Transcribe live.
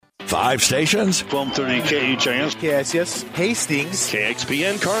5 stations. 1230 KHIS. KCHS, Hastings.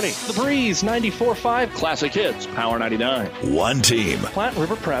 KXPN Kearney. The Breeze 94.5 Classic Hits. Power 99. One team. Platte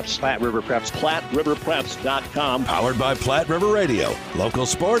River Preps. Platte River Preps. PlatteRiverPreps.com. Powered by Platte River Radio. Local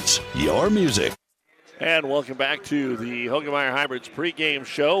sports, your music. And welcome back to the Hoegemeyer Hybrids pregame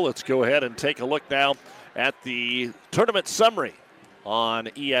show. Let's go ahead and take a look now at the tournament summary on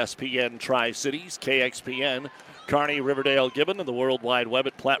ESPN Tri-Cities, KXPN, Kearney, Riverdale, Gibbon, and the World Wide Web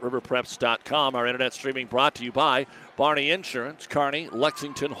at PlatteRiverPreps.com. Our internet streaming brought to you by Barney Insurance, Kearney,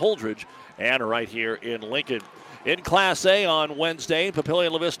 Lexington, Holdridge, and right here in Lincoln. In Class A on Wednesday, Papillion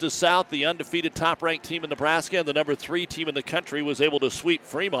La Vista South, the undefeated top-ranked team in Nebraska and the number 3 team in the country, was able to sweep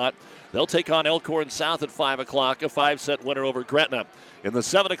Fremont. They'll take on Elkhorn South at 5 o'clock, a 5-set winner over Gretna. In the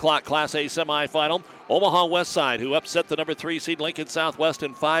 7 o'clock Class A semifinal, Omaha Westside, who upset the number 3 seed Lincoln Southwest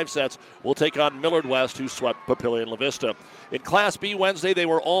in 5 sets, will take on Millard West, who swept Papillion La Vista. In Class B Wednesday, they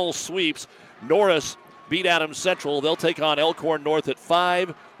were all sweeps. Norris beat Adams Central. They'll take on Elkhorn North at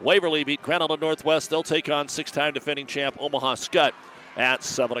 5. Waverly beat Grand Island Northwest. They'll take on 6-time defending champ Omaha Skutt at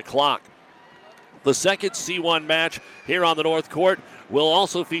 7 o'clock. The second C1 match here on the North Court will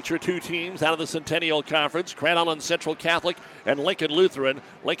also feature 2 teams out of the Centennial Conference, Grand Island Central Catholic and Lincoln Lutheran.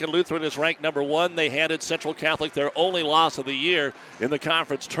 Lincoln Lutheran is ranked number 1. They handed Central Catholic their only loss of the year in the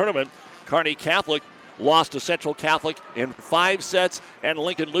conference tournament. Kearney Catholic lost to Central Catholic in 5 sets, and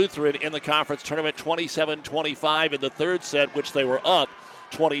Lincoln Lutheran in the conference tournament 27-25 in the 3rd set, which they were up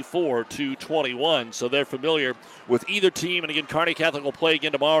 24-21. So they're familiar with either team. And again, Kearney Catholic will play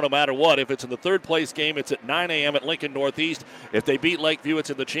again tomorrow no matter what. If it's in the 3rd place game, it's at 9 a.m. at Lincoln Northeast. If they beat Lakeview, it's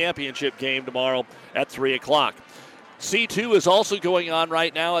in the championship game tomorrow at 3 o'clock. C2 is also going on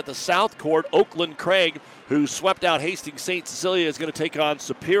right now at the South Court. Oakland Craig, who swept out Hastings St. Cecilia, is going to take on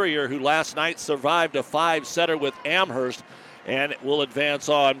Superior, who last night survived a 5-setter with Amherst, and will advance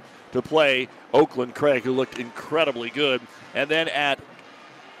on to play Oakland Craig, who looked incredibly good. And then at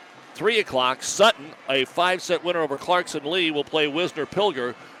 3 o'clock, Sutton, a 5-set winner over Clarkson Lee, will play Wisner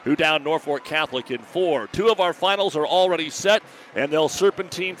Pilger, who downed Norfolk Catholic in 4. 2 of our finals are already set, and they'll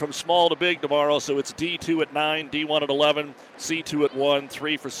serpentine from small to big tomorrow. So it's D2 at 9, D1 at 11, C2 at 1,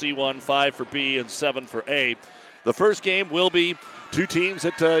 3 for C1, 5 for B, and 7 for A. The first game will be 2 teams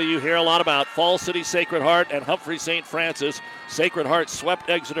that you hear a lot about, Falls City Sacred Heart and Humphrey St. Francis. Sacred Heart swept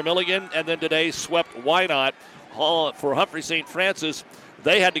Exeter Milligan, and then today swept Wynot. For Humphrey St. Francis,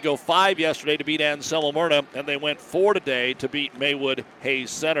 they had to go 5 yesterday to beat Anselmo Myrna, and they went 4 today to beat Maywood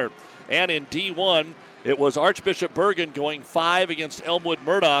Hayes Center. And in D1, it was Archbishop Bergen going 5 against Elmwood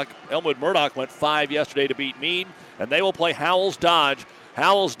Murdoch. Elmwood Murdoch went 5 yesterday to beat Meade, and they will play Howells Dodge.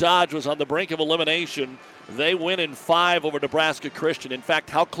 Howells Dodge was on the brink of elimination. They win in 5 over Nebraska Christian. In fact,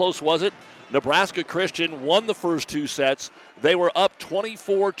 how close was it? Nebraska Christian won the first 2 sets. They were up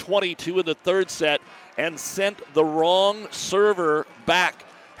 24-22 in the 3rd set and sent the wrong server back.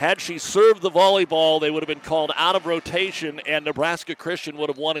 Had she served the volleyball, they would have been called out of rotation, and Nebraska Christian would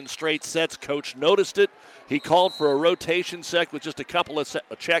have won in straight sets. Coach noticed it. He called for a rotation check with just a couple of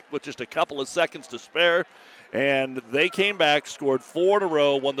seconds to spare, and they came back, scored 4 in a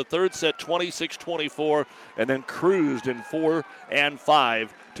row, won the 3rd set 26-24, and then cruised in 4 and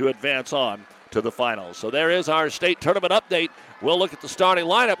 5 to advance on to the finals. So there is our state tournament update. We'll look at the starting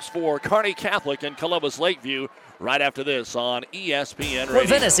lineups for Kearney Catholic and Columbus Lakeview right after this on ESPN Radio.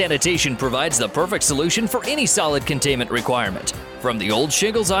 Ravenna Sanitation provides the perfect solution for any solid containment requirement. From the old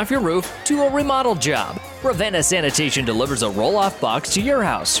shingles off your roof to a remodel job, Ravenna Sanitation delivers a roll-off box to your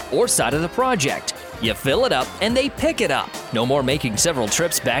house or side of the project. You fill it up and they pick it up. No more making several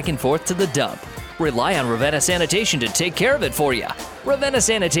trips back and forth to the dump. Rely on Ravenna Sanitation to take care of it for you. Ravenna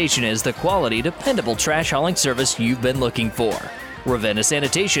Sanitation is the quality, dependable trash hauling service you've been looking for. Ravenna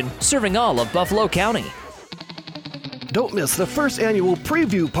Sanitation, serving all of Buffalo County. Don't miss the first annual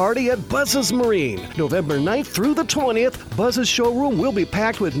preview party at Buzz's Marine. November 9th through the 20th, Buzz's showroom will be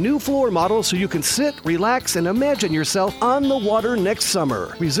packed with new floor models so you can sit, relax, and imagine yourself on the water next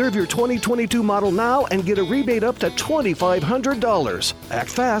summer. Reserve your 2022 model now and get a rebate up to $2,500. Act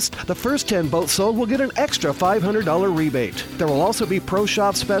fast. The first 10 boats sold will get an extra $500 rebate. There will also be pro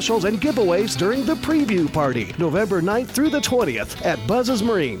shop specials and giveaways during the preview party, November 9th through the 20th at Buzz's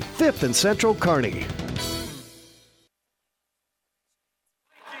Marine, 5th and Central Kearney.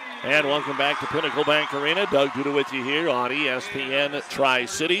 And welcome back to Pinnacle Bank Arena. Doug Duda with you here on ESPN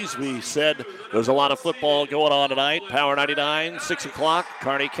Tri-Cities. We said there's a lot of football going on tonight. Power 99, 6 o'clock.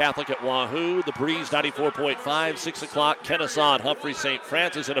 Kearney Catholic at Wahoo. The Breeze 94.5, 6 o'clock. Kennesaw and Humphrey St.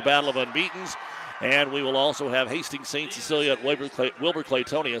 Francis in a battle of unbeatens. And we will also have Hastings St. Cecilia at Wilber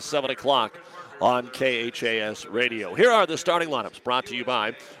Claytonia, 7 o'clock on KHAS Radio. Here are the starting lineups brought to you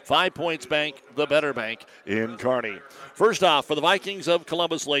by 5 Points Bank, the better bank in Kearney. First off, for the Vikings of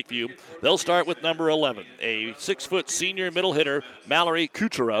Columbus Lakeview, they'll start with number 11, a 6-foot senior middle hitter, Mallory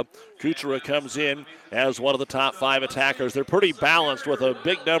Kuchera. Kuchera comes in as one of the top 5 attackers. They're pretty balanced with a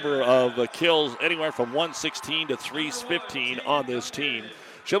big number of kills, anywhere from 116 to 315 on this team.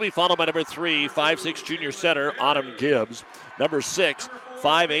 She'll be followed by number 3, 5'6" junior center, Autumn Gibbs. Number 6,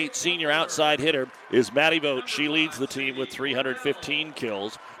 5'8" senior outside hitter is Maddie Vogt. She leads the team with 315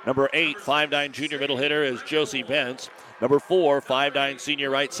 kills. Number 8, 5'9" junior middle hitter is Josie Bentz. Number 4, 5'9" senior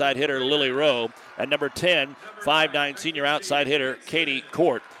right side hitter Lily Rowe. And number 10, 5'9" senior outside hitter Katie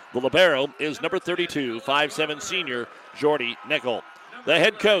Court. The libero is number 32, 5'7" senior Jordy Nickel. The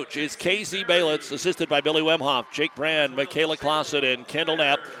head coach is Casey Baylitz, assisted by Billy Wemhoff, Jake Brand, Michaela Clausen, and Kendall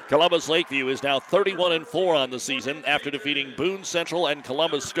Knapp. Columbus Lakeview is now 31-4 on the season after defeating Boone Central and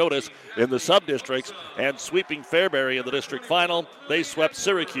Columbus Scotus in the sub-districts and sweeping Fairbury in the district final. They swept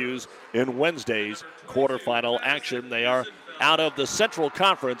Syracuse in Wednesday's quarterfinal action. They are out of the Central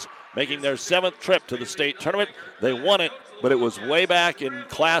Conference, making their 7th trip to the state tournament. They won it, but it was way back in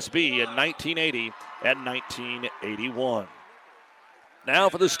Class B in 1980 and 1981. Now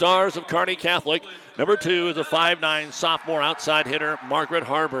for the Stars of Kearney Catholic. Number 2 is a 5'9" sophomore outside hitter, Margaret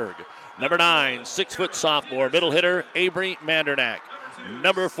Harburg. Number 9, 6-foot sophomore middle hitter, Avery Mandernack.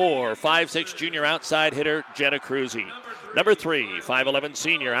 Number 4, 5'6" junior outside hitter, Jenna Cruzy. Number 3, 5'11"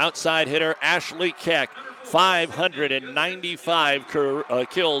 senior outside hitter, Ashley Keck. 595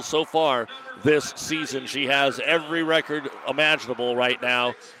 kills so far this season. She has every record imaginable right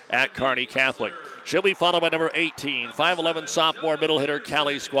now at Kearney Catholic. She'll be followed by number 18, 5'11" sophomore middle hitter,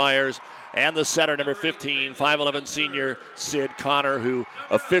 Callie Squires, and the center, number 15, 5'11" senior, Sid Connor, who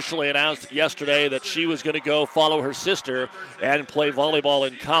officially announced yesterday that she was going to go follow her sister and play volleyball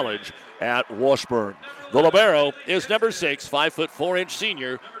in college at Washburn. The libero is number 6, 5'4"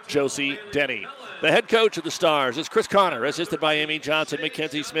 senior, Josie Denny. The head coach of the Stars is Chris Connor, assisted by Amy Johnson,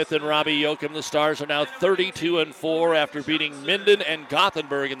 Mackenzie Smith, and Robbie Yoakum. The Stars are now 32-4 after beating Minden and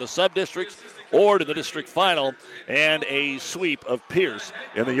Gothenburg in the sub-districts, Ord in the district final, and a sweep of Pierce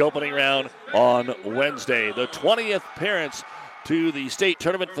in the opening round on Wednesday. The 20th appearance to the state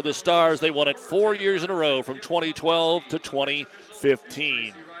tournament for the Stars. They won it 4 years in a row from 2012 to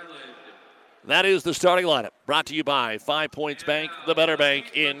 2015. That is the starting lineup, brought to you by 5 Points Bank, the better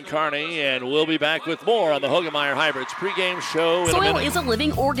bank in Kearney, and we'll be back with more on the Hoegemeyer Hybrids pregame show in a minute. Soil is a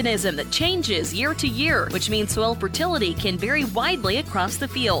living organism that changes year to year, which means soil fertility can vary widely across the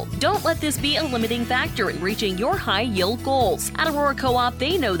field. Don't let this be a limiting factor in reaching your high-yield goals. At Aurora Co-op,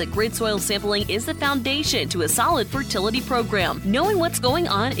 they know that grid soil sampling is the foundation to a solid fertility program. Knowing what's going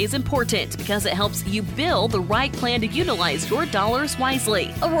on is important because it helps you build the right plan to utilize your dollars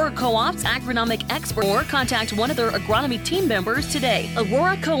wisely. Aurora Co-op's agronomic expert, or contact one of their agronomy team members today.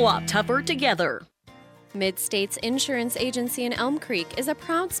 Aurora Co-op, tougher together. Mid-States Insurance Agency in Elm Creek is a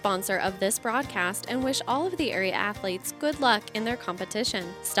proud sponsor of this broadcast and wish all of the area athletes good luck in their competition.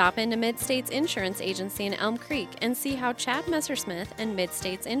 Stop into Mid-States Insurance Agency in Elm Creek and see how Chad Messersmith and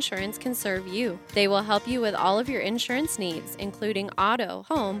Mid-States Insurance can serve you. They will help you with all of your insurance needs, including auto,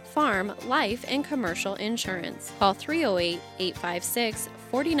 home, farm, life, and commercial insurance. Call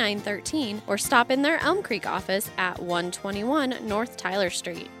 308-856-4913 or stop in their Elm Creek office at 121 North Tyler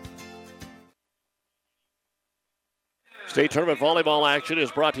Street. State tournament volleyball action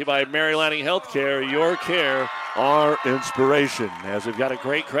is brought to you by Mary Lanning Healthcare. Your care, our inspiration. As we've got a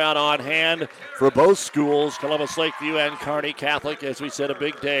great crowd on hand for both schools, Columbus Lakeview and Kearney Catholic. As we said, a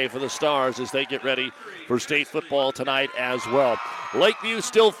big day for the Stars as they get ready for state football tonight as well. Lakeview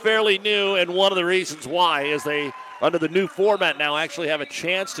still fairly new, and one of the reasons why is they, under the new format now, actually have a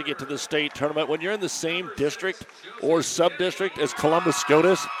chance to get to the state tournament. When you're in the same district or sub-district as Columbus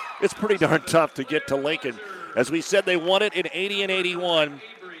Scotus, it's pretty darn tough to get to Lincoln. As we said, they won it in 80 and 81,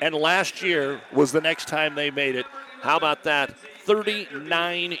 and last year was the next time they made it. How about that?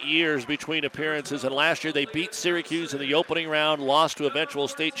 39 years between appearances, and last year they beat Syracuse in the opening round, lost to eventual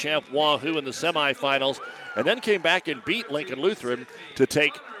state champ Wahoo in the semifinals, and then came back and beat Lincoln Lutheran to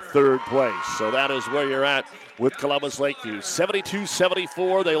take third place. So that is where you're at with Columbus Lakeview.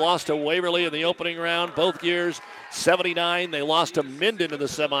 72-74, they lost to Waverly in the opening round both years. 79, they lost to Minden in the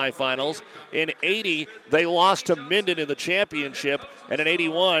semifinals. In 80, they lost to Minden in the championship. And in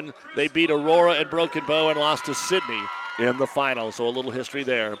 81, they beat Aurora and Broken Bow and lost to Sydney in the final. So a little history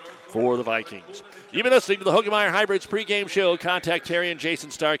there for the Vikings. You've been listening to the Hoegemeyer Hybrids pregame show. Contact Terry and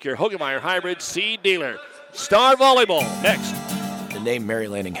Jason Stark, your Hoegemeyer Hybrids seed dealer. Star Volleyball next. The name Mary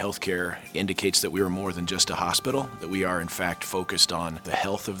Lanning Healthcare indicates that we are more than just a hospital, that we are in fact focused on the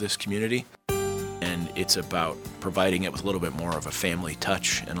health of this community. and it's about providing it with a little bit more of a family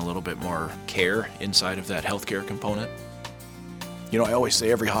touch and a little bit more care inside of that healthcare component. You know, I always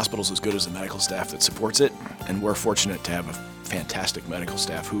say every hospital is as good as the medical staff that supports it, and we're fortunate to have a fantastic medical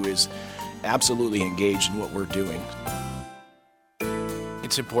staff who is absolutely engaged in what we're doing.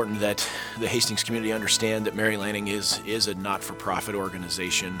 It's important that the Hastings community understand that Mary Lanning is a not-for-profit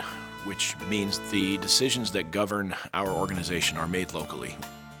organization, which means the decisions that govern our organization are made locally.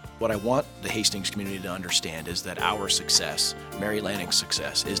 What I want the Hastings community to understand is that our success, Mary Lanning's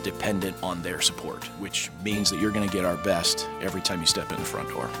success, is dependent on their support, which means that you're going to get our best every time you step in the front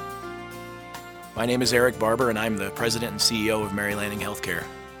door. My name is Eric Barber, and I'm the President and CEO of Mary Lanning Healthcare.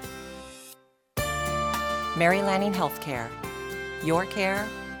 Mary Lanning Healthcare. Your care,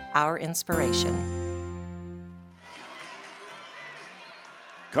 our inspiration.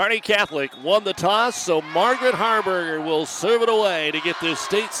 Kearney Catholic won the toss, so Margaret Harburger will serve it away to get this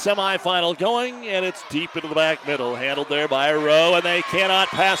state semifinal going, and it's deep into the back middle, handled there by Rowe, and they cannot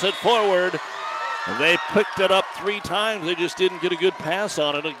pass it forward. And they picked it up 3 times. They just didn't get a good pass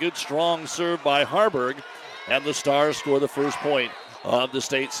on it. A good, strong serve by Harburg, and the Stars score the first point of the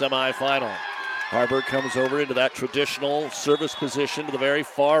state semifinal. Harburg comes over into that traditional service position to the very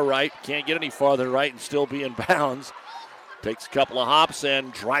far right. Can't get any farther right and still be in bounds. Takes a couple of hops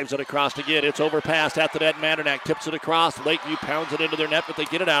and drives it across again. It's overpassed at the net. Mandernack tips it across. Lakeview pounds it into their net, but they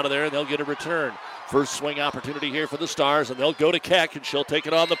get it out of there, and they'll get a return. First swing opportunity here for the Stars, and they'll go to Keck, and she'll take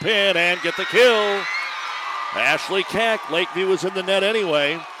it on the pin and get the kill. Ashley Keck. Lakeview was in the net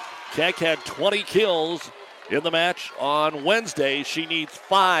anyway. Keck had 20 kills in the match on Wednesday. She needs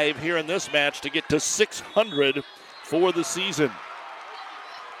 5 here in this match to get to 600 for the season.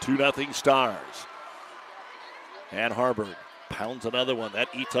 2-0 Stars. And Harburg pounds another one. That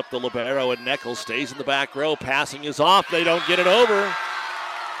eats up the libero, and Neckel stays in the back row. Passing is off. They don't get it over.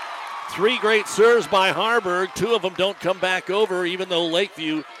 3 great serves by Harburg. 2 of them don't come back over, even though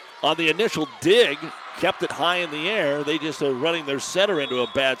Lakeview, on the initial dig, kept it high in the air. They just are running their setter into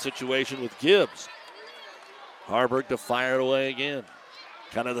a bad situation with Gibbs. Harburg to fire it away again.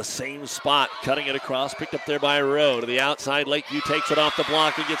 Kind of the same spot, cutting it across, picked up there by Rowe. To the outside, Lakeview takes it off the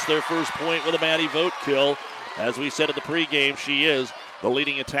block and gets their first point with a Maddie Vogt kill. As we said in the pregame, she is the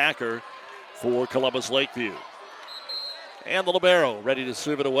leading attacker for Columbus Lakeview. And the libero ready to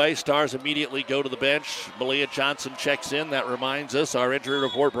serve it away. Stars immediately go to the bench. Malia Johnson checks in. That reminds us, our injury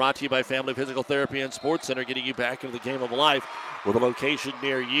report brought to you by Family Physical Therapy and Sports Center, getting you back into the game of life with a location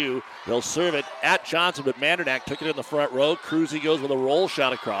near you. They'll serve it at Johnson, but Mandernack took it in the front row. Cruzy goes with a roll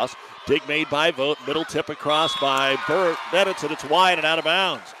shot across. Dig made by Vogt. Middle tip across by Bennett, and it's wide and out of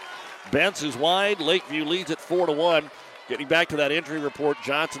bounds. Bentz is wide. Lakeview leads at 4-1. Getting back to that injury report,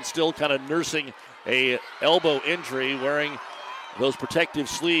 Johnson still kind of nursing a elbow injury, wearing those protective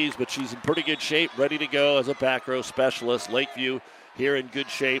sleeves, but she's in pretty good shape, ready to go as a back row specialist. Lakeview here in good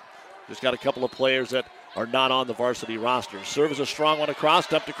shape. Just got a couple of players that are not on the varsity roster. Serve is a strong one across,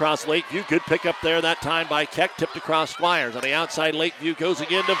 dumped across Lakeview. Good pick up there that time by Keck, tipped across Squires. On the outside, Lakeview goes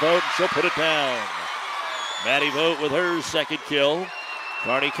again to Vogt, and she'll put it down. Maddie Vogt with her second kill.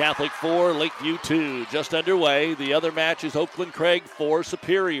 Kearney Catholic 4, Lakeview 2, just underway. The other match is Oakland Craig 4,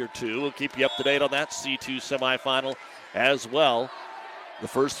 Superior 2. We'll keep you up to date on that C2 semifinal as well. The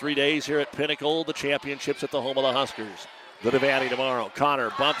first 3 days here at Pinnacle, the championships at the home of the Huskers. The Devaney tomorrow.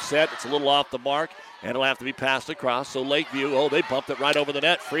 Connor bump set. It's a little off the mark, and it'll have to be passed across. So Lakeview, they bumped it right over the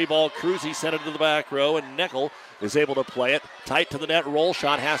net. Free ball, Cruzy sent it to the back row, and Neckel is able to play it. Tight to the net, roll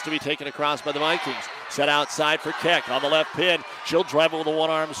shot has to be taken across by the Vikings. Set outside for Keck on the left pin. She'll drive it with a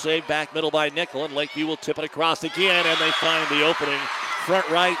one-arm save, back middle by Neckel, and Lakeview will tip it across again, and they find the opening. Front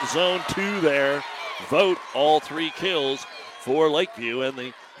right, zone 2 there. Vogt, all 3 kills for Lakeview, and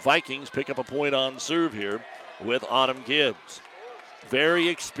the Vikings pick up a point on serve here with Autumn Gibbs. Very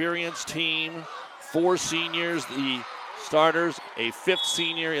experienced team. 4 seniors, the starters, a 5th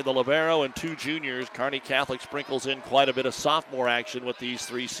senior in the libero, and 2 juniors. Kearney Catholic sprinkles in quite a bit of sophomore action with these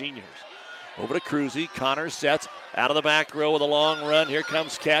 3 seniors. Over to Cruzy. Connor sets out of the back row with a long run. Here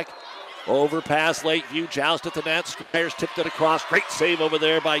comes Keck. Over past Lakeview. Joust at the net. Squires tipped it across. Great save over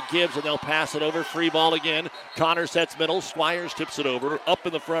there by Gibbs, and they'll pass it over. Free ball again. Connor sets middle. Squires tips it over. Up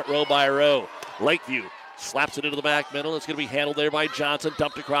in the front row by Rowe. Lakeview slaps it into the back middle. It's going to be handled there by Johnson.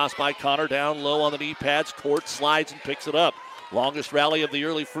 Dumped across by Connor. Down low on the knee pads. Court slides and picks it up. Longest rally of the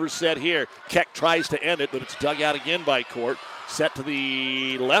early first set here. Keck tries to end it, but it's dug out again by Court. Set to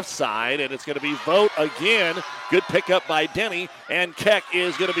the left side, and it's going to be Vogt again. Good pickup by Denny, and Keck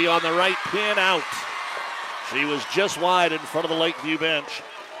is going to be on the right pin out. She was just wide in front of the Lakeview bench,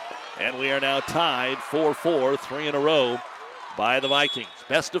 and we are now tied 4-4, 3 in a row by the Vikings.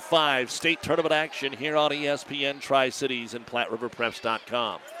 Best of 5 state tournament action here on ESPN Tri-Cities and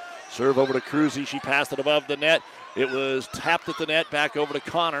PlatteRiverPreps.com. Serve over to Cruzy. She passed it above the net. It was tapped at the net, back over to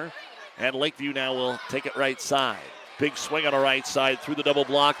Connor. And Lakeview now will take it right side. Big swing on the right side through the double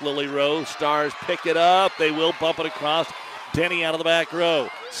block. Lily Rowe. Stars pick it up. They will bump it across. Denny out of the back row.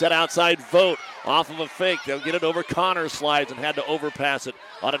 Set outside Vogt. Off of a fake. They'll get it over. Connor slides and had to overpass it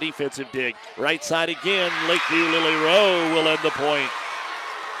on a defensive dig. Right side again. Lakeview Lily Rowe will end the point.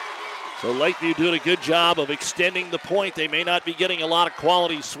 So Lakeview doing a good job of extending the point. They may not be getting a lot of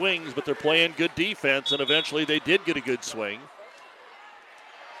quality swings, but they're playing good defense, and eventually they did get a good swing.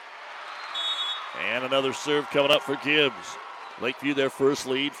 And another serve coming up for Gibbs. Lakeview their first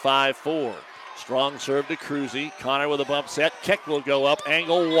lead, 5-4. Strong serve to Cruzy. Connor with a bump set. Keck will go up.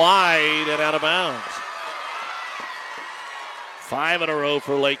 Angle wide and out of bounds. 5 in a row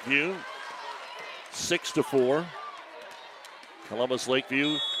for Lakeview. 6-4. Columbus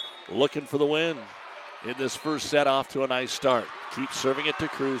Lakeview looking for the win in this first set, off to a nice start. Keeps serving it to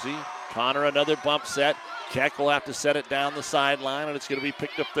Cruzy. Connor another bump set. Keck will have to set it down the sideline, and it's going to be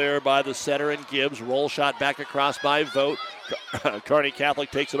picked up there by the setter and Gibbs. Roll shot back across by Vogt. Kearney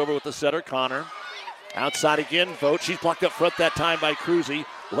Catholic takes it over with the setter, Connor. Outside again, Vogt. She's blocked up front that time by Cruzy.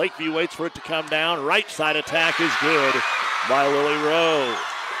 Lakeview waits for it to come down. Right side attack is good by Lily Rowe.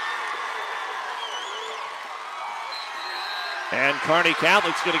 And Kearney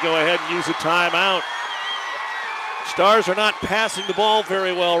Catholic's going to go ahead and use a timeout. Stars are not passing the ball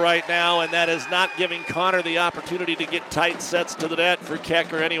very well right now, and that is not giving Connor the opportunity to get tight sets to the net for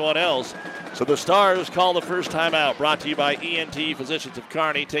Keck or anyone else. So the Stars call the first timeout, brought to you by ENT Physicians of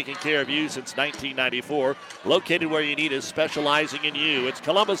Kearney, taking care of you since 1994. Located where you need us, specializing in you. It's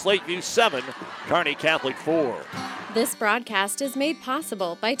Columbus Lakeview 7, Kearney Catholic 4. This broadcast is made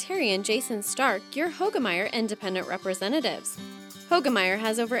possible by Terry and Jason Stark, your Hoegemeyer Independent Representatives. Hoegemeyer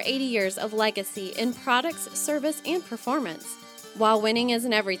has over 80 years of legacy in products, service, and performance. While winning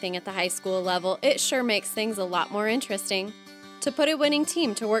isn't everything at the high school level, it sure makes things a lot more interesting. To put a winning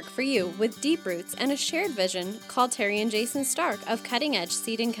team to work for you with deep roots and a shared vision, call Terry and Jason Stark of Cutting Edge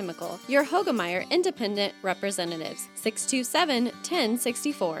Seed and Chemical, your Hoegemeyer Independent Representatives,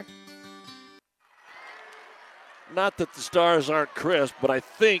 627-1064. Not that the Stars aren't crisp, but I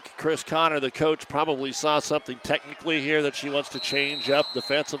think Chris Connor, the coach, probably saw something technically here that she wants to change up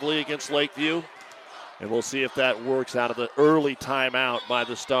defensively against Lakeview. And we'll see if that works out of the early timeout by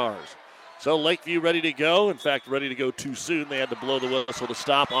the Stars. So Lakeview ready to go. In fact, ready to go too soon. They had to blow the whistle to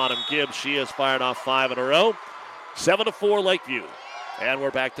stop Autumn Gibbs. She has fired off 5 in a row. 7-4 Lakeview. And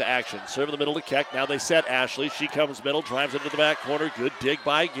we're back to action. Serve in the middle to Keck. Now they set Ashley. She comes middle, drives into the back corner. Good dig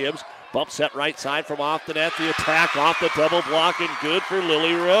by Gibbs. Bump set right side from off the net. The attack off the double block, and good for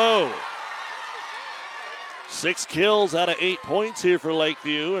Lily Rowe. 6 kills out of 8 points here for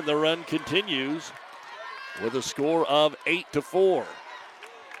Lakeview, and the run continues with a score of 8-4.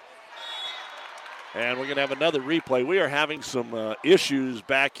 And we're going to have another replay. We are having some issues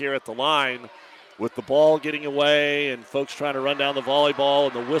back here at the line with the ball getting away and folks trying to run down the volleyball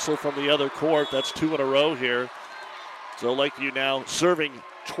and the whistle from the other court. That's 2 in a row here. So Lakeview now serving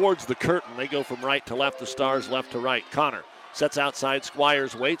towards the curtain. They go from right to left, the Stars left to right. Connor sets outside,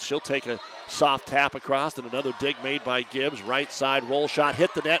 Squires waits. She'll take a soft tap across, and another dig made by Gibbs. Right side roll shot,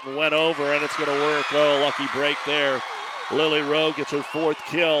 hit the net and went over, and it's going to work. Oh, lucky break there. Lily Rowe gets her 4th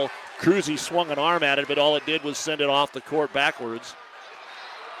kill. Cruzy swung an arm at it, but all it did was send it off the court backwards.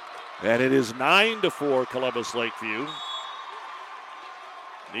 And it is 9-4 Columbus Lakeview.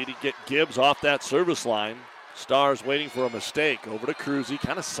 Need to get Gibbs off that service line. Stars waiting for a mistake. Over to Cruzy.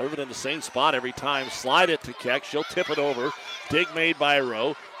 Kind of serve it in the same spot every time. Slide it to Keck. She'll tip it over. Dig made by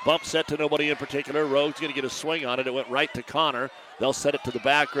Rowe. Bump set to nobody in particular. Rowe's going to get a swing on it. It went right to Connor. They'll set it to the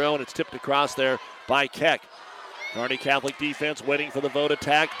back row, and it's tipped across there by Keck. Kearney Catholic defense waiting for the Vogt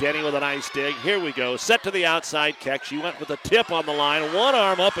attack. Denny with a nice dig. Here we go. Set to the outside. Keck. She went with a tip on the line. One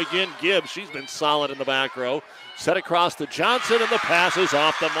arm up again. Gibbs. She's been solid in the back row. Set across to Johnson, and the pass is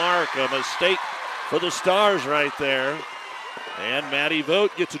off the mark. A mistake for the Stars right there. And Maddie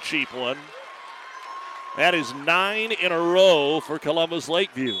Vogt gets a cheap one. That is 9 in a row for Columbus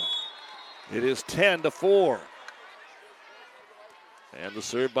Lakeview. It is 10-4. And the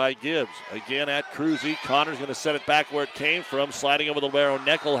serve by Gibbs. Again at Cruzy. Connor's going to set it back where it came from. Sliding over the barrel.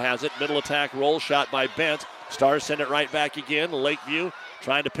 Neckel has it. Middle attack roll shot by Bent. Stars send it right back again. Lakeview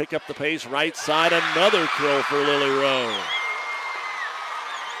trying to pick up the pace. Right side. Another kill for Lily Rowe.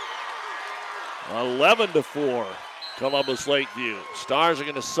 11-4 Columbus Lakeview. Stars are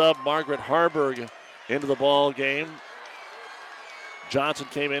going to sub Margaret Harburg into the ball game. Johnson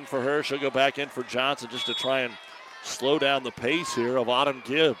came in for her. She'll go back in for Johnson just to try and slow down the pace here of Autumn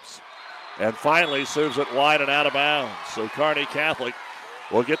Gibbs. And finally serves it wide and out of bounds. So Kearney Catholic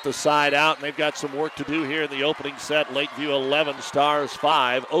will get the side out, and they've got some work to do here in the opening set. Lakeview 11, Stars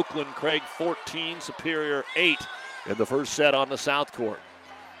 5. Oakland Craig 14, Superior 8 in the first set on the south court.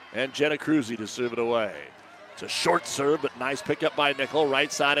 And Jenna Cruzy to serve it away. It's a short serve, but nice pickup by Nickel.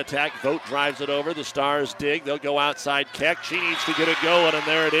 Right side attack. Vogt drives it over. The Stars dig. They'll go outside Keck. She needs to get it going, and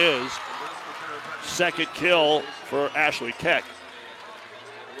there it is. Second kill for Ashley Keck.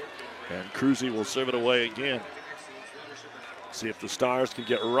 And Cruzy will serve it away again. See if the Stars can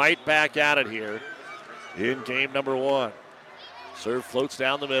get right back at it here in game number 1. Serve floats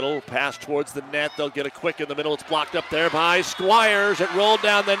down the middle, pass towards the net. They'll get it quick in the middle. It's blocked up there by Squires. It rolled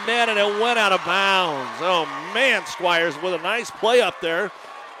down the net and it went out of bounds. Oh man, Squires with a nice play up there.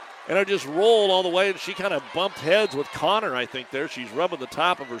 And it just rolled all the way, and she kind of bumped heads with Connor, I think, there. She's rubbing the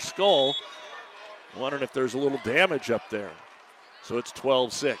top of her skull. Wondering if there's a little damage up there. So it's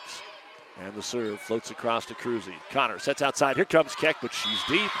 12-6. And the serve floats across to Cruzy. Connor sets outside. Here comes Keck, but she's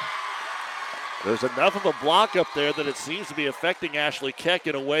deep. There's enough of a block up there that it seems to be affecting Ashley Keck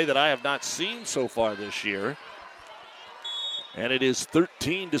in a way that I have not seen so far this year. And it is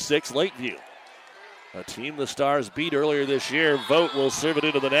 13-6 Lakeview. A team the Stars beat earlier this year. Vogt will serve it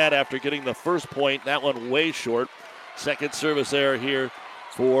into the net after getting the first point. That one way short. Second service error here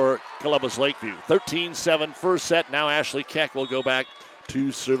for Columbus Lakeview. 13-7 first set. Now Ashley Keck will go back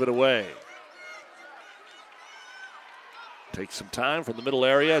to serve it away. Takes some time from the middle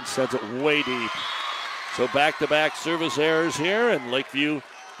area and sends it way deep. So back-to-back service errors here, and Lakeview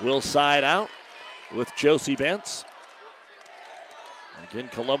will side out with Josie Bentz. Again,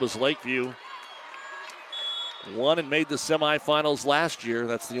 Columbus Lakeview won and made the semifinals last year.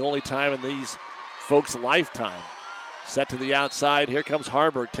 That's the only time in these folks' lifetime. Set to the outside. Here comes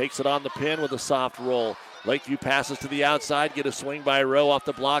Harburg. Takes it on the pin with a soft roll. Lakeview passes to the outside. Get a swing by Rowe off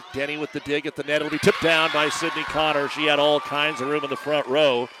the block. Denny with the dig at the net. It'll be tipped down by Sydney Connor. She had all kinds of room in the front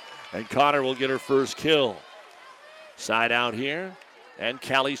row. And Connor will get her first kill. Side out here. And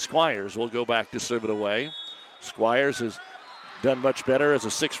Callie Squires will go back to serve it away. Squires has done much better as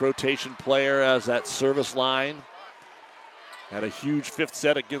a 6 rotation player as that service line. Had a huge fifth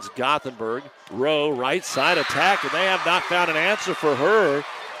set against Gothenburg. Rowe, right side attack, and they have not found an answer for her.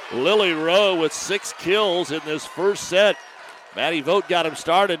 Lily Rowe with 6 kills in this first set. Maddie Vogt got him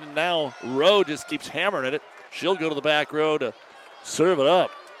started, and now Rowe just keeps hammering at it. She'll go to the back row to serve it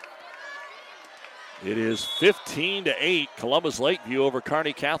up. It is 15-8, Columbus Lakeview over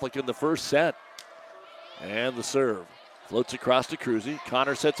Kearney Catholic in the first set. And the serve floats across to Cruzy.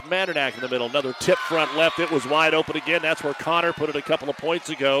 Connor sets Mandernack in the middle. Another tip front left. It was wide open again. That's where Connor put it a couple of points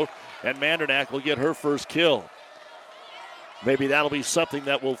ago. And Mandernack will get her first kill. Maybe that'll be something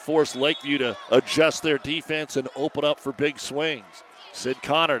that will force Lakeview to adjust their defense and open up for big swings. Sid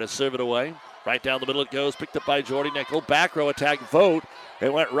Connor to serve it away. Right down the middle it goes. Picked up by Jordy Nickel. Back row attack. Vogt.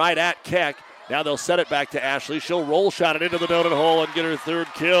 It went right at Keck. Now they'll set it back to Ashley. She'll roll shot it into the donut hole and get her third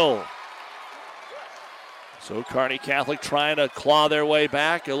kill. So Kearney Catholic trying to claw their way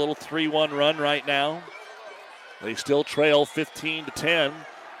back. A little 3-1 run right now. They still trail 15-10.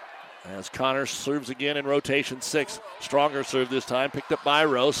 As Connor serves again in rotation 6. Stronger serve this time. Picked up by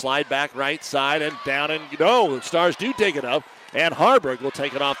Rowe. Slide back right side and down and no. The Stars do take it up. And Harburg will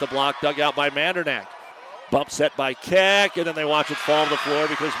take it off the block. Dug out by Mandernack. Bump set by Keck. And then they watch it fall to the floor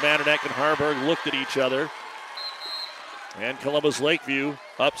because Mandernack and Harburg looked at each other. And Columbus Lakeview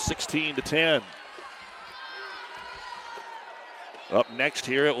up 16-10. Up next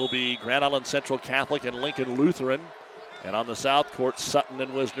here it will be Grand Island Central Catholic and Lincoln Lutheran. And on the south court, Sutton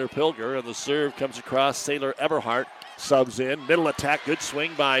and Wisner-Pilger. And the serve comes across. Sailor Eberhardt subs in. Middle attack, good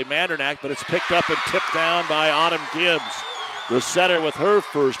swing by Mandernack, but it's picked up and tipped down by Autumn Gibbs. The setter with her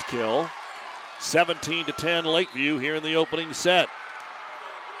first kill. 17-10 Lakeview here in the opening set.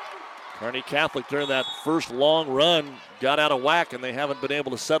 Kearney Catholic during that first long run got out of whack, and they haven't been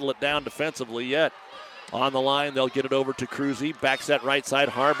able to settle it down defensively yet. On the line, they'll get it over to Cruzy. Back set right side,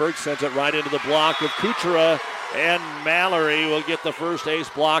 Harburg sends it right into the block of Kuchera. And Mallory will get the first ace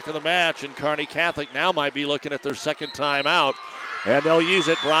block of the match. And Kearney Catholic now might be looking at their second time out. And they'll use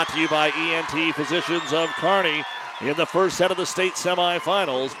it, brought to you by ENT Physicians of Kearney. In the first set of the state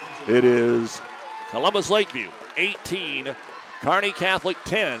semifinals, it is Columbus Lakeview 18, Kearney Catholic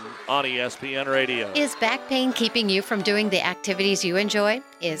 10 on ESPN Radio. Is back pain keeping you from doing the activities you enjoy?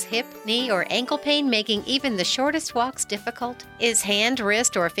 Is hip, knee, or ankle pain making even the shortest walks difficult? Is hand,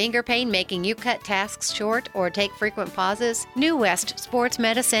 wrist, or finger pain making you cut tasks short or take frequent pauses? New West Sports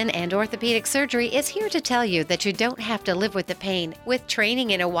Medicine and Orthopedic Surgery is here to tell you that you don't have to live with the pain. With training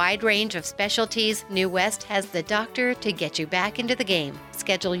in a wide range of specialties, New West has the doctor to get you back into the game.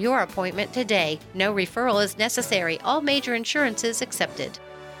 Schedule your appointment today. No referral is necessary. All major insurances accepted.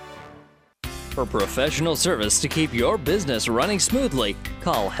 For professional service to keep your business running smoothly,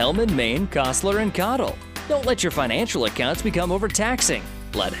 call Hellman, Maine, Kostler & Cottle. Don't let your financial accounts become overtaxing.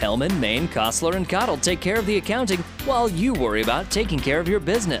 Let Hellman, Maine, Kostler & Cottle take care of the accounting while you worry about taking care of your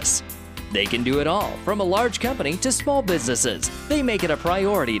business. They can do it all, from a large company to small businesses. They make it a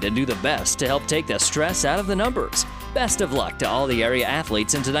priority to do the best to help take the stress out of the numbers. Best of luck to all the area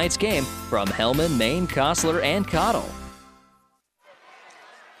athletes in tonight's game from Hellman, Maine, Kostler & Cottle.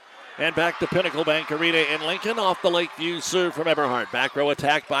 And back to Pinnacle Bank Arena in Lincoln off the Lakeview serve from Eberhardt. Back row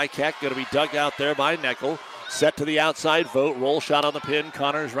attack by Keck. Going to be dug out there by Neckel. Set to the outside, Vogt. Roll shot on the pin.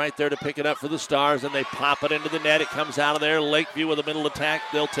 Connor's right there to pick it up for the Stars, and they pop it into the net. It comes out of there. Lakeview with a middle attack.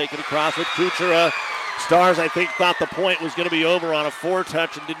 They'll take it across with Kuchera. Stars, I think, thought the point was going to be over on a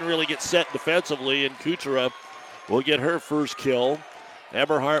foretouch and didn't really get set defensively, and Kuchera will get her first kill.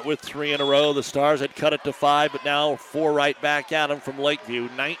 Eberhardt with 3 in a row. The Stars had cut it to 5, but now 4 right back at them from Lakeview.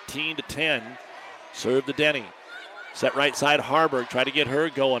 19-10. Serve to Denny. Set right side, Harburg. Try to get her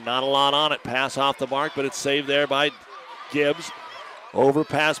going. Not a lot on it. Pass off the mark, but it's saved there by Gibbs.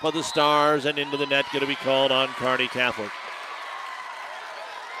 Overpass by the Stars and into the net. Going to be called on Kearney Catholic.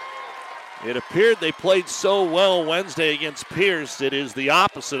 It appeared they played so well Wednesday against Pierce. It is the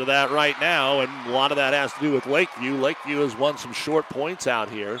opposite of that right now, and a lot of that has to do with Lakeview. Lakeview has won some short points out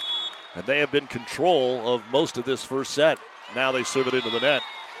here, and they have been control of most of this first set. Now they serve it into the net.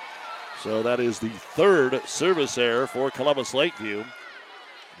 So that is the 3rd service error for Columbus Lakeview,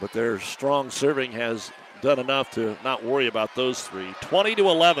 but their strong serving has done enough to not worry about those 3.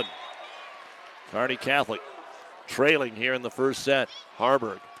 20-11. Kearney Catholic trailing here in the first set.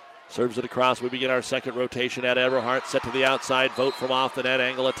 Harburg serves it across. We begin our second rotation at Eberhardt. Set to the outside. Vogt from off the net.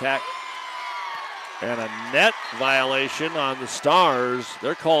 Angle attack. And a net violation on the Stars.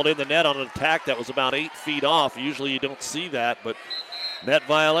 They're called in the net on an attack that was about 8 feet off. Usually you don't see that, but net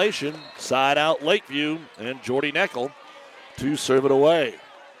violation. Side out Lakeview and Jordy Neckel to serve it away.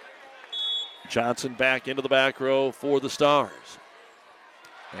 Johnson back into the back row for the Stars.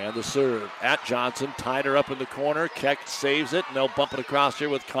 And the serve at Johnson. Tied her up in the corner. Keck saves it, and they'll bump it across here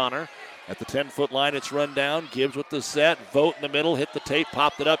with Connor. At the 10-foot line, it's run down. Gibbs with the set. Vogt in the middle. Hit the tape.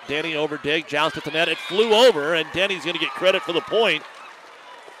 Popped it up. Denny over dig. Joust at the net. It flew over, and Denny's going to get credit for the point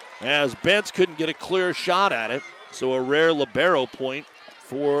as Bentz couldn't get a clear shot at it. So a rare libero point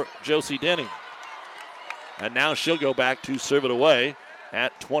for Josie Denny. And now she'll go back to serve it away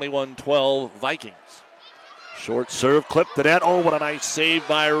at 21-12 Vikings. Short serve, clipped the net. Oh, what a nice save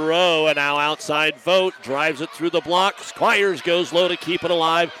by Rowe. And now outside Vogt drives it through the block. Squires goes low to keep it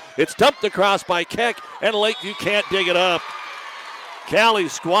alive. It's dumped across by Keck, and Lakeview can't dig it up. Callie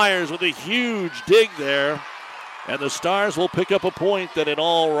Squires with a huge dig there. And the Stars will pick up a point that in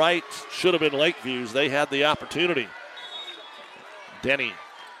all rights should have been Lakeview's. They had the opportunity. Denny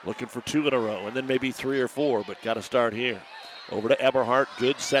looking for 2 in a row, and then maybe 3 or 4, but got to start here. Over to Eberhardt.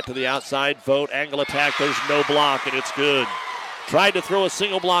 Good set to the outside. Vogt. Angle attack. There's no block, and it's good. Tried to throw a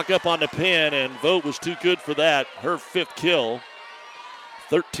single block up on the pin, and Vogt was too good for that. Her 5th kill.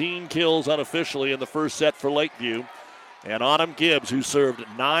 13 kills unofficially in the first set for Lakeview. And Autumn Gibbs, who served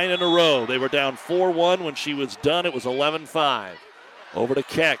 9 in a row. They were down 4-1 when she was done. It was 11-5. Over to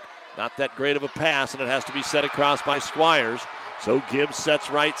Keck. Not that great of a pass, and it has to be set across by Squires. So Gibbs sets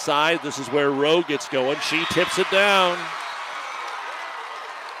right side. This is where Rowe gets going. She tips it down.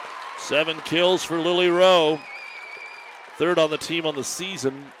 7 kills for Lily Rowe. 3rd on the team on the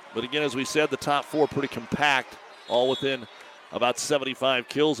season. But again, as we said, the top 4 pretty compact, all within about 75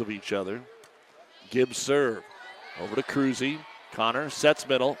 kills of each other. Gibbs serve. Over to Cruzy. Connor sets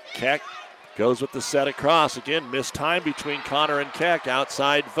middle. Keck goes with the set across. Again, missed time between Connor and Keck.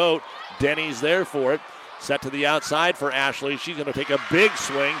 Outside Vogt. Denny's there for it. Set to the outside for Ashley. She's going to take a big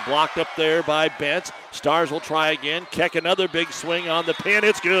swing. Blocked up there by Bentz. Stars will try again. Keck another big swing on the pin.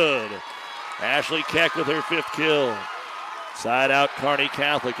 It's good. Ashley Keck with her 5th kill. Side out Kearney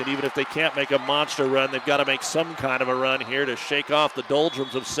Catholic. And even if they can't make a monster run, they've got to make some kind of a run here to shake off the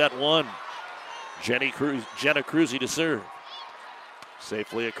doldrums of set 1. Jenna Cruzy to serve.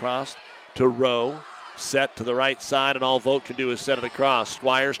 Safely across to Rowe. Set to the right side, and all Vogt can do is set it across.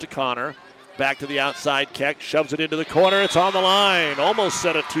 Squires to Connor. back to the outside. Keck shoves it into the corner. It's on the line. Almost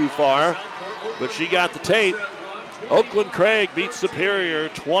set it too far, but she got the tape. Oakland Craig beats Superior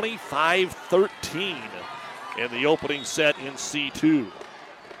 25-13 in the opening set in C2.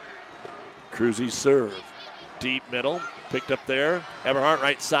 Cruzy's serve. Deep middle. Picked up there. Eberhardt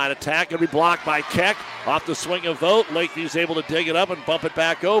right side attack. Going to be blocked by Keck. Off the swing of Vogt. Lakeview's able to dig it up and bump it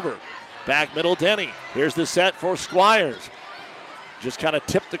back over. Back middle, Denny. Here's the set for Squires. Just kind of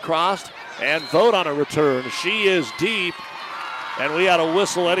tipped across, and Vogt on a return. She is deep, and we had a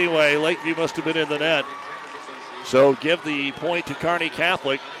whistle anyway. Lakeview must have been in the net. So give the point to Kearney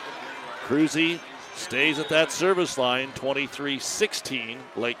Catholic. Cruzy stays at that service line, 23-16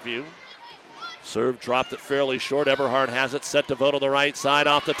 Lakeview. Serve dropped it fairly short. Eberhardt has it set to Vogt on the right side.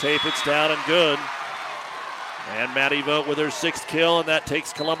 Off the tape, it's down and good. And Maddie Vogt with her 6th kill, and that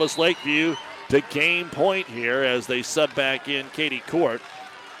takes Columbus Lakeview to game point here as they sub back in Katie Court.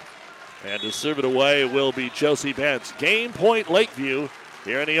 And to serve it away will be Josie Bentz. Game point Lakeview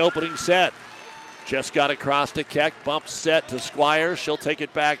here in the opening set. Just got across to Keck. Bump set to Squire. She'll take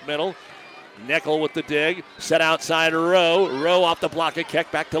it back middle. Neckel with the dig. Set outside Rowe. Rowe off the block of Keck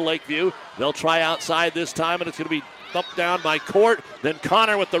back to Lakeview. They'll try outside this time, and it's going to be thumped down by Court. Then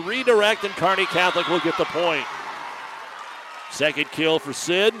Connor with the redirect, and Kearney Catholic will get the point. Second kill for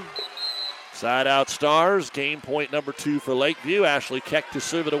Sid. Side out Stars. Game point number 2 for Lakeview. Ashley Keck to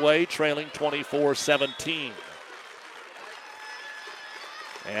serve it away, trailing 24-17.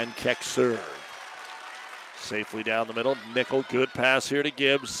 And Keck serve. Safely down the middle. Nickel, good pass here to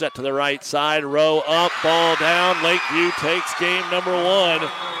Gibbs. Set to the right side. Rowe up, ball down. Lakeview takes game number 1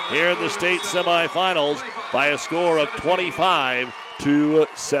 here in the state semifinals by a score of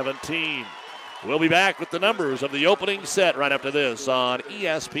 25-17. We'll be back with the numbers of the opening set right after this on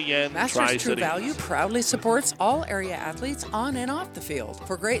ESPN Masters Tri-Cities. True Value proudly supports all area athletes on and off the field.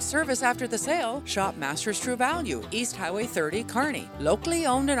 For great service after the sale, shop Masters True Value, East Highway 30, Kearney. Locally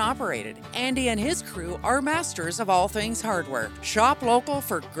owned and operated. Andy and his crew are masters of all things hardware. Shop local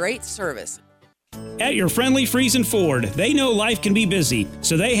for great service. At your friendly Friesen Ford, they know life can be busy,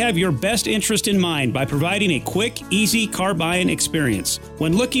 so they have your best interest in mind by providing a quick, easy car buying experience.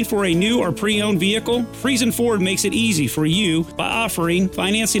 When looking for a new or pre-owned vehicle, Friesen Ford makes it easy for you by offering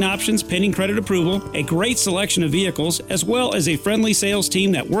financing options pending credit approval, a great selection of vehicles, as well as a friendly sales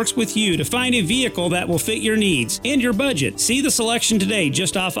team that works with you to find a vehicle that will fit your needs and your budget. See the selection today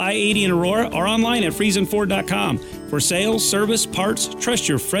just off I-80 in Aurora or online at FriesenFord.com. For sales, service, parts, trust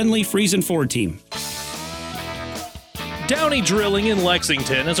your friendly Friesen Ford team. Downey Drilling in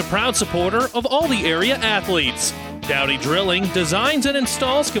Lexington is a proud supporter of all the area athletes. Downey Drilling designs and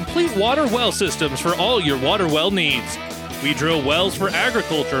installs complete water well systems for all your water well needs. We drill wells for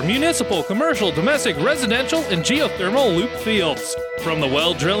agriculture, municipal, commercial, domestic, residential, and geothermal loop fields. From the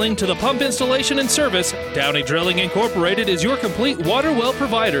well drilling to the pump installation and service, Downey Drilling Incorporated is your complete water well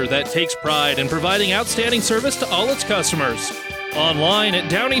provider that takes pride in providing outstanding service to all its customers. Online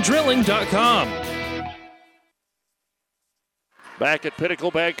at downeydrilling.com. Back at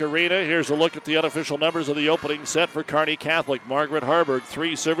Pinnacle Bank Arena, here's a look at the unofficial numbers of the opening set for Kearney Catholic. Margaret Harburg,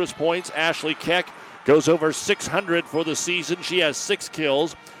 3 service points. Ashley Keck goes over 600 for the season. She has 6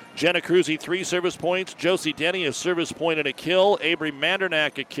 kills. Jenna Cruzy, 3 service points. Josie Denny, a service point and a kill. Avery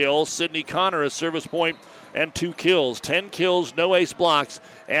Mandernack, a kill. Sydney Connor, a service point and 2 kills. 10 kills, no ace blocks,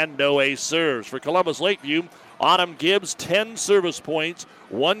 and no ace serves. For Columbus Lakeview, Autumn Gibbs, 10 service points,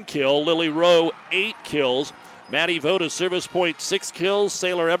 1 kill. Lily Rowe, 8 kills. Maddie Vogt, a service point, 6 kills.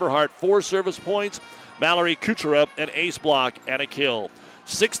 Sailor Eberhardt, 4 service points. Mallory Kuchera, an ace block and a kill.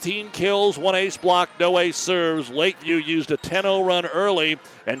 16 kills, 1 ace block, no ace serves. Lakeview used a 10-0 run early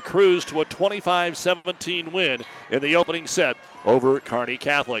and cruised to a 25-17 win in the opening set over Kearney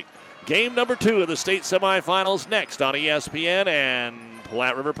Catholic. Game number 2 of the state semifinals next on ESPN and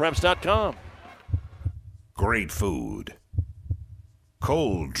PlatteRiverPreps.com. Great food,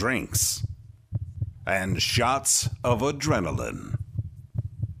 cold drinks, and shots of adrenaline.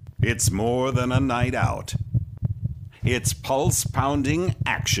 It's more than a night out. It's pulse-pounding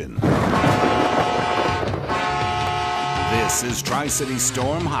action. This is Tri-City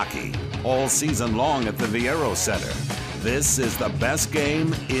Storm Hockey, all season long at the Viero Center. This is the best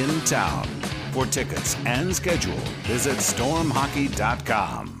game in town. For tickets and schedule, visit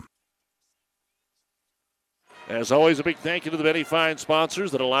stormhockey.com. As always, a big thank you to the many fine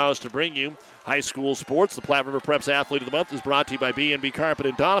sponsors that allow us to bring you high school sports. The Platte River Preps Athlete of the Month is brought to you by B&B Carpet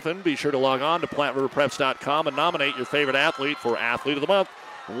in Donovan. Be sure to log on to PlatteRiverPreps.com and nominate your favorite athlete for Athlete of the Month.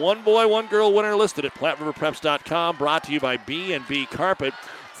 One boy, one girl winner listed at PlatteRiverPreps.com. Brought to you by B&B Carpet.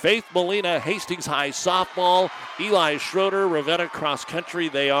 Faith Molina, Hastings High softball, Eli Schroeder, Ravenna cross country.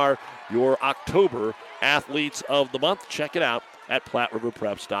 They are your October athletes of the month. Check it out at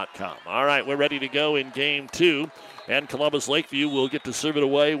PlatteRiverPreps.com. All right, we're ready to go in game 2, and Columbus Lakeview will get to serve it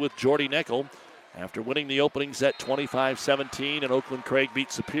away with Jordy Nickel. After winning the opening set 25-17, and Oakland Craig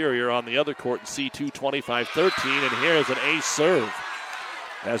beat Superior on the other court in C2 25-13, and here's an ace serve.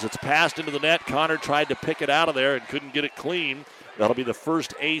 As it's passed into the net, Connor tried to pick it out of there and couldn't get it clean. That'll be the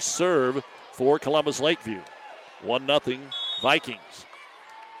first ace serve for Columbus Lakeview. 1-0 Vikings.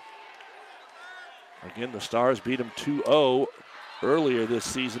 Again, the Stars beat them 2-0 earlier this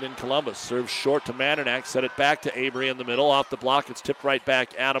season in Columbus. Serve short to Mandernack, set it back to Avery in the middle. Off the block, it's tipped right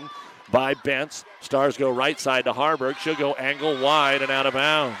back at him by Bentz. Stars go right side to Harburg. She'll go angle wide and out of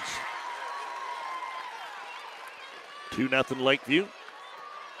bounds. 2-0 Lakeview.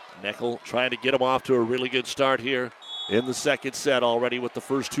 Neckel trying to get him off to a really good start here in the second set already with the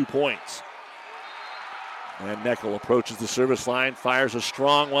first 2 points. And Neckel approaches the service line, fires a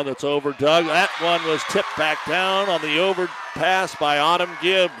strong one that's over Doug. That one was tipped back down on the overpass by Autumn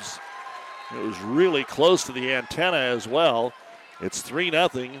Gibbs. It was really close to the antenna as well. It's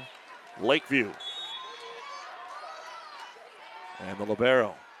 3-0 Lakeview. And the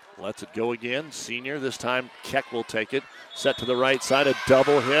libero lets it go again. Senior, this time Keck will take it. Set to the right side, a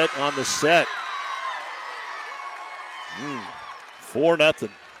double hit on the set. 4-0.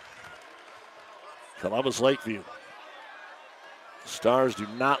 Columbus Lakeview. Stars do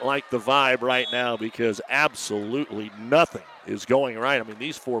not like the vibe right now because absolutely nothing is going right. I mean,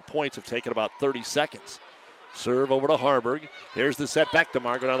 these 4 points have taken about 30 seconds. Serve over to Harburg. Here's the set back to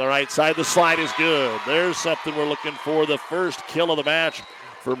Margaret on the right side. The slide is good. There's something we're looking for. The first kill of the match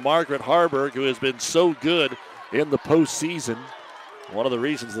for Margaret Harburg, who has been so good in the postseason. One of the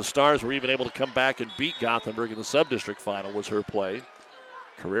reasons the Stars were even able to come back and beat Gothenburg in the sub-district final was her play.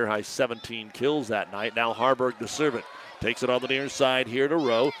 Career high 17 kills that night. Now Harburg to serve it. Takes it on the near side here to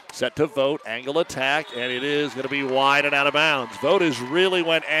Rowe. Set to Vogt. Angle attack, and it is going to be wide and out of bounds. Vogt has really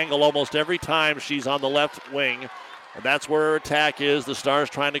went angle almost every time she's on the left wing. And that's where her attack is. The Stars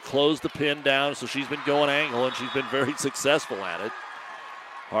trying to close the pin down, so she's been going angle, and she's been very successful at it.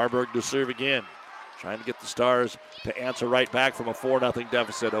 Harburg to serve again. Trying to get the Stars to answer right back from a 4-0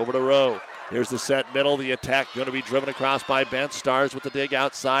 deficit. Over to Rowe. Here's the set middle. The attack going to be driven across by Bentz. Stars with the dig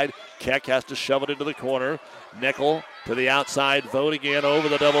outside. Keck has to shove it into the corner. Nickel to the outside. Vogt again over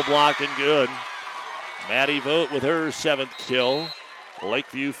the double block and good. Maddie Vogt with her 7th kill.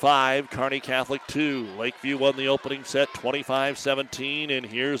 Lakeview 5, Kearney Catholic 2. Lakeview won the opening set 25-17, and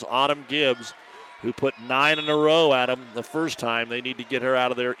here's Autumn Gibbs, who put 9 in a row at them the first time. They need to get her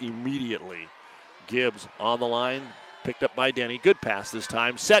out of there immediately. Gibbs on the line, picked up by Denny. Good pass this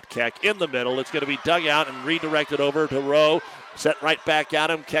time. Set Keck in the middle. It's going to be dug out and redirected over to Rowe. Set right back at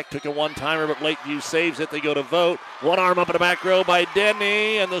him. Keck took a one-timer, but Lakeview saves it. They go to Vogt. One arm up in the back row by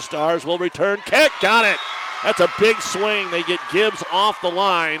Denny, and the Stars will return. Keck got it. That's a big swing. They get Gibbs off the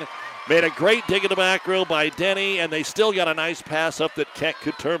line. Made a great dig in the back row by Denny, and they still got a nice pass up that Keck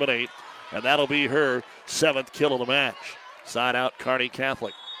could terminate, and that'll be her 7th kill of the match. Side out, Kearney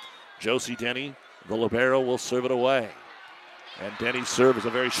Catholic. Josie Denny, the libero, will serve it away. And Denny's serve is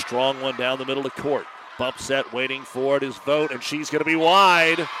a very strong one down the middle of the court. Bump set, waiting for it is Vogt, and she's going to be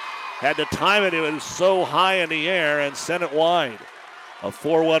wide. Had to time it. It was so high in the air and sent it wide. A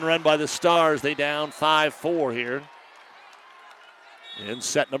 4-1 run by the Stars. They down 5-4 here in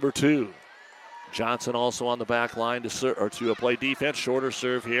set number 2. Johnson also on the back line to play defense. Shorter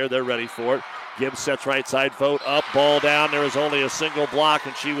serve here. They're ready for it. Gibbs sets right side. Vogt up, ball down. There was only a single block,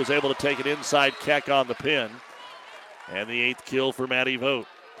 and she was able to take it inside. Keck on the pin. And the 8th kill for Maddie Vogt.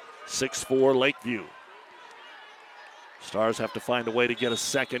 6-4 Lakeview. Stars have to find a way to get a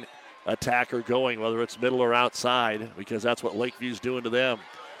second attacker going, whether it's middle or outside, because that's what Lakeview's doing to them.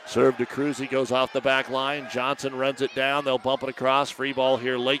 Serve to Cruz. He goes off the back line. Johnson runs it down. They'll bump it across. Free ball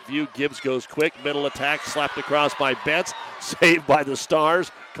here, Lakeview. Gibbs goes quick. Middle attack slapped across by Bentz. Saved by the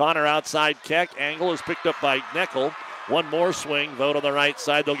Stars. Connor outside Keck. Angle is picked up by Neckel. One more swing. Vogt on the right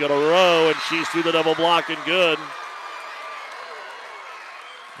side. They'll go to Rowe, and she's through the double block and good.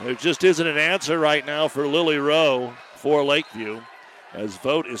 There just isn't an answer right now for Lily Rowe for Lakeview, as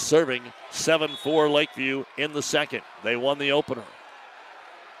Vogt is serving 7-4 Lakeview in the second. They won the opener.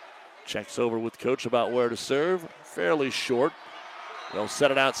 Checks over with coach about where to serve. Fairly short. They'll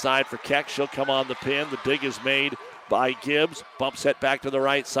set it outside for Keck. She'll come on the pin. The dig is made by Gibbs. Bump set back to the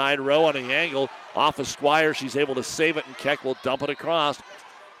right side. Rowe on the angle. Off of Squire. She's able to save it, and Keck will dump it across.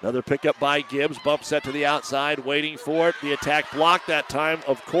 Another pickup by Gibbs. Bump set to the outside. Waiting for it. The attack blocked that time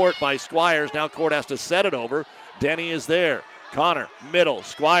of Court by Squires. Now Court has to set it over. Denny is there. Connor, middle.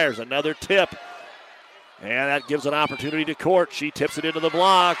 Squires, another tip. And that gives an opportunity to Court. She tips it into the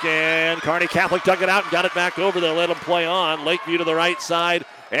block, and Kearney Catholic dug it out and got it back over there. Let them play on. Lakeview to the right side,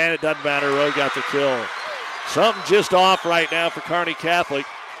 and it doesn't matter. Rowe got the kill. Something just off right now for Kearney Catholic.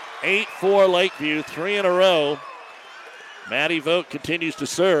 8-4 Lakeview, 3 in a row. Maddie Vogt continues to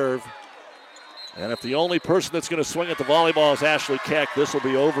serve. And if the only person that's going to swing at the volleyball is Ashley Keck, this will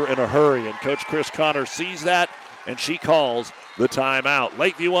be over in a hurry. And Coach Chris Connor sees that, and she calls the timeout.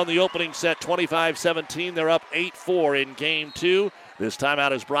 Lakeview won the opening set 25-17. They're up 8-4 in game 2. This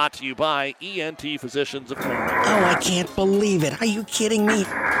timeout is brought to you by ENT Physicians of Kearney. Oh, I can't believe it. Are you kidding me?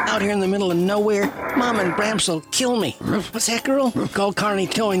 Out here in the middle of nowhere, Mom and Bramps will kill me. What's that, girl? Call Kearney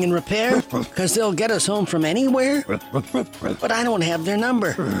Towing and Repair? Because they'll get us home from anywhere? But I don't have their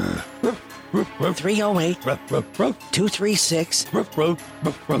number.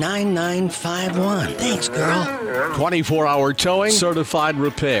 308-236-9951. Thanks, girl. 24-hour towing, certified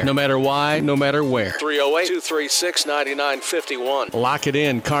repair. No matter why, no matter where. 308-236-9951. Lock it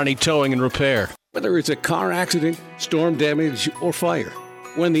in, Kearney Towing and Repair. Whether it's a car accident, storm damage, or fire,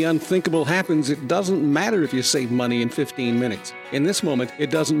 when the unthinkable happens, it doesn't matter if you save money in 15 minutes. In this moment,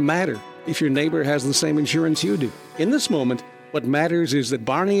 it doesn't matter if your neighbor has the same insurance you do. In this moment, what matters is that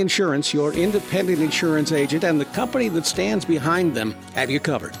Barney Insurance, your independent insurance agent, and the company that stands behind them have you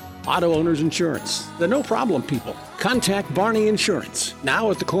covered. Auto Owners Insurance, the no-problem people. Contact Barney Insurance, now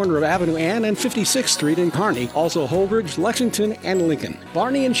at the corner of Avenue Ann and 56th Street in Kearney, also Holdridge, Lexington, and Lincoln.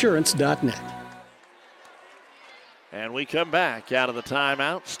 BarneyInsurance.net. And we come back out of the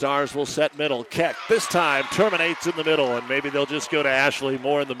timeout. Stars will set middle. Keck this time terminates in the middle, and maybe they'll just go to Ashley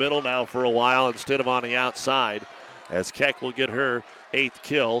more in the middle now for a while instead of on the outside, as Keck will get her 8th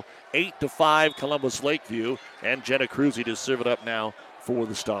kill. 8-5 Columbus Lakeview, and Jenna Cruzy to serve it up now for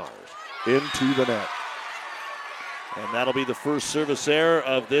the Stars. Into the net. And that'll be the first service error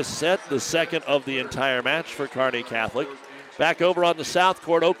of this set, the second of the entire match for Kearney Catholic. Back over on the South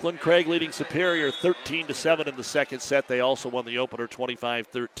Court, Oakland Craig leading Superior 13-7 in the second set. They also won the opener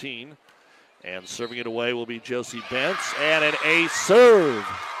 25-13. And serving it away will be Josie Bentz, and an ace serve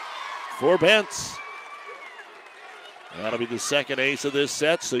for Bentz. That'll be the second ace of this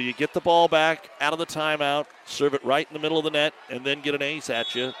set, so you get the ball back out of the timeout, serve it right in the middle of the net, and then get an ace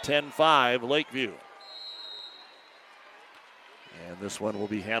at you. 10-5 Lakeview. And this one will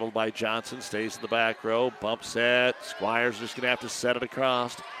be handled by Johnson, stays in the back row, bump set. Squires just going to have to set it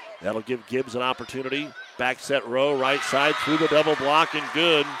across. That'll give Gibbs an opportunity. Back set Rowe, right side, through the double block, and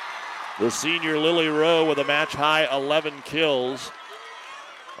good. The senior Lily Rowe with a match-high 11 kills.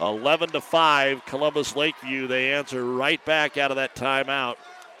 11-5, Columbus Lakeview. They answer right back out of that timeout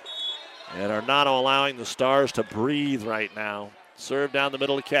and are not allowing the Stars to breathe right now. Serve down the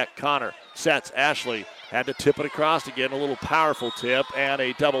middle to Keck. Connor sets. Ashley had to tip it across again. A little powerful tip, and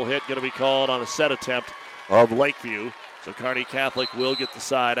a double hit going to be called on a set attempt of Lakeview. So Kearney Catholic will get the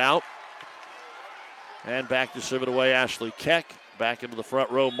side out. And back to serve it away, Ashley Keck. Back into the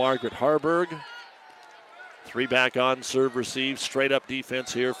front row, Margaret Harburg. 3 back on, serve, receive, straight up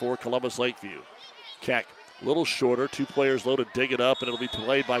defense here for Columbus Lakeview. Keck, a little shorter, 2 players low to dig it up, and it'll be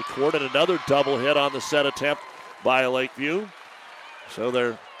played by Court, and another double hit on the set attempt by Lakeview. So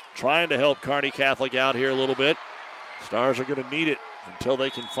they're trying to help Kearney Catholic out here a little bit. Stars are going to need it until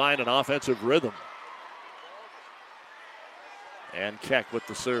they can find an offensive rhythm. And Keck with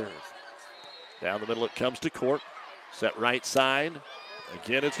the serve. Down the middle it comes to Court. Set right side.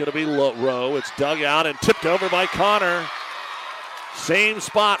 Again, it's going to be Rowe. It's dug out and tipped over by Connor. Same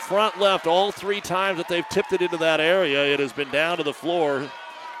spot, front left, all 3 times that they've tipped it into that area. It has been down to the floor.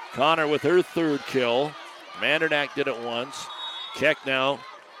 Connor with her 3rd kill. Mandernack did it once. Keck now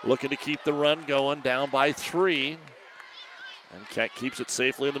looking to keep the run going, down by 3. And Keck keeps it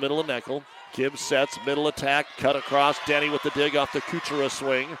safely in the middle of Neckel. Gibbs sets, middle attack, cut across. Denny with the dig off the Kuchera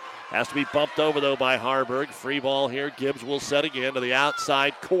swing. Has to be bumped over, though, by Harburg. Free ball here. Gibbs will set again to the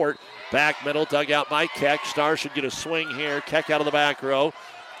outside court. Back middle, dug out by Keck. Stars should get a swing here. Keck out of the back row.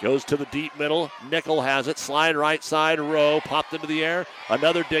 Goes to the deep middle. Nickel has it. Slide right side, Rowe. Popped into the air.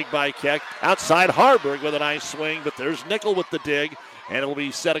 Another dig by Keck. Outside Harburg with a nice swing, but there's Nickel with the dig. And it'll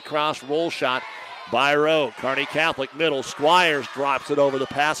be set across, roll shot by Rowe. Kearney Catholic middle. Squires drops it over. The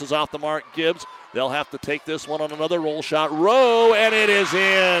pass is off the mark. Gibbs. They'll have to take this one on another roll shot. Rowe, and it is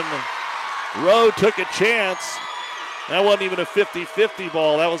in. Rowe took a chance. That wasn't even a 50-50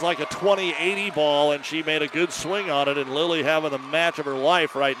 ball. That was like a 20-80 ball, and she made a good swing on it, and Lily having the match of her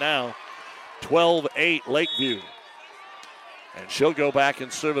life right now. 12-8 Lakeview. And she'll go back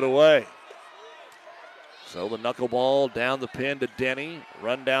and serve it away. So the knuckleball down the pin to Denny.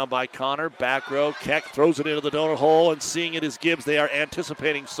 Run down by Connor. Back row. Keck throws it into the donut hole, and seeing it is Gibbs. They are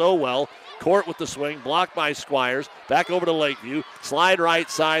anticipating so well. Court with the swing. Blocked by Squires. Back over to Lakeview. Slide right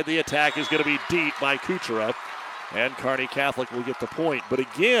side. The attack is going to be deep by Kuchera. And Kearney Catholic will get the point. But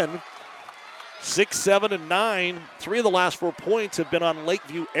again, 6, 7, and 9, 3 of the last 4 points have been on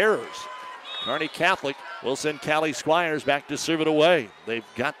Lakeview errors. Kearney Catholic will send Callie Squires back to serve it away. They've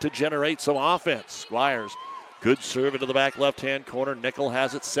got to generate some offense. Squires, good serve into the back left-hand corner. Nickel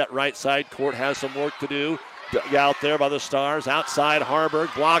has it set right side. Court has some work to do. Dug out there by the Stars. Outside Harburg,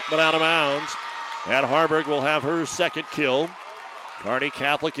 blocked but out of bounds. And Harburg will have her second kill. Kearney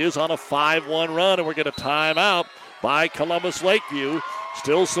Catholic is on a 5-1 run, and we're going to time out by Columbus Lakeview.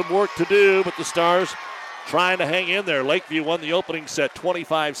 Still some work to do, but the Stars trying to hang in there. Lakeview won the opening set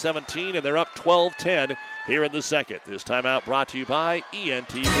 25-17, and they're up 12-10 here in the second. This timeout brought to you by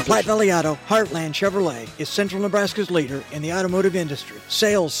ENT Physicians. Platte Valley Auto, Heartland Chevrolet is Central Nebraska's leader in the automotive industry.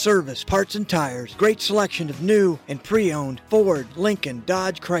 Sales, service, parts, and tires. Great selection of new and pre-owned Ford, Lincoln,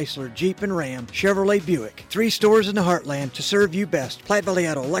 Dodge, Chrysler, Jeep, and Ram, Chevrolet, Buick. 3 stores in the Heartland to serve you best. Platte Valley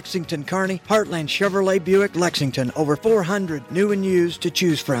Auto, Lexington, Kearney, Heartland Chevrolet, Buick, Lexington. Over 400 new and used to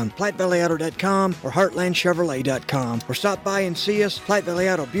choose from. PlatteValleyAuto.com or HeartlandChevrolet.com. Or stop by and see us. Platte Valley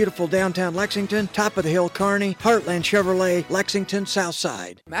Auto, beautiful downtown Lexington, top of the hill Kearney, Heartland Chevrolet, Lexington,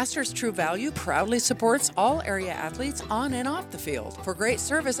 Southside. Masters True Value proudly supports all area athletes on and off the field. For great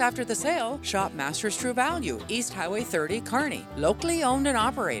service after the sale, shop Masters True Value, East Highway 30, Kearney. Locally owned and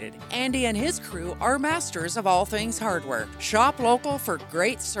operated. Andy and his crew are masters of all things hardware. Shop local for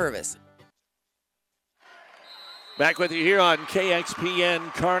great service. Back with you here on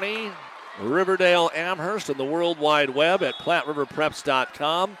KXPN Kearney, Riverdale, Amherst, and the World Wide Web at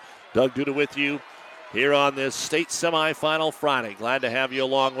PlatteRiverPreps.com. Doug Duda with you here on this state semifinal Friday. Glad to have you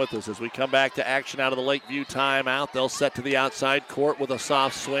along with us as we come back to action out of the Lakeview timeout. They'll set to the outside court with a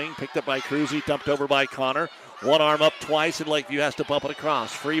soft swing. Picked up by Cruzy, dumped over by Connor. One arm up twice, and Lakeview has to bump it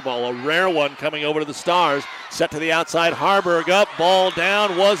across. Free ball, a rare one coming over to the Stars. Set to the outside, Harburg up, ball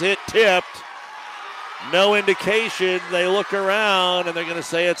down. Was it tipped? No indication. They look around, and they're going to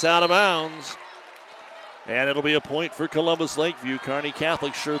say it's out of bounds. And it'll be a point for Columbus Lakeview. Kearney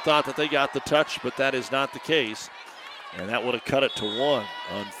Catholic sure thought that they got the touch, but that is not the case. And that would have cut it to 1.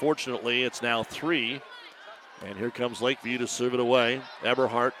 Unfortunately, it's now 3. And here comes Lakeview to serve it away.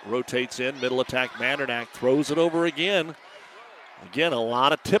 Eberhardt rotates in, middle attack. Mandernack throws it over again. Again, a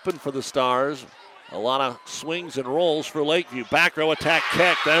lot of tipping for the Stars. A lot of swings and rolls for Lakeview. Back row attack,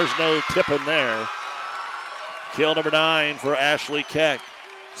 Keck. There's no tipping there. Kill number 9 for Ashley Keck.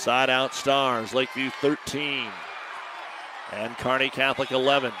 Side out Stars, Lakeview 13. And Kearney Catholic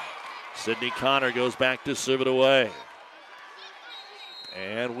 11. Sydney Connor goes back to serve it away.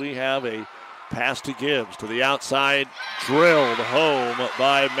 And we have a pass to Gibbs to the outside, drilled home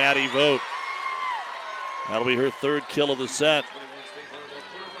by Maddie Vogt. That'll be her 3rd kill of the set.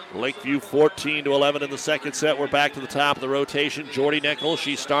 Lakeview 14-11 in the second set. We're back to the top of the rotation. Jordy Nichols,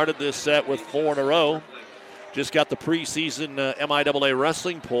 she started this set with 4 in a row. Just got the preseason MIAA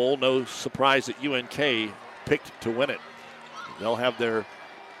wrestling poll. No surprise that UNK picked to win it. They'll have their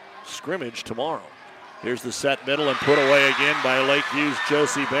scrimmage tomorrow. Here's the set middle and put away again by Lakeview's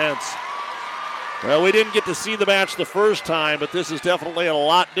Josie Bentz. Well, we didn't get to see the match the first time, but this is definitely a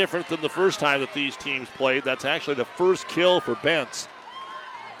lot different than the first time that these teams played. That's actually the first kill for Bentz.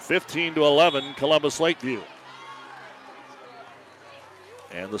 15-11, Columbus Lakeview.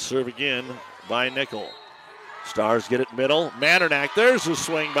 And the serve again by Nickel. Stars get it middle. Mandernack, there's a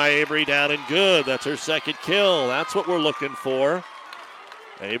swing by Avery down and good. That's her 2nd kill. That's what we're looking for.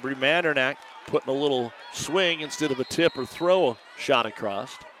 Avery Mandernack putting a little swing instead of a tip or throw shot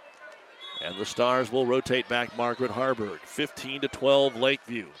across. And the Stars will rotate back Margaret Harburg. 15-12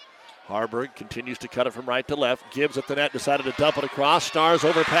 Lakeview. Harburg continues to cut it from right to left. Gibbs at the net, decided to dump it across. Stars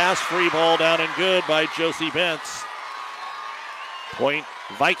overpass, free ball down and good by Josie Bentz. Point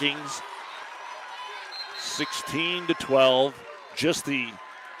Vikings. 16-12. Just the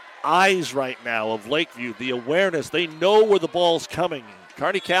eyes right now of Lakeview, the awareness. They know where the ball's coming.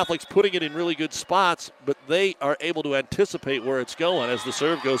 Kearney Catholic's putting it in really good spots, but they are able to anticipate where it's going as the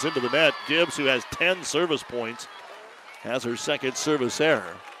serve goes into the net. Gibbs, who has 10 service points, has her 2nd service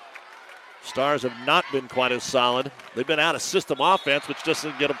error. Stars have not been quite as solid. They've been out of system offense, which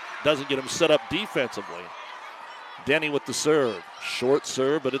doesn't get them set up defensively. Denny with the serve. Short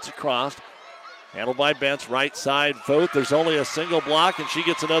serve, but it's across. Handled by Bentz, right side, Vogt. There's only a single block, and she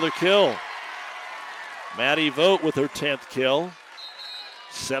gets another kill. Maddie Vogt with her 10th kill.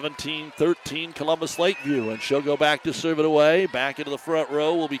 17-13 Columbus Lakeview, and she'll go back to serve it away. Back into the front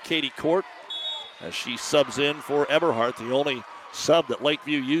row will be Katie Court. as she subs in for Eberhardt, the only sub that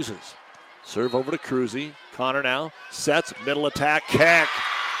Lakeview uses. Serve over to Cruzy. Connor now sets, middle attack, Keck.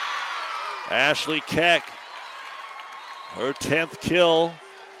 Ashley Keck, her 10th kill.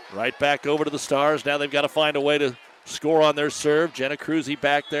 Right back over to the Stars. Now they've got to find a way to score on their serve. Jenna Cruzy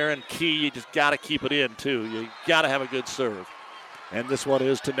back there, and Key, you just got to keep it in, too. You got to have a good serve. And this one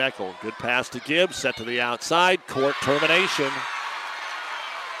is to Neckel. Good pass to Gibbs, set to the outside. Court termination.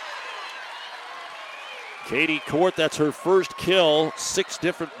 Katie Court, that's her first kill. 6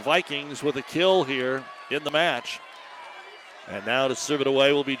 different Vikings with a kill here in the match. And now to serve it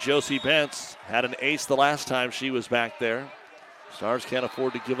away will be Josie Bentz. Had an ace the last time she was back there. Stars can't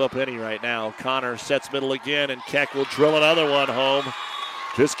afford to give up any right now. Connor sets middle again, and Keck will drill another one home.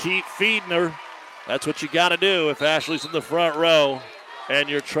 Just keep feeding her. That's what you got to do if Ashley's in the front row and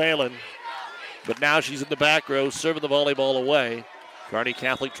you're trailing. But now she's in the back row, serving the volleyball away. Kearney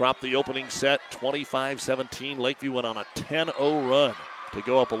Catholic dropped the opening set 25-17. Lakeview went on a 10-0 run to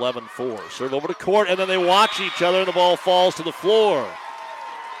go up 11-4. Serve over to Court, and then they watch each other, and the ball falls to the floor.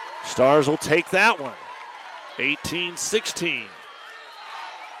 Stars will take that one. 18-16.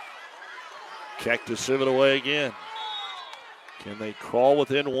 Keck to serve it away again. Can they crawl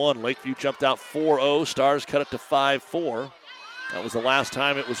within one? Lakeview jumped out 4-0. Stars cut it to 5-4. That was the last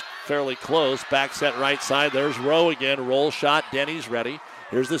time it was fairly close. Back set right side. There's Rowe again. Roll shot. Denny's ready.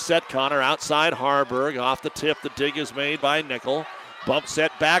 Here's the set. Connor outside Harburg. Off the tip. The dig is made by Nickel. Bump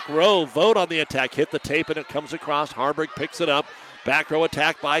set back row. Vote on the attack. Hit the tape and it comes across. Harburg picks it up. Back row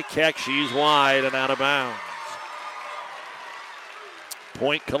attack by Keck. She's wide and out of bounds.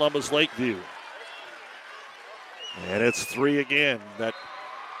 Point Columbus Lakeview. And it's 3 again. That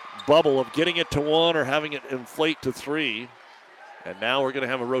bubble of getting it to 1 or having it inflate to 3. And now we're going to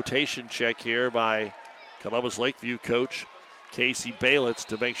have a rotation check here by Columbus Lakeview coach Casey Baylitz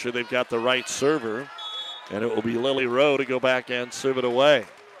to make sure they've got the right server. And it will be Lily Rowe to go back and serve it away.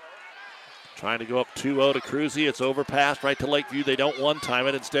 Trying to go up 2-0 to Cruzy. It's overpassed right to Lakeview. They don't one-time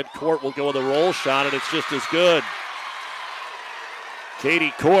it. Instead, Court will go with a roll shot, and it's just as good.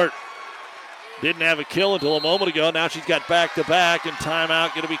 Katie Court didn't have a kill until a moment ago. Now she's got back-to-back, and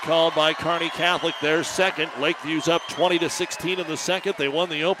timeout going to be called by Kearney Catholic. Their second. Lakeview's up 20-16 in the second. They won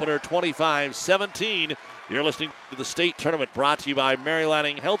the opener 25-17. You're listening to the state tournament brought to you by Mary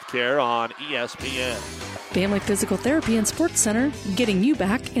Lanning Healthcare on ESPN. Family Physical Therapy and Sports Center, getting you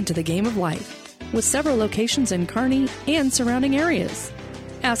back into the game of life. With several locations in Kearney and surrounding areas.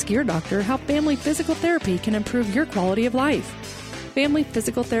 Ask your doctor how Family Physical Therapy can improve your quality of life. Family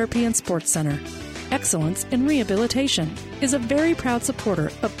Physical Therapy and Sports Center. Excellence in Rehabilitation is a very proud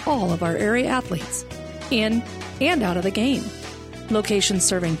supporter of all of our area athletes, in and out of the game. Locations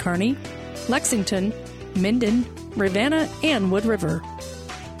serving Kearney, Lexington, Minden, Ravenna, and Wood River.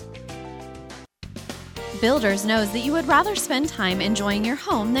 Builders knows that you would rather spend time enjoying your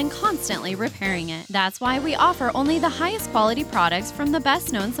home than constantly repairing it. That's why we offer only the highest quality products from the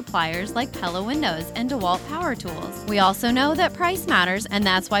best known suppliers like Pella Windows and DeWalt Power Tools. We also know that price matters, and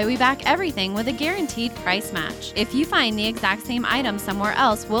that's why we back everything with a guaranteed price match. If you find the exact same item somewhere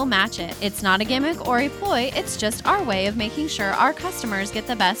else, we'll match it. It's not a gimmick or a ploy, it's just our way of making sure our customers get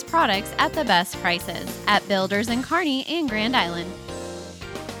the best products at the best prices. At Builders in Kearney and Grand Island.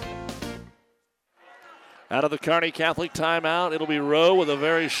 Out of the Kearney Catholic timeout, it'll be Rowe with a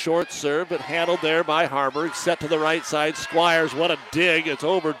very short serve, but handled there by Harburg. Set to the right side. Squires, what a dig. It's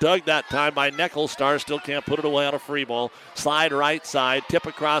overdug that time by Neckel. Stars still can't put it away on a free ball. Slide right side. Tip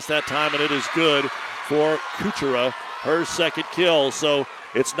across that time, and it is good for Kuchera, her second kill. So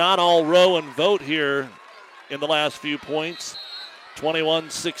it's not all Rowe and Vogt here in the last few points.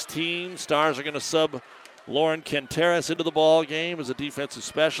 21-16. Stars are going to sub Lauren Quinteras into the ball game as a defensive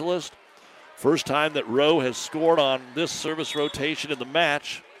specialist. First time that Rowe has scored on this service rotation in the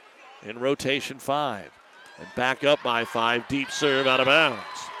match in rotation 5. And back up by 5, deep serve out of bounds.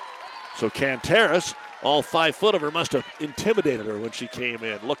 So Quinteras, all 5 foot of her, must have intimidated her when she came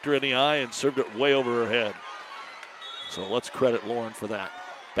in. Looked her in the eye and served it way over her head. So let's credit Lauren for that.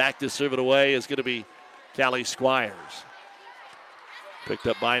 Back to serve it away is going to be Callie Squires. Picked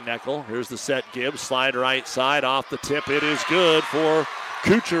up by Neckel. Here's the set. Gibbs, slide right side, off the tip. It is good for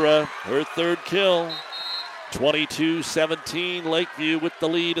Kuchera, her third kill. 22-17, Lakeview with the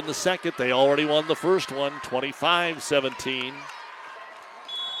lead in the second. They already won the first one, 25-17.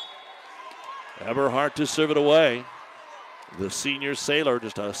 Eberhardt to serve it away. The senior Sailor,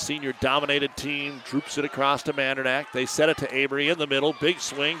 just a senior-dominated team, droops it across to Mandernack. They set it to Avery in the middle. Big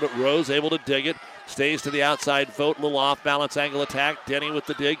swing, but Rose able to dig it. Stays to the outside. Vogt, little off-balance angle attack. Denny with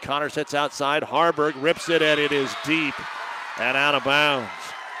the dig. Connor sets outside. Harburg rips it, and it is deep and out of bounds.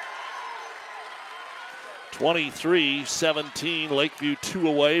 23-17. Lakeview 2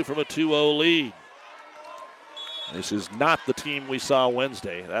 away from a 2-0 lead. This is not the team we saw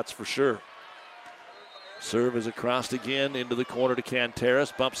Wednesday, that's for sure. Serve is across again into the corner to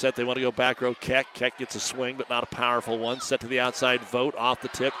Canteras. Bump set, they want to go back row. Keck gets a swing, but not a powerful one. Set to the outside, Vogt off the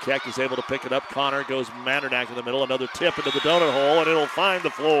tip. Keck is able to pick it up. Connor goes Mandernack in the middle. Another tip into the donut hole, and it'll find the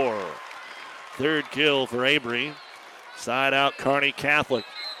floor. Third kill for Avery. Side out, Kearney Catholic.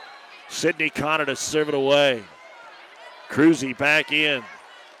 Sydney Connor to serve it away. Cruzy back in.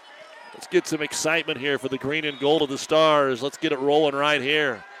 Let's get some excitement here for the green and gold of the Stars. Let's get it rolling right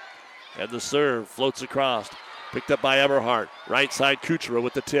here. And the serve floats across. Picked up by Eberhardt. Right side, Kuchera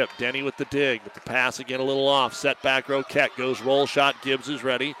with the tip. Denny with the dig. But the pass again a little off. Set back row. Keck goes roll shot. Gibbs is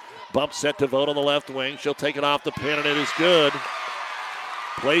ready. Bump set to Vogt on the left wing. She'll take it off the pin, and it is good.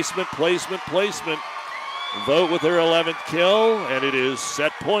 Placement. Vogt with her 11th kill, and it is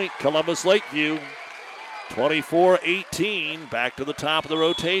set point, Columbus Lakeview. 24-18. Back to the top of the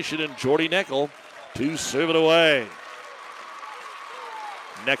rotation, and Jordy Neckel to serve it away.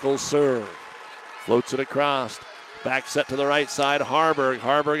 Neckel serve. Floats it across. Back set to the right side.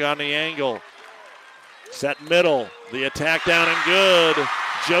 Harburg on the angle. Set middle. The attack down and good.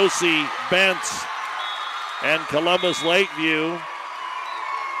 Josie Bentz. And Columbus Lakeview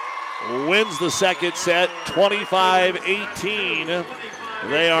wins the second set, 25-18.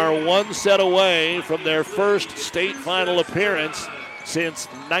 They are one set away from their first state final appearance since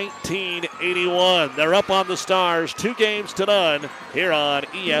 1981. They're up on the Stars, 2-0 here on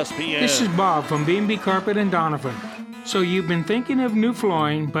ESPN. This is Bob from B&B Carpet and Donovan. So you've been thinking of new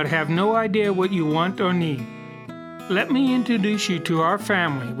flooring but have no idea what you want or need. Let me introduce you to our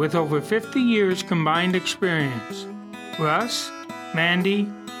family with over 50 years combined experience. Russ,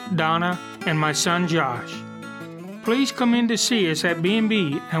 Mandy, Donna, and my son Josh. Please come in to see us at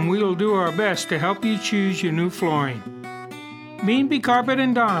B&B and we will do our best to help you choose your new flooring. B&B Carpet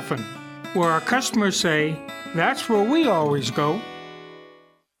and Donovan, where our customers say, that's where we always go.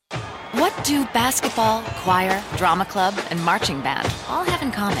 What do basketball, choir, drama club, and marching band all have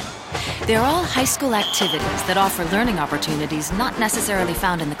in common? They're all high school activities that offer learning opportunities not necessarily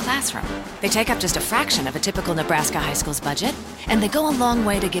found in the classroom. They take up just a fraction of a typical Nebraska high school's budget, and they go a long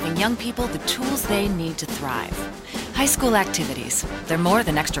way to giving young people the tools they need to thrive. High school activities, they're more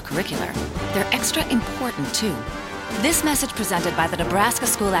than extracurricular. They're extra important, too. This message presented by the Nebraska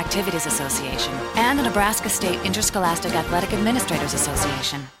School Activities Association and the Nebraska State Interscholastic Athletic Administrators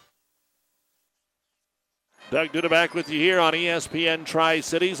Association. Doug Duda back with you here on ESPN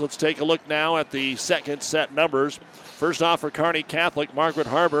Tri-Cities. Let's take a look now at the second set numbers. First off for Kearney Catholic, Margaret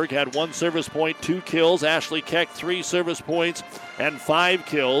Harburg had 1 service point, 2 kills. Ashley Keck, 3 service points and 5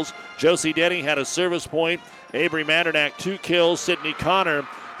 kills. Josie Denny had a service point. Avery Mandernack, 2 kills. Sydney Connor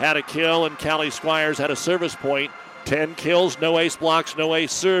had a kill, and Callie Squires had a service point. 10 kills, no ace blocks, no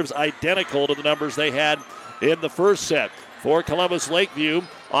ace serves, identical to the numbers they had in the first set. For Columbus Lakeview,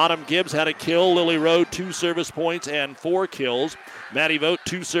 Autumn Gibbs had a kill. Lily Rowe, 2 service points and 4 kills. Maddie Vogt,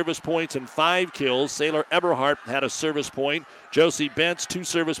 2 service points and 5 kills. Sailor Eberhardt had a service point. Josie Bentz, 2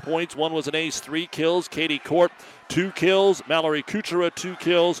 service points. 1 was an ace, 3 kills. Katie Court, 2 kills. Mallory Kuchera, 2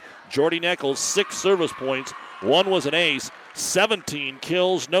 kills. Jordy Neckel, 6 service points. 1 was an ace, 17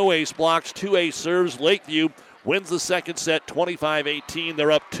 kills, no ace blocks, 2 ace serves. Lakeview wins the second set, 25-18.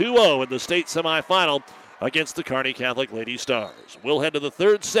 They're up 2-0 in the state semifinal against the Kearney Catholic Lady Stars. We'll head to the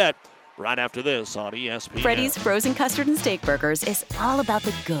third set right after this on ESPN. Freddy's Frozen Custard and Steak Burgers is all about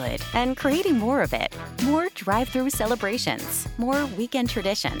the good and creating more of it. More drive-through celebrations, more weekend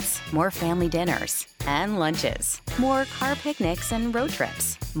traditions, more family dinners and lunches, more car picnics and road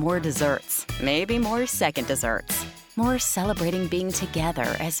trips, more desserts, maybe more second desserts. More celebrating being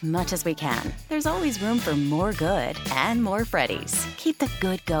together as much as we can. There's always room for more good and more Freddy's. Keep the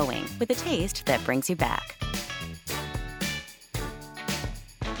good going with a taste that brings you back.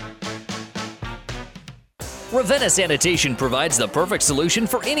 Ravenna Sanitation provides the perfect solution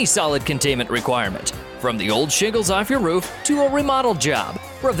for any solid containment requirement. From the old shingles off your roof to a remodel job,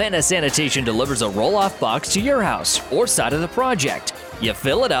 Ravenna Sanitation delivers a roll-off box to your house or side of the project. You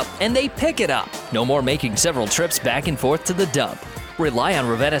fill it up and they pick it up. No more making several trips back and forth to the dump. Rely on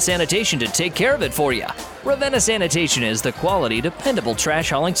Ravenna Sanitation to take care of it for you. Ravenna Sanitation is the quality, dependable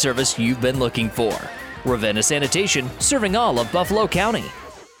trash hauling service you've been looking for. Ravenna Sanitation, serving all of Buffalo County.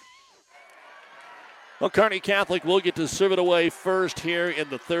 Well, Kearney Catholic will get to serve it away first here in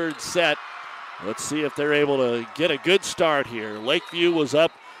the third set. Let's see if they're able to get a good start here. Lakeview was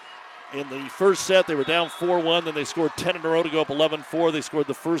up in the first set. They were down 4-1. Then they scored 10 in a row to go up 11-4. They scored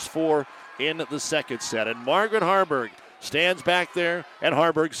the first 4 in the second set. And Margaret Harburg stands back there, and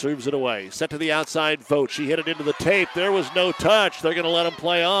Harburg serves it away. Set to the outside, Vogt. She hit it into the tape. There was no touch. They're going to let him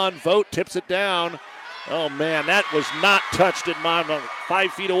play on. Vogt tips it down. Oh, man, that was not touched in my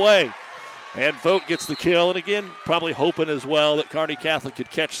 5 feet away. And Vogt gets the kill. And again, probably hoping as well that Kearney Catholic could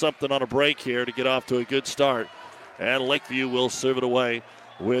catch something on a break here to get off to a good start. And Lakeview will serve it away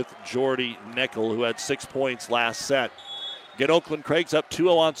with Jordy Neckel, who had 6 points last set. Get Oakland Craig's up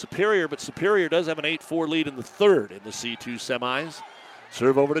 2-0 on Superior, but Superior does have an 8-4 lead in the third in the C2 semis.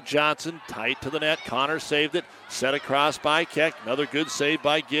 Serve over to Johnson, tight to the net. Connor saved it, set across by Keck. Another good save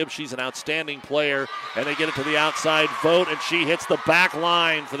by Gibbs. She's an outstanding player, and they get it to the outside Vogt, and she hits the back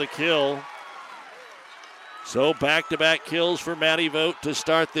line for the kill. So back-to-back kills for Maddie Vogt to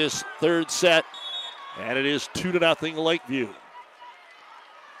start this third set, and it is 2-0 Lakeview.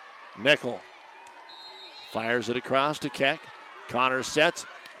 Neckel fires it across to Keck. Connor sets.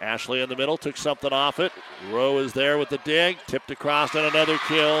 Ashley in the middle, took something off it. Rowe is there with the dig. Tipped across and another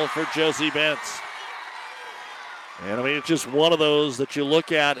kill for Josie Bentz. And I mean, it's just one of those that you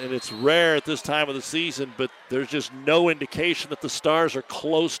look at, and it's rare at this time of the season, but there's just no indication that the Stars are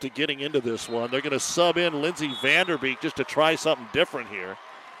close to getting into this one. They're going to sub in Lindsay Vanderbeek just to try something different here.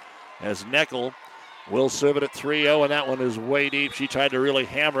 As Neckel will serve it at 3-0, and that one is way deep. She tried to really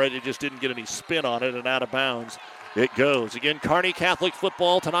hammer it. It just didn't get any spin on it, and out of bounds it goes. Again, Kearney Catholic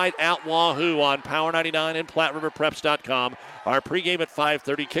football tonight at Wahoo on Power 99 and PlatteRiverPreps.com. Our pregame at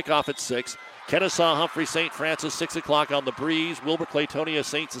 5:30, kickoff at 6. Kennesaw, Humphrey, St. Francis, 6 o'clock on the Breeze. Wilbur, Claytonia,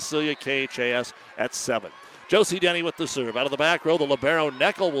 St. Cecilia, KHAS at 7. Josie Denny with the serve. Out of the back row, the libero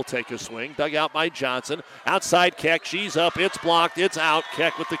Neckel will take a swing. Dug out by Johnson. Outside Keck. She's up. It's blocked. It's out.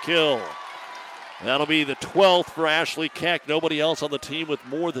 Keck with the kill. That'll be the 12th for Ashley Keck. Nobody else on the team with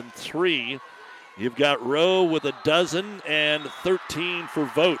more than 3. You've got Rowe with a dozen and 13 for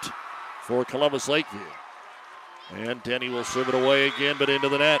Vogt for Columbus Lakeview. And Denny will serve it away again, but into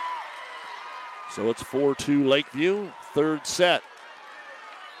the net. So it's 4-2 Lakeview, third set.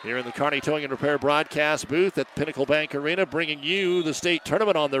 Here in the Kearney Towing and Repair broadcast booth at Pinnacle Bank Arena, bringing you the state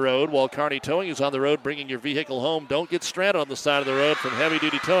tournament on the road, while Kearney Towing is on the road bringing your vehicle home. Don't get stranded on the side of the road. From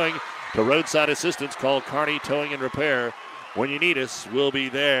heavy-duty towing to roadside assistance, call Kearney Towing and Repair. When you need us, we'll be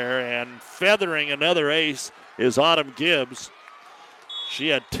there. And feathering another ace is Autumn Gibbs. She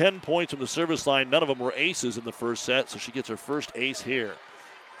had 10 points from the service line. None of them were aces in the first set, so she gets her first ace here.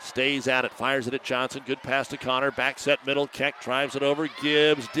 Stays at it, fires it at Johnson. Good pass to Connor. Back set middle. Keck drives it over.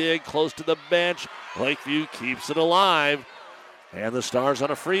 Gibbs dig close to the bench. Lakeview keeps it alive. And the Stars on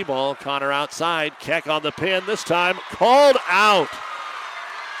a free ball. Connor outside. Keck on the pin. This time called out.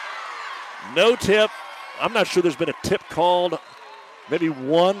 No tip. I'm not sure there's been a tip called. Maybe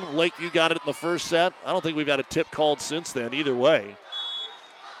one. Lakeview got it in the first set. I don't think we've had a tip called since then either way.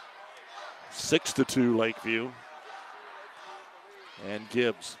 6-2 Lakeview. And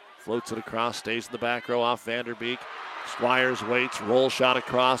Gibbs floats it across, stays in the back row off Vanderbeek. Squires waits, roll shot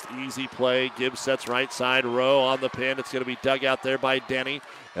across, easy play. Gibbs sets right side, Rowe on the pin. It's going to be dug out there by Denny.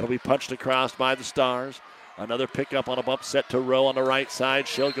 It'll be punched across by the Stars. Another pickup on a bump set to Rowe on the right side.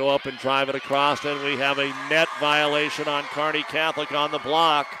 She'll go up and drive it across, and we have a net violation on Kearney Catholic on the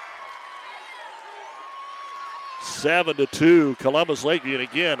block. 7-2 Columbus Lakeview, and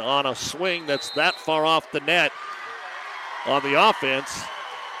again on a swing that's that far off the net. On the offense,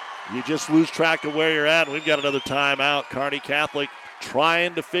 you just lose track of where you're at. We've got another timeout. Kearney Catholic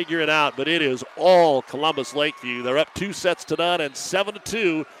trying to figure it out, but it is all Columbus Lakeview. They're up 2-0 and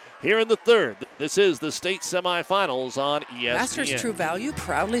 7-2 here in the third. This is the state semifinals on ESPN. Masters True Value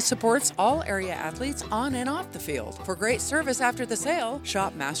proudly supports all area athletes on and off the field. For great service after the sale,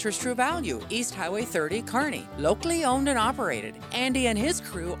 shop Masters True Value, East Highway 30, Kearney. Locally owned and operated. Andy and his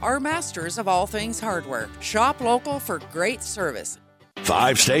crew are masters of all things hardware. Shop local for great service.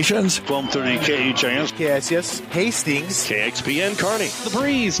 5 stations. 1230 KHIS. KCHS. Hastings. KXPN Kearney. The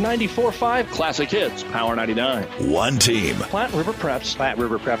Breeze 94.5. Classic Hits. Power 99. One team. Platte River Preps. Platte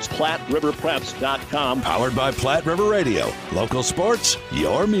River Preps. PlatteRiverPreps.com. Powered by Platte River Radio. Local sports,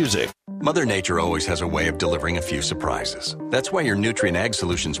 your music. Mother Nature always has a way of delivering a few surprises. That's why your Nutrien Ag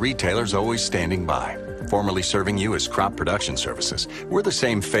Solutions retailer's always standing by. Formerly serving you as Crop Production Services, we're the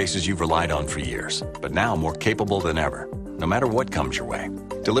same faces you've relied on for years, but now more capable than ever, no matter what comes your way.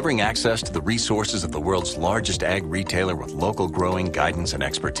 Delivering access to the resources of the world's largest ag retailer with local growing guidance and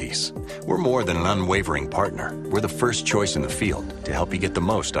expertise. We're more than an unwavering partner. We're the first choice in the field to help you get the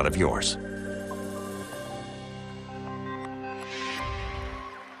most out of yours.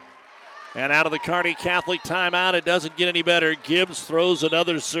 And out of the Kearney Catholic timeout, it doesn't get any better. Gibbs throws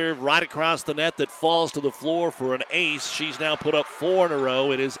another serve right across the net that falls to the floor for an ace. She's now put up 4 in a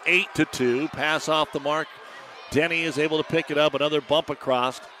row. It is 8-2. Pass off the mark Denny is able to pick it up. Another bump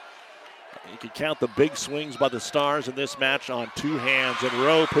across. You can count the big swings by the Stars in this match on two hands, and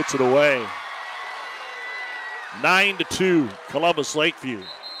Rowe puts it away. 9-2, Columbus Lakeview.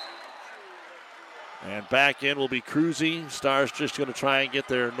 And back in will be Cruzy. Stars just going to try and get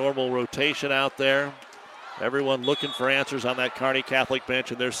their normal rotation out there. Everyone looking for answers on that Kearney Catholic bench,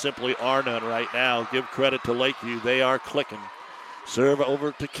 and there simply are none right now. Give credit to Lakeview. They are clicking. Serve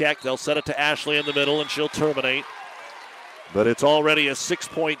over to Keck. They'll set it to Ashley in the middle, and she'll terminate. But it's already a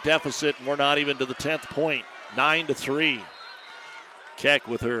 6-point deficit, and we're not even to the 10th point. 9-3. Keck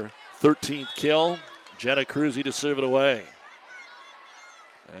with her 13th kill. Jenna Cruzy to serve it away.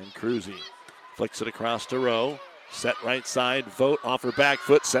 And Cruzy flicks it across to Rowe. Set right side, Vogt off her back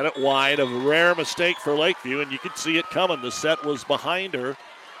foot, set it wide. A rare mistake for Lakeview, and you could see it coming. The set was behind her,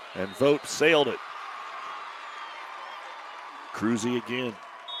 and Vogt sailed it. Cruzy again.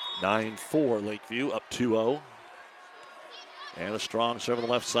 9-4 Lakeview, up 2-0. And a strong serve on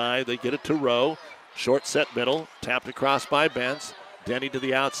the left side. They get it to Rowe. Short set middle, tapped across by Bentz. Denny to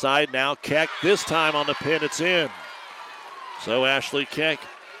the outside, now Keck. This time on the pin, it's in. So Ashley Keck,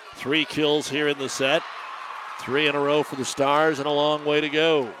 3 kills here in the set. 3 in a row for the Stars, and a long way to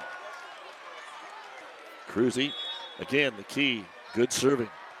go. Cruzy, again, the key. Good serving.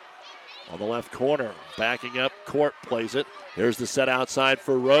 On the left corner, backing up, Court plays it. Here's the set outside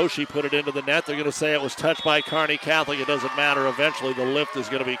for Rowe. She put it into the net. They're going to say it was touched by Kearney Catholic. It doesn't matter. Eventually, the lift is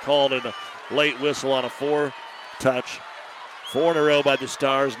going to be called in a late whistle on a 4-touch. 4 in a row by the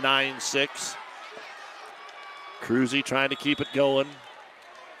Stars, 9-6. Cruzy trying to keep it going.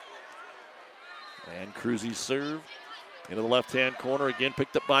 And Cruzy's serve into the left-hand corner. Again,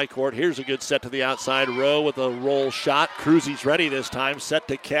 picked up by Court. Here's a good set to the outside. Rowe with a roll shot. Cruzy's ready this time. Set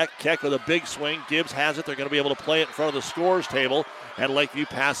to Keck. Keck with a big swing. Gibbs has it. They're going to be able to play it in front of the scores table. And Lakeview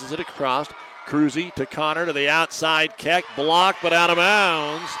passes it across. Cruzy to Connor to the outside. Keck blocked but out of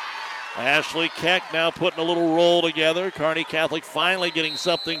bounds. Ashley Keck now putting a little roll together. Kearney Catholic finally getting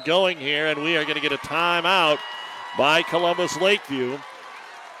something going here. And we are going to get a timeout by Columbus Lakeview.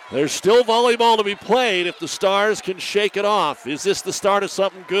 There's still volleyball to be played if the Stars can shake it off. Is this the start of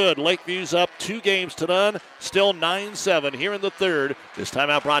something good? Lakeview's up 2-0, still 9-7 here in the third. This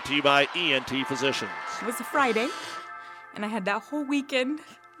timeout brought to you by ENT Physicians. It was a Friday, and I had that whole weekend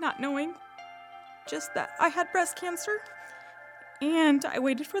not knowing just that I had breast cancer. And I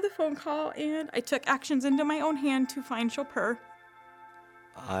waited for the phone call, and I took actions into my own hand to find Chopin.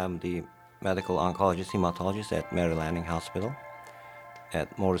 I'm the medical oncologist, hematologist at Mary Lanning Hospital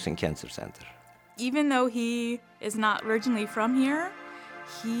at Morrison Cancer Center. Even though he is not originally from here,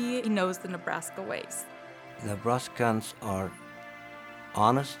 he knows the Nebraska ways. Nebraskans are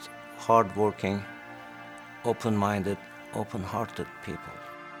honest, hardworking, open-minded, open-hearted people.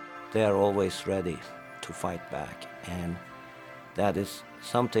 They are always ready to fight back, and that is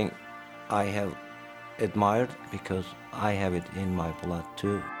something I have admired because I have it in my blood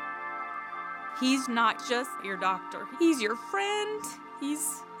too. He's not just your doctor. He's your friend.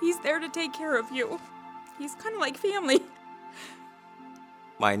 He's there to take care of you. He's kind of like family.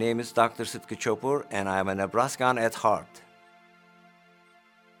 My name is Dr. Sitka Chopur, and I'm a Nebraskan at heart.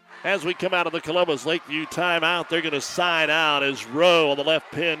 As we come out of the Columbus Lakeview timeout, they're going to side out as Rowe on the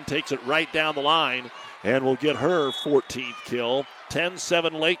left pin takes it right down the line and will get her 14th kill.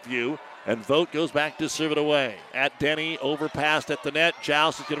 10-7 Lakeview, and Vogt goes back to serve it away. At Denny, overpassed at the net.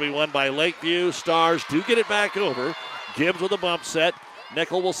 Joust is going to be won by Lakeview. Stars do get it back over. Gibbs with a bump set.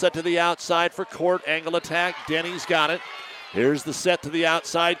 Nickel will set to the outside for Court. Angle attack. Denny's got it. Here's the set to the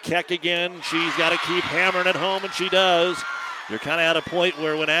outside. Keck again. She's got to keep hammering it home, and she does. You're kind of at a point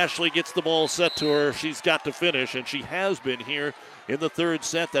where when Ashley gets the ball set to her, she's got to finish, and she has been here in the third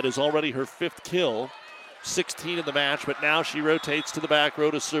set. That is already her 5th kill. 16 in the match, but now she rotates to the back row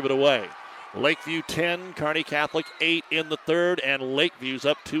to serve it away. Lakeview 10, Kearney Catholic 8 in the third, and Lakeview's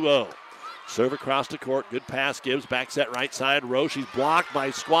up 2-0. Serve across the court. Good pass. Gibbs back set right side. Rowe. She's blocked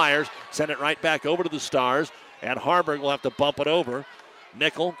by Squires. Send it right back over to the Stars. And Harburg will have to bump it over.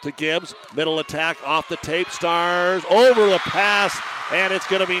 Nickel to Gibbs. Middle attack off the tape. Stars over the pass. And it's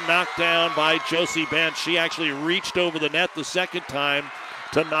going to be knocked down by Josie Bentz. She actually reached over the net the second time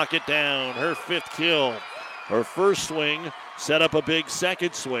to knock it down. Her 5th kill. Her first swing set up a big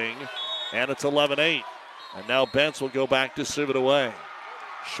second swing. And it's 11-8. And now Bentz will go back to serve it away.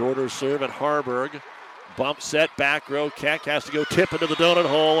 Shorter serve at Harburg. Bump set, back row. Keck has to go tip into the donut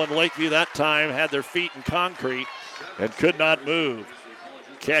hole, and Lakeview that time had their feet in concrete and could not move.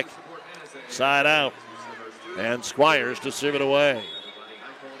 Keck, side out. And Squires to serve it away.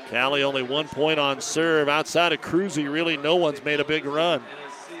 Callie only 1 point on serve. Outside of Cruzy, really no one's made a big run.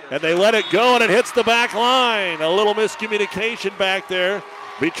 And they let it go, and it hits the back line. A little miscommunication back there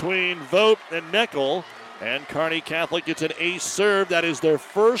between Vogt and Nickel. And Kearney Catholic gets an ace serve. That is their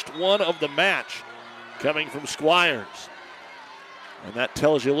first one of the match coming from Squires. And that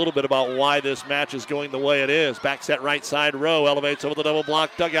tells you a little bit about why this match is going the way it is. Back set right side row, elevates over the double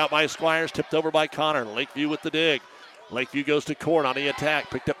block, dug out by Squires, tipped over by Connor. Lakeview with the dig. Lakeview goes to court on the attack,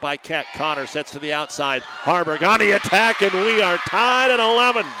 picked up by Keck. Connor sets to the outside. Harburg on the attack, and we are tied at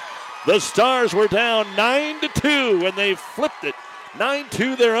 11. The Stars were down 9-2, and they flipped it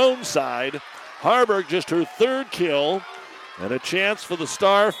 9-2 their own side. Harburg just her third kill, and a chance for the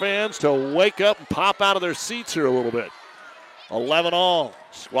Star fans to wake up and pop out of their seats here a little bit. 11 all.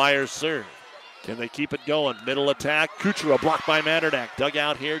 Squires serve. Can they keep it going? Middle attack. Kuchera blocked by Mandernack. Dug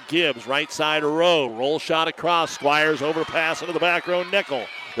out here. Gibbs, right side row. Roll shot across. Squires overpass into the back row. Nickel.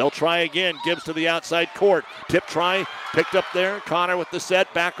 They'll try again. Gibbs to the outside court. Tip try. Picked up there. Connor with the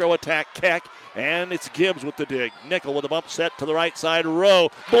set. Back row attack. Keck. And it's Gibbs with the dig. Nickel with a bump set to the right side row.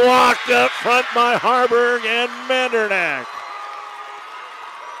 Blocked up front by Harburg and Mandernack.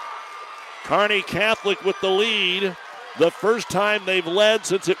 Kearney Catholic with the lead. The first time they've led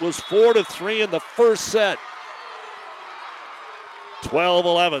since it was 4-3 in the first set.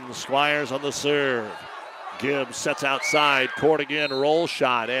 12-11, Squires on the serve. Gibbs sets outside, court again, roll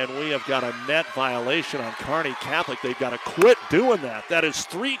shot, and we have got a net violation on Kearney Catholic. They've got to quit doing that. That is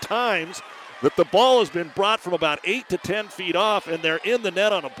 3 times that the ball has been brought from about 8 to 10 feet off, and they're in the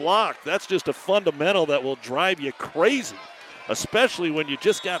net on a block. That's just a fundamental that will drive you crazy, especially when you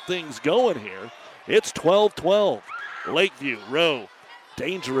just got things going here. It's 12-12. Lakeview, row,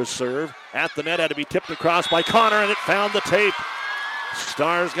 dangerous serve. At the net, had to be tipped across by Connor, and it found the tape.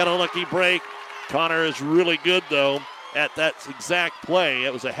 Stars got a lucky break. Connor is really good, though, at that exact play.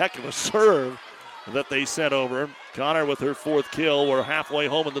 It was a heck of a serve that they sent over. Connor with her 4th kill. We're halfway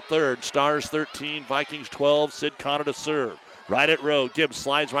home in the third. Stars 13, Vikings 12. Sid Connor to serve. Right at row, Gibbs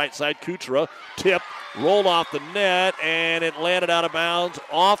slides right side. Kuchera, tip, rolled off the net, and it landed out of bounds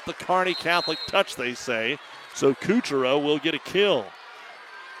off the Kearney Catholic touch, they say. So Kuchera will get a kill.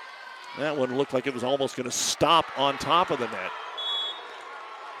 That one looked like it was almost going to stop on top of the net.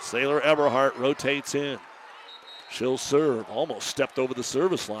 Sailor Eberhardt rotates in. She'll serve. Almost stepped over the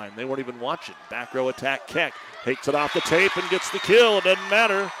service line. They weren't even watching. Back row attack. Keck takes it off the tape and gets the kill. It doesn't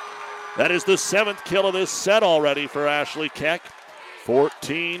matter. That is the 7th kill of this set already for Ashley Keck.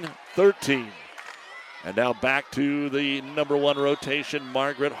 14-13. And now back to the number 1 rotation,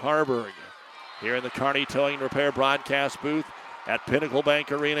 Margaret Harburg. Here in the Kearney Towing Repair broadcast booth at Pinnacle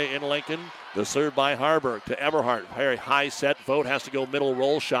Bank Arena in Lincoln. The serve by Harburg to Eberhardt. Very high set. Vogt has to go middle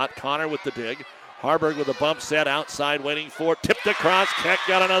roll shot. Connor with the dig. Harburg with a bump set outside waiting for it. Tipped across. Keck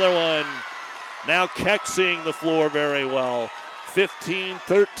got another one. Now Keck seeing the floor very well.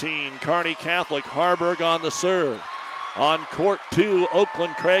 15-13. Kearney Catholic. Harburg on the serve. On court 2,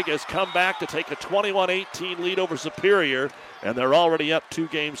 Oakland Craig has come back to take a 21-18 lead over Superior, and they're already up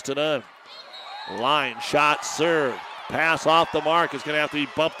 2-0. Line shot, serve. Pass off the mark is going to have to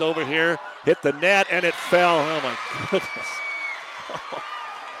be bumped over here. Hit the net, and it fell. Oh, my goodness.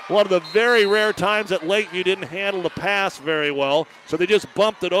 One of the very rare times that Lakeview didn't handle the pass very well, so they just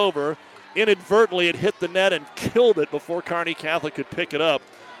bumped it over. Inadvertently, it hit the net and killed it before Kearney Catholic could pick it up.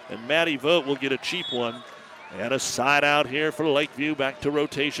 And Maddie Vogt will get a cheap one. And a side out here for Lakeview. Back to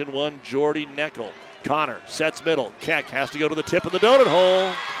rotation 1, Jordy Neckel. Connor sets middle. Keck has to go to the tip of the donut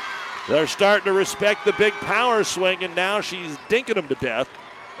hole. They're starting to respect the big power swing, and now she's dinking them to death.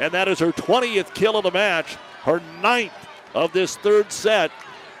 And that is her 20th kill of the match, her 9th of this third set.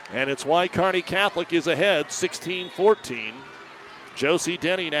 And it's why Kearney Catholic is ahead, 16-14. Josie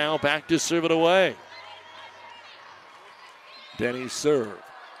Denny now back to serve it away. Denny's serve.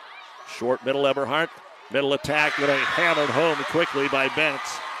 Short middle Eberhardt. Middle attack, but hammered home quickly by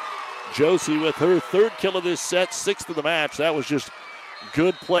Bentz. Josie with her 3rd kill of this set, 6th of the match. That was just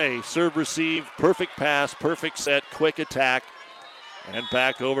good play. Serve receive, perfect pass, perfect set, quick attack. And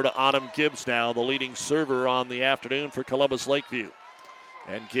back over to Autumn Gibbs now, the leading server on the afternoon for Columbus Lakeview.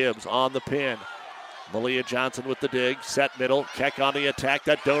 And Gibbs on the pin. Malia Johnson with the dig, set middle, Keck on the attack.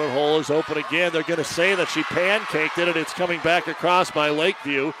 That donut hole is open again. They're going to say that she pancaked it, and it's coming back across by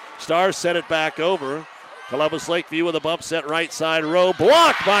Lakeview. Stars set it back over. Columbus Lakeview with a bump set right side row,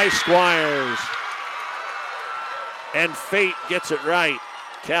 blocked by Squires. And fate gets it right.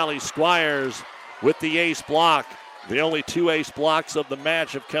 Callie Squires with the ace block. The only 2 ace blocks of the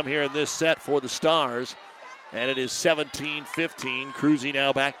match have come here in this set for the Stars. And it is 17-15. Cruzy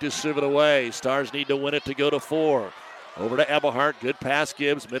now back to serve it away. Stars need to win it to go to 4. Over to Eberhardt. Good pass,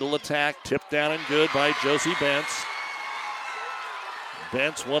 Gibbs. Middle attack. Tipped down and good by Josie Bentz.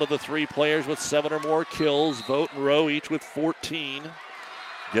 Bentz, one of the three players with 7 or more kills. Vogt and Rowe each with 14.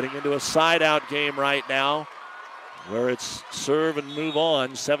 Getting into a side-out game right now where it's serve and move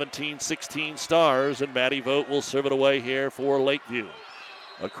on. 17-16 Stars, and Maddie Vogt will serve it away here for Lakeview.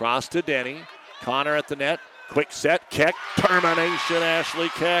 Across to Denny. Connor at the net. Quick set. Keck. Termination. Ashley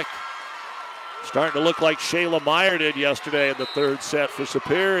Keck. Starting to look like Shayla Meyer did yesterday in the third set for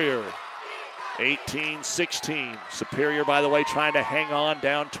Superior. 18-16. Superior, by the way, trying to hang on,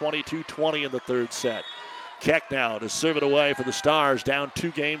 down 22-20 in the third set. Keck now to serve it away for the Stars, down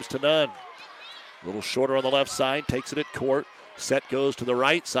 2-0. A little shorter on the left side, takes it at court. Set goes to the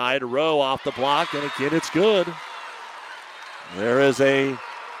right side. Rowe off the block, and again it's good. There is a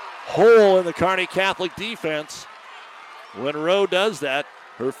hole in the Kearney Catholic defense when Rowe does that.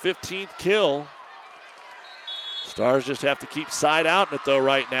 Her 15th kill. Stars just have to keep side out in it though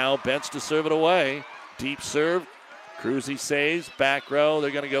right now. Bentz to serve it away. Deep serve. Cruzy saves. Back row.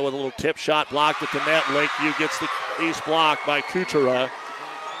 They're going to go with a little tip shot blocked at the net. Lakeview gets the ace block by Kuchera.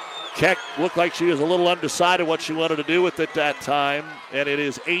 Keck looked like she was a little undecided what she wanted to do with it that time. And it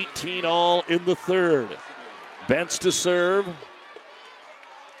is 18-all in the third. Bentz to serve.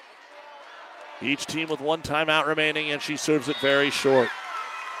 Each team with 1 timeout remaining, and she serves it very short.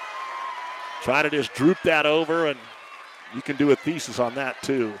 Try to just droop that over, and you can do a thesis on that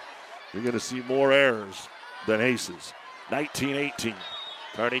too. You're going to see more errors than aces. 19-18.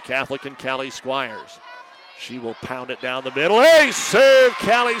 Kearney Catholic and Callie Squires. She will pound it down the middle. Ace serve,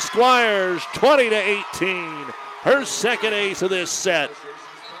 Callie Squires, 20-18. Her second ace of this set.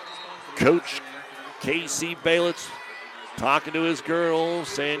 Coach Casey Baylitz talking to his girls,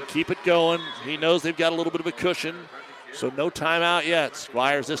 saying keep it going. He knows they've got a little bit of a cushion. So no timeout yet.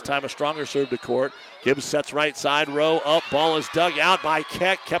 Squires this time a stronger serve to court. Gibbs sets right side. Rowe up. Ball is dug out by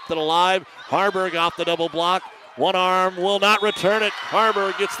Keck. Kept it alive. Harburg off the double block. One arm will not return it.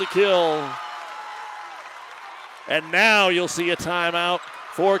 Harburg gets the kill. And now you'll see a timeout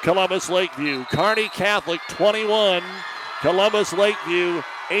for Columbus Lakeview. Kearney Catholic 21. Columbus Lakeview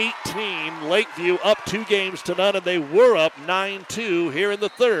 18. Lakeview up 2-0, and they were up 9-2 here in the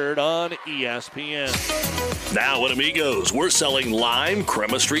third on ESPN. Now at Amigos, we're selling lime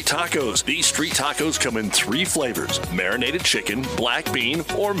crema street tacos. These street tacos come in 3 flavors: marinated chicken, black bean,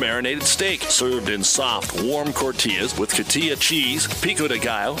 or marinated steak, served in soft, warm tortillas with cotija cheese, pico de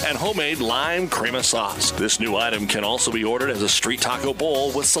gallo, and homemade lime crema sauce. This new item can also be ordered as a street taco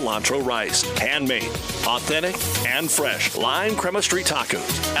bowl with cilantro rice. Handmade, authentic, and fresh lime crema street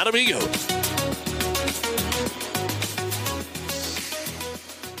tacos at Amigos.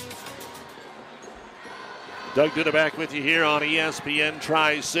 Doug Duda back with you here on ESPN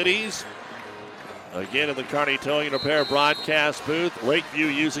Tri-Cities. Again in the Kearney Towing and Repair broadcast booth. Lakeview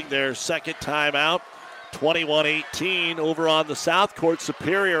using their second timeout. 21-18 over on the South Court.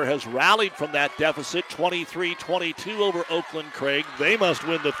 Superior has rallied from that deficit. 23-22 over Oakland Craig. They must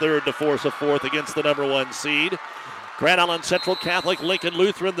win the third to force a fourth against the number 1 seed. Grand Island Central Catholic, Lincoln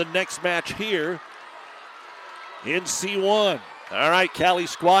Lutheran, the next match here in C1. All right, Callie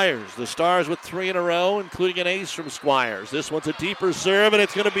Squires, the Stars with 3 in a row, including an ace from Squires. This one's a deeper serve, and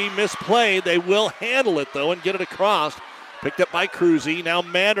it's going to be misplayed. They will handle it, though, and get it across. Picked up by Cruzy. Now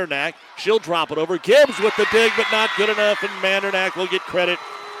Mandernack. She'll drop it over. Gibbs with the dig, but not good enough, and Mandernack will get credit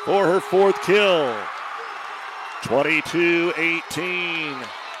for her 4th kill. 22-18.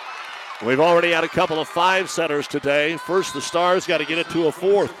 We've already had a couple of 5-setters today. First, the Stars got to get it to a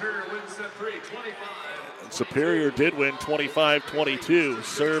 4th. Superior did win 25-22.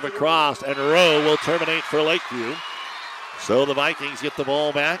 Serve across, and Rowe will terminate for Lakeview. So the Vikings get the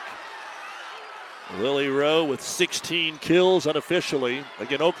ball back. Lily Rowe with 16 kills unofficially.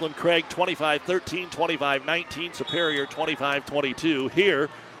 Again, Oakland Craig 25-13, 25-19. Superior 25-22. Here,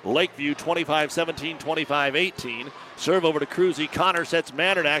 Lakeview 25-17, 25-18. Serve over to Cruzy. Connor sets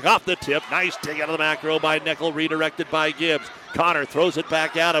Mandernack off the tip. Nice dig out of the back row by Nickel, redirected by Gibbs. Connor throws it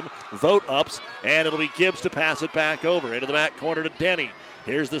back at him. Vogt ups, and it'll be Gibbs to pass it back over. Into the back corner to Denny.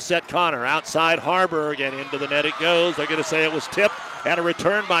 Here's the set Connor. Outside Harburg, and into the net it goes. They're going to say it was tipped, and a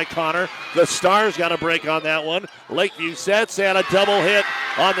return by Connor. The Stars got a break on that one. Lakeview sets, and a double hit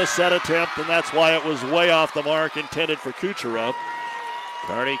on the set attempt, and that's why it was way off the mark, intended for Kuchera.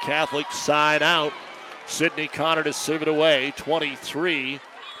 Kearney Catholic side out. Sydney Connor to serve it away.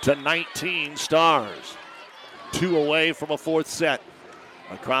 23-19 Stars. 2 away from a 4th set.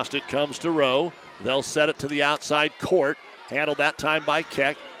 Across it comes to Rowe. They'll set it to the outside court. Handled that time by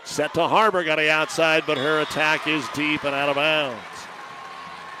Keck. Set to Harburg on the outside, but her attack is deep and out of bounds.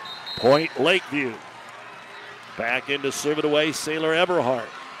 Point Lakeview. Back in to serve it away, Sailor Eberhardt.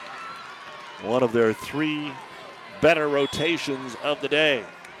 One of their 3 better rotations of the day.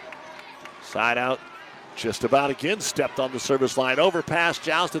 Side out just about again, stepped on the service line. Overpass,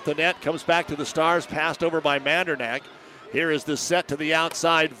 joust at the net, comes back to the Stars, passed over by Mandernack. Here is the set to the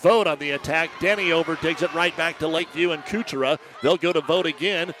outside. Vogt on the attack. Denny over, digs it right back to Lakeview and Kuchera. They'll go to Vogt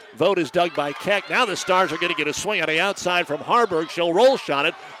again. Vogt is dug by Keck. Now the Stars are going to get a swing on the outside from Harburg. She'll roll shot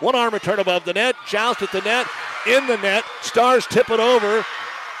it. One arm return above the net. Joust at the net. In the net. Stars tip it over.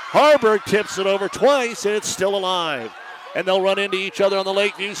 Harburg tips it over twice, and it's still alive. And they'll run into each other on the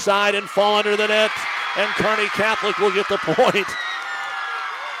Lakeview side and fall under the net. And Kearney Catholic will get the point.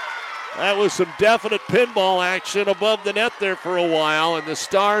 That was some definite pinball action above the net there for a while, and the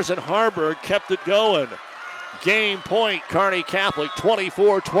Stars and Harburg kept it going. Game point, Kearney Catholic,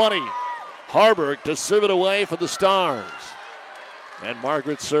 24-20. Harburg to serve it away for the Stars. And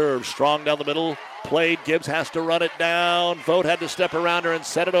Margaret serves, strong down the middle, played. Gibbs has to run it down. Vogt had to step around her and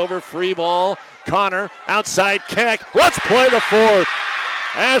set it over. Free ball. Connor, outside Keck. Let's play the fourth.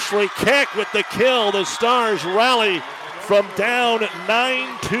 Ashley Keck with the kill. The Stars rally from down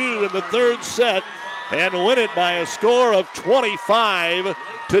 9-2 in the third set and win it by a score of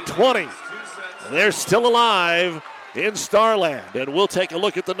 25-20. They're still alive in Starland, and we'll take a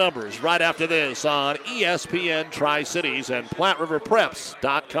look at the numbers right after this on ESPN Tri-Cities and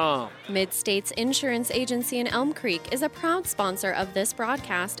PlatteRiverPreps.com. Mid-States Insurance Agency in Elm Creek is a proud sponsor of this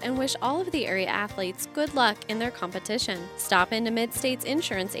broadcast and wish all of the area athletes good luck in their competition. Stop into Mid-States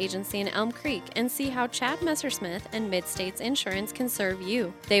Insurance Agency in Elm Creek and see how Chad Messersmith and Mid-States Insurance can serve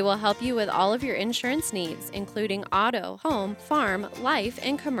you. They will help you with all of your insurance needs, including auto, home, farm, life,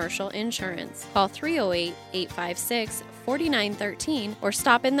 and commercial insurance. Call 308-856-4913 or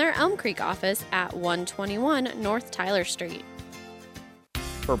stop in their Elm Creek office at 121 North Tyler Street.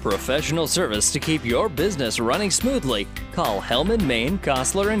 For professional service to keep your business running smoothly, call Hellman, Maine,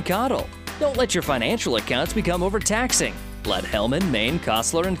 Kostler & Cottle. Don't let your financial accounts become overtaxing. Let Hellman, Maine,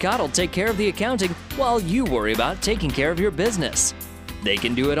 Kostler & Cottle take care of the accounting while you worry about taking care of your business. They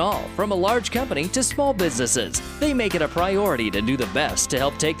can do it all, from a large company to small businesses. They make it a priority to do the best to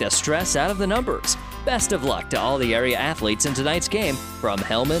help take the stress out of the numbers. Best of luck to all the area athletes in tonight's game from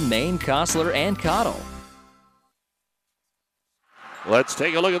Hellman, Maine, Kostler & Cottle. Let's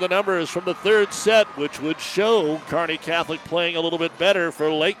take a look at the numbers from the third set, which would show Kearney Catholic playing a little bit better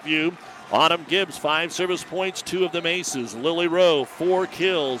for Lakeview. Autumn Gibbs, 5 service points, 2 of them aces. Lily Rowe, 4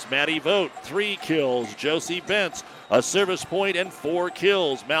 kills. Maddie Vogt, 3 kills. Josie Bentz, a service point and 4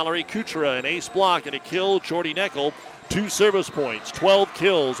 kills. Mallory Kuchera, an ace block and a kill. Jordy Neckel, 2 service points, 12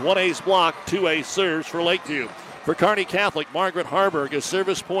 kills, 1 ace block, 2 ace serves for Lakeview. For Kearney Catholic, Margaret Harburg, a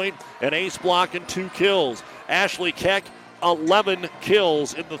service point, an ace block, and 2 kills. Ashley Keck, 11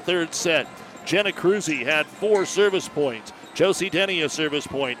 kills in the third set. Jenna Cruzy had 4 service points. Josie Denny a service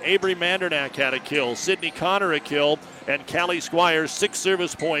point. Avery Mandernack had a kill. Sydney Connor a kill. And Callie Squires 6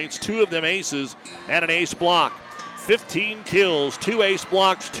 service points, 2 of them aces, and an ace block. 15 kills, 2 ace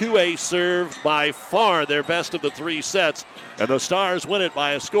blocks, 2 ace serves, by far their best of the 3 sets. And the Stars win it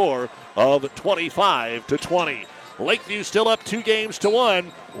by a score of 25-20. Lakeview still up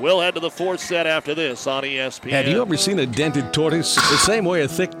 2-1. We'll head to the fourth set after this on ESPN. Have you ever seen a dented tortoise? The same way a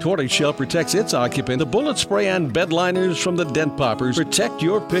thick tortoise shell protects its occupant, the bullet spray-on bed liners from the Dent Poppers protect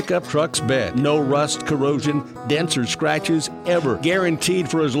your pickup truck's bed. No rust, corrosion, dents, or scratches ever.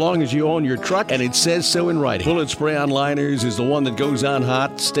 Guaranteed for as long as you own your truck, and it says so in writing. Bullet spray-on liners is the one that goes on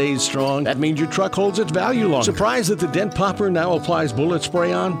hot, stays strong. That means your truck holds its value longer. Surprised that the Dent Popper now applies bullet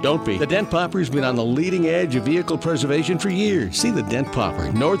spray-on? Don't be. The Dent Popper's been on the leading edge of vehicle preservation for years. See the Dent Popper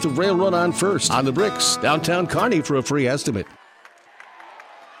north of Railroad on First, on the Bricks, downtown Kearney for a free estimate.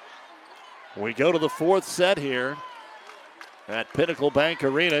 We go to the fourth set here at Pinnacle Bank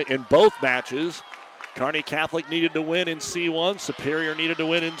Arena in both matches. Kearney Catholic needed to win in C1. Superior needed to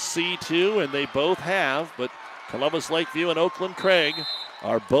win in C2, and they both have, but Columbus Lakeview and Oakland Craig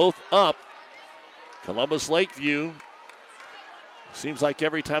are both up. Columbus Lakeview, seems like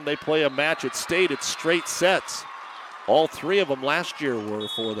every time they play a match at State, it's straight sets. All 3 of them last year were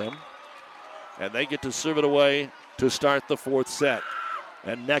for them. And they get to serve it away to start the fourth set.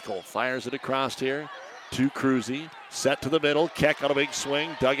 And Neckel fires it across here to Cruzy. Set to the middle. Keck on a big swing.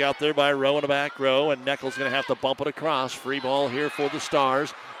 Dug out there by Rowe in the back row. And Neckel's going to have to bump it across. Free ball here for the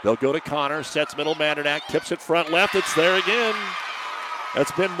Stars. They'll go to Connor. Sets middle. Mandernack tips it front left. It's there again.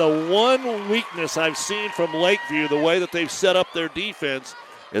 That's been the one weakness I've seen from Lakeview. The way that they've set up their defense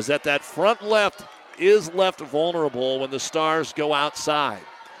is that front left is left vulnerable when the Stars go outside.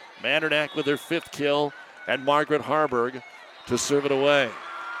 Mandernack with their 5th kill, and Margaret Harburg to serve it away.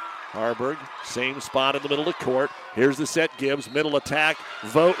 Harburg, same spot in the middle of the court. Here's the set. Gibbs, middle attack.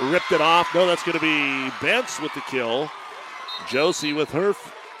 Vogt ripped it off. No, that's going to be Bentz with the kill. Josie with her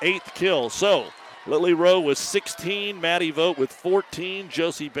 8th kill. So Lily Rowe with 16, Maddie Vogt with 14,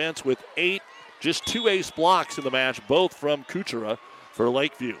 Josie Bentz with 8. Just 2 ace blocks in the match, both from Kuchera for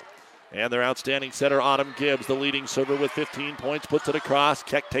Lakeview. And their outstanding setter, Autumn Gibbs, the leading server with 15 points, puts it across.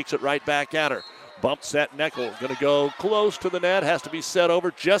 Keck takes it right back at her. Bump set Neckel, going to go close to the net, has to be set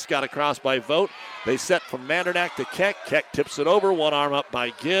over, just got across by Vogt. They set from Mandernack to Keck. Keck tips it over, one arm up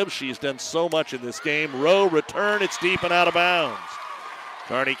by Gibbs. She's done so much in this game. Rowe return, it's deep and out of bounds.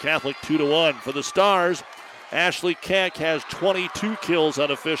 Kearney Catholic 2-1 for the Stars. Ashley Keck has 22 kills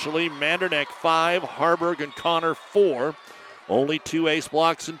unofficially. Mandernack 5, Harburg and Connor 4. Only 2 ace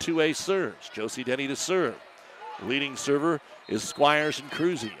blocks and 2 ace serves. Josie Denny to serve. Leading server is Squires and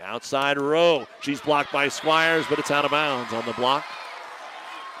Cruzy. Outside Rowe. She's blocked by Squires, but it's out of bounds on the block.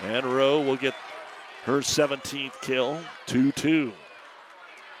 And Rowe will get her 17th kill. 2-2.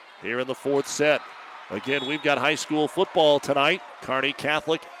 Here in the 4th set. Again, we've got high school football tonight. Kearney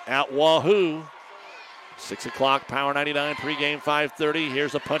Catholic at Wahoo. 6 o'clock, Power 99 pregame, 5:30.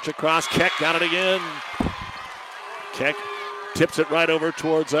 Here's a punch across. Keck got it again. Keck tips it right over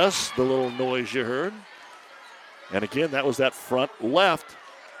towards us. The little noise you heard. And again, that was that front left.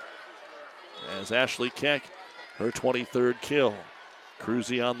 As Ashley Keck, her 23rd kill.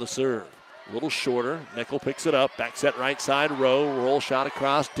 Cruzy on the serve. A little shorter. Nickel picks it up. Back set right side. Rowe. Roll shot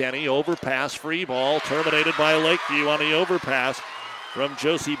across. Denny. Overpass. Free ball. Terminated by Lakeview on the overpass from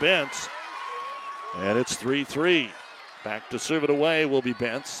Josie Bentz. And it's 3-3. Back to serve it away will be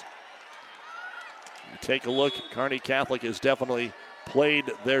Bentz. You take a look. Kearney Catholic has definitely played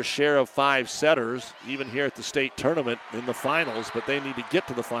their share of 5 setters, even here at the state tournament in the finals, but they need to get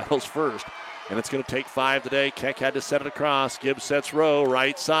to the finals first. And it's going to take 5 today. Keck had to set it across. Gibbs sets Rowe,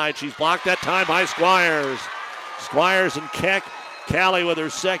 right side. She's blocked that time by Squires. Squires and Keck. Callie with her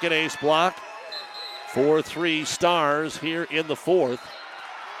 2nd ace block. 4-3 Stars here in the 4th.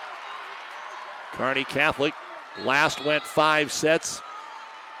 Kearney Catholic last went 5 sets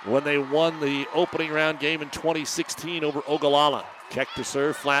when they won the opening round game in 2016 over Ogallala. Keck to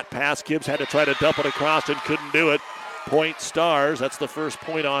serve, flat pass. Gibbs had to try to dump it across and couldn't do it. Point Stars. That's the first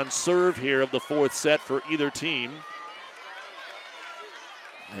point on serve here of the 4th set for either team.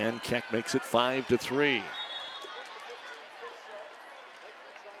 And Keck makes it 5-3.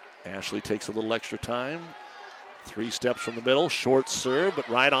 Ashley takes a little extra time. 3 steps from the middle, short serve, but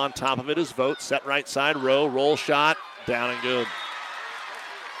right on top of it is Vogt. Set right side, Rowe, roll shot, down and good.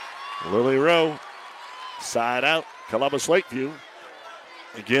 Lily Rowe, side out, Columbus Lakeview.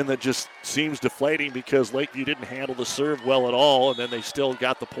 Again, that just seems deflating because Lakeview didn't handle the serve well at all, and then they still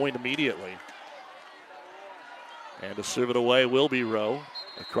got the point immediately. And to serve it away will be Rowe.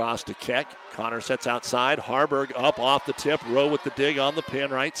 Across to Keck. Connor sets outside. Harburg up off the tip. Rowe with the dig on the pin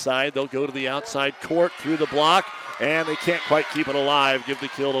right side. They'll go to the outside court through the block, and they can't quite keep it alive. Give the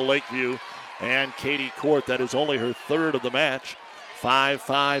kill to Lakeview. And Katie Court, that is only her 3rd of the match.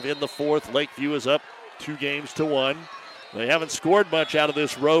 5-5 in the 4th. Lakeview is up 2-1. They haven't scored much out of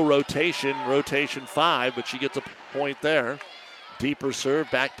this Rowe rotation 5, but she gets a point there. Deeper serve,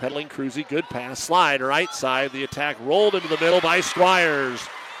 backpedaling Cruzy, good pass, slide, right side. The attack rolled into the middle by Squires.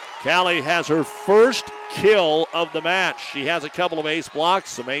 Callie has her 1st kill of the match. She has a couple of ace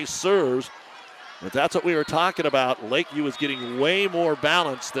blocks, some ace serves, but that's what we were talking about. Lakeview is getting way more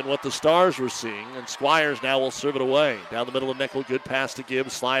balanced than what the Stars were seeing, and Squires now will serve it away. Down the middle of Nickel, good pass to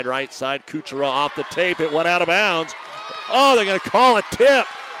Gibbs, slide right side. Kuchera off the tape, it went out of bounds. Oh, they're going to call a tip.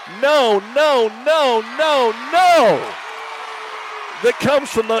 No. That comes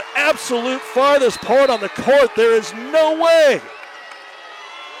from the absolute farthest part on the court. There is no way.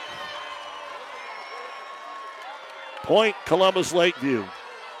 Point Columbus Lakeview.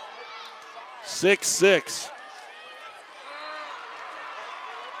 6-6.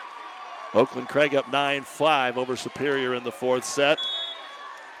 Oakland Craig up 9-5 over Superior in the 4th set.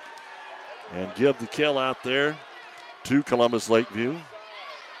 And give the kill out there to Columbus Lakeview.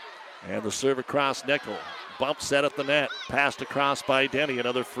 And the serve across Nickel. Bump set at the net. Passed across by Denny.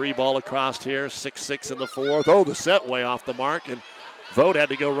 Another free ball across here. 6-6 in the 4th. Oh, the set way off the mark. And Vogt had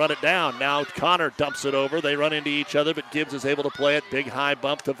to go run it down. Now Connor dumps it over. They run into each other, but Gibbs is able to play it. Big high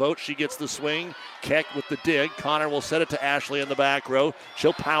bump to Vogt. She gets the swing. Keck with the dig. Connor will set it to Ashley in the back row.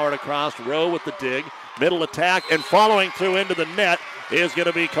 She'll power it across. Rowe with the dig. Middle attack. And following through into the net is going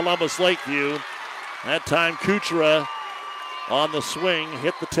to be Columbus Lakeview. That time Kuchera on the swing.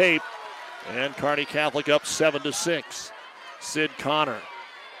 Hit the tape. And Kearney Catholic up 7-6. Sid Connor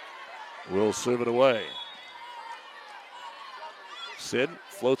will serve it away. Sid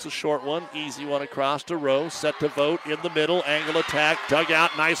floats a short one, easy one across to Rowe, set to Vogt in the middle, angle attack, dug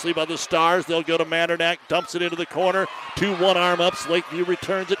out nicely by the Stars. They'll go to Mandernack, dumps it into the corner, 2 one-arm ups. Lakeview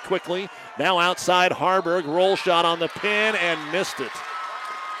returns it quickly. Now outside Harburg, roll shot on the pin and missed it.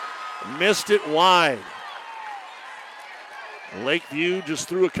 Missed it wide. Lakeview just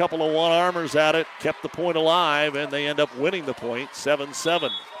threw a couple of one-armers at it, kept the point alive, and they end up winning the point,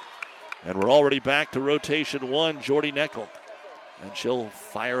 7-7. And we're already back to rotation 1, Jordy Neckel. And she'll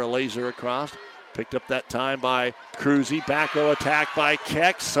fire a laser across. Picked up that time by Cruzy. Back row attack by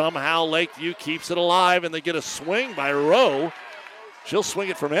Keck. Somehow Lakeview keeps it alive, and they get a swing by Rowe. She'll swing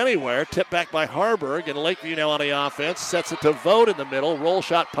it from anywhere. Tipped back by Harburg, and Lakeview now on the offense. Sets it to Vogt in the middle. Roll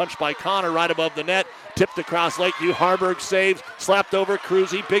shot punched by Connor right above the net. Tipped across Lakeview. Harburg saves. Slapped over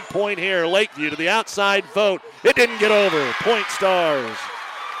Cruzy. Big point here. Lakeview to the outside. Vogt. It didn't get over. Point Stars.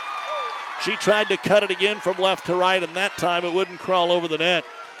 She tried to cut it again from left to right, and that time it wouldn't crawl over the net.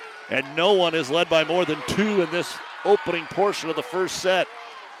 And no one is led by more than 2 in this opening portion of the first set.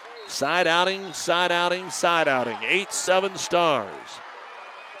 Side outing, side outing, side outing. 8-7 Stars.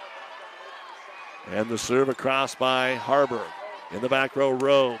 And the serve across by Harburg. In the back row,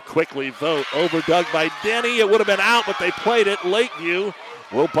 Rowe. Quickly, Vogt. Overdug by Denny. It would have been out, but they played it. Lakeview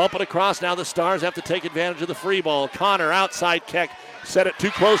will bump it across. Now the Stars have to take advantage of the free ball. Connor outside Keck. Set it too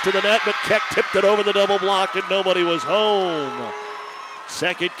close to the net, but Keck tipped it over the double block, and nobody was home.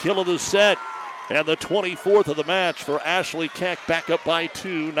 Second kill of the set, and the 24th of the match for Ashley Keck, back up by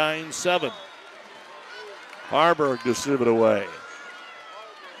 2, 9-7. Harburg to serve it away.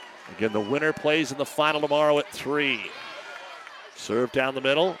 Again, the winner plays in the final tomorrow at 3. Serve down the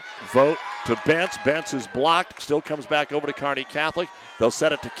middle. Vogt to Bentz. Bentz is blocked. Still comes back over to Kearney Catholic. They'll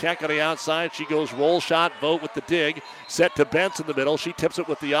set it to Keck on the outside. She goes roll shot. Vogt with the dig. Set to Bentz in the middle. She tips it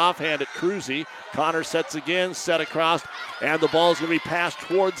with the offhand at Cruzy. Connor sets again. Set across. And the ball is going to be passed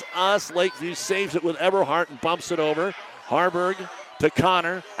towards us. Lakeview saves it with Eberhardt and bumps it over. Harburg to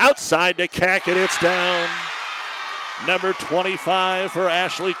Connor. Outside to Keck, and it's down. Number 25 for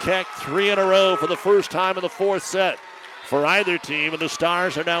Ashley Keck. 3 in a row for the first time in the fourth set for either team, and the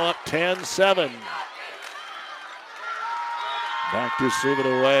Stars are now up 10-7. Back to serve it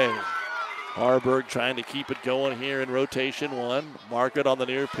away. Harburg trying to keep it going here in rotation 1. Margaret on the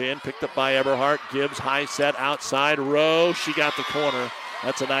near pin, picked up by Eberhardt. Gibbs high set outside. Rowe, she got the corner.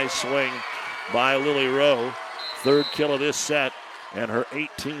 That's a nice swing by Lily Rowe. 3rd kill of this set and her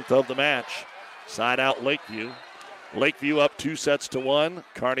 18th of the match. Side out Lakeview. Lakeview up 2-1.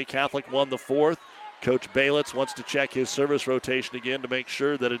 Kearney Catholic won the 4th. Coach Baylitz wants to check his service rotation again to make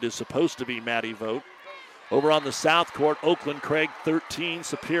sure that it is supposed to be Maddie Vogt. Over on the south court, Oakland Craig 13,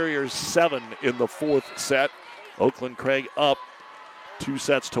 Superior 7 in the 4th set. Oakland Craig up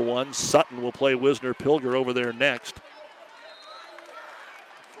 2-1. Sutton will play Wisner Pilger over there next.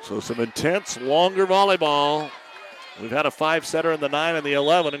 So some intense, longer volleyball. We've had a 5-setter in the 9 and the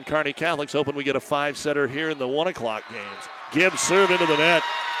 11, and Kearney Catholic's hoping we get a 5-setter here in the 1 o'clock games. Gibbs serve into the net.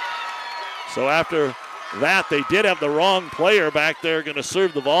 So after that, they did have the wrong player back there going to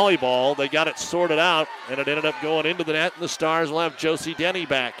serve the volleyball. They got it sorted out, and it ended up going into the net, and the Stars will have Josie Denny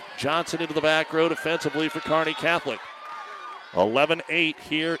back. Johnson into the back row defensively for Kearney Catholic. 11-8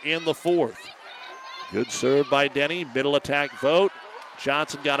 here in the 4th. Good serve by Denny. Middle attack Vogt.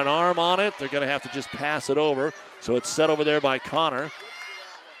 Johnson got an arm on it. They're going to have to just pass it over. So it's set over there by Connor.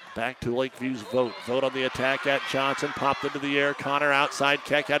 Back to Lakeview's Vogt. Vogt on the attack at Johnson. Popped into the air. Connor outside.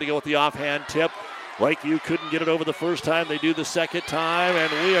 Keck had to go with the offhand tip. Lakeview couldn't get it over the first time. They do the second time,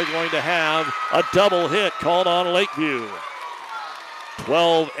 and we are going to have a double hit called on Lakeview.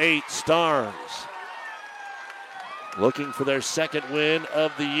 12-8 Stars. Looking for their second win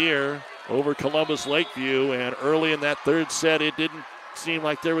of the year over Columbus Lakeview, and early in that 3rd set, it didn't seem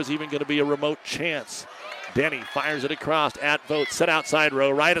like there was even going to be a remote chance. Denny fires it across at Vogt, set outside row,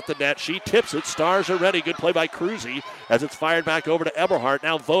 right at the net. She tips it. Stars are ready. Good play by Cruzy as it's fired back over to Eberhardt.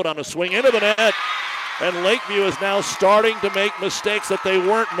 Now Vogt on a swing into the net. And Lakeview is now starting to make mistakes that they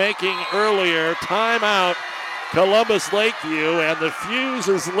weren't making earlier. Timeout, Columbus Lakeview, and the fuse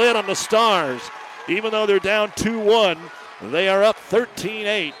is lit on the Stars. Even though they're down 2-1, they are up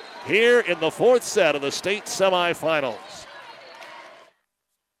 13-8 here in the 4th set of the state semifinals.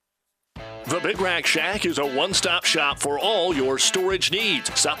 The Big Rack Shack is a one-stop shop for all your storage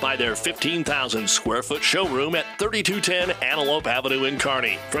needs. Stop by their 15,000 square foot showroom at 3210 Antelope Avenue in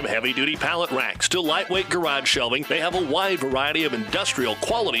Kearney. From heavy-duty pallet racks to lightweight garage shelving, they have a wide variety of industrial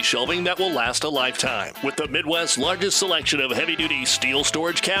quality shelving that will last a lifetime. With the Midwest's largest selection of heavy-duty steel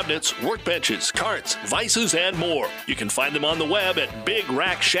storage cabinets, workbenches, carts, vices, and more. You can find them on the web at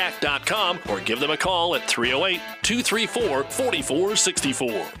BigRackShack.com or give them a call at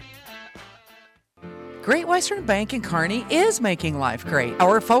 308-234-4464. Great Western Bank in Kearney is making life great.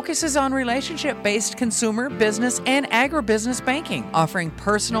 Our focus is on relationship-based consumer, business, and agribusiness banking, offering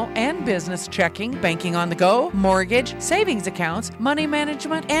personal and business checking, banking on the go, mortgage, savings accounts, money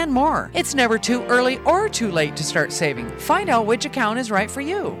management, and more. It's never too early or too late to start saving. Find out which account is right for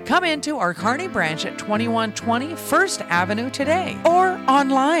you. Come into our Kearney branch at 2120 First Avenue today or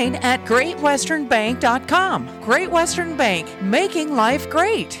online at GreatWesternBank.com. Great Western Bank, making life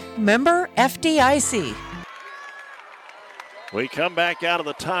great. Member FDIC. We come back out of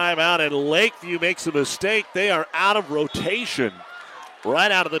the timeout, and Lakeview makes a mistake. They are out of rotation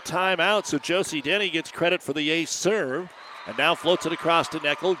right out of the timeout, so Josie Denny gets credit for the ace serve, and now floats it across to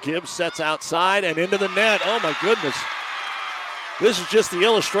Neckel. Gibbs sets outside and into the net. Oh, my goodness. This is just the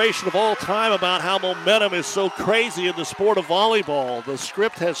illustration of all time about how momentum is so crazy in the sport of volleyball. The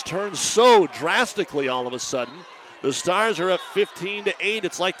script has turned so drastically all of a sudden. The Stars are up 15-8.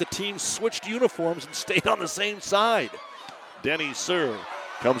 It's like the team switched uniforms and stayed on the same side. Denny's serve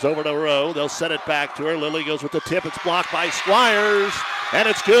comes over to Rowe. They'll set it back to her. Lilly goes with the tip. It's blocked by Squires, and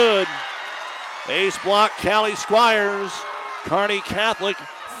it's good. Ace block, Callie Squires. Kearney Catholic,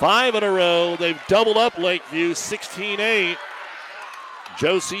 5 in a row. They've doubled up Lakeview, 16-8.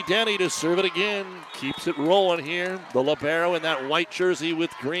 Josie Denny to serve it again. Keeps it rolling here. The libero in that white jersey with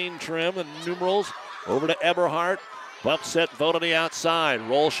green trim and numerals. Over to Eberhardt. Bump set, vote on the outside.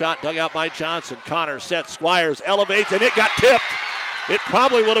 Roll shot dug out by Johnson. Connor sets, Squires elevates, and it got tipped. It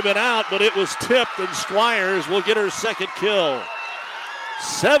probably would have been out, but it was tipped, and Squires will get her second kill.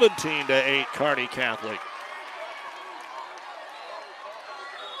 17-8, Kearney Catholic.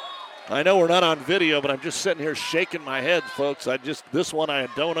 I know we're not on video, but I'm just sitting here shaking my head, folks. This one I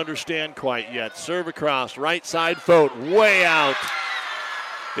don't understand quite yet. Serve across, right side, vote, way out.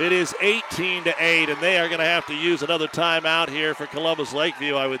 It is 18-8, and they are going to have to use another timeout here for Columbus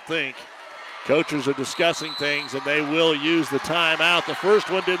Lakeview, I would think. Coaches are discussing things, and they will use the timeout. The first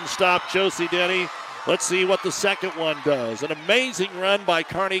one didn't stop Josie Denny. Let's see what the second one does. An amazing run by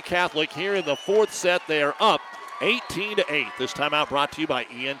Kearney Catholic here in the fourth set. They are up 18-8. This timeout brought to you by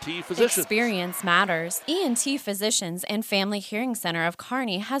ENT Physicians. Experience matters. ENT Physicians and Family Hearing Center of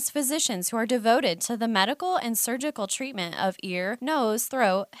Kearney has physicians who are devoted to the medical and surgical treatment of ear, nose,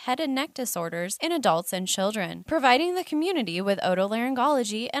 throat, head and neck disorders in adults and children, providing the community with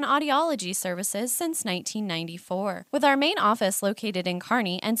otolaryngology and audiology services since 1994. With our main office located in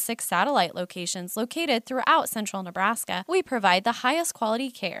Kearney and 6 satellite locations located throughout central Nebraska, we provide the highest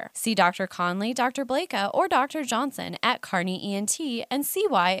quality care. See Dr. Conley, Dr. Blaka, or Dr. Johnson at Kearney ENT and see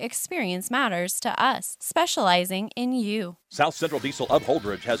why experience matters to us, specializing in you. South Central Diesel of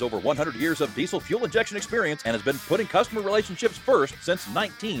Holdridge has over 100 years of diesel fuel injection experience and has been putting customer relationships first since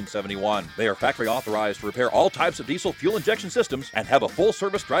 1971. They are factory authorized to repair all types of diesel fuel injection systems and have a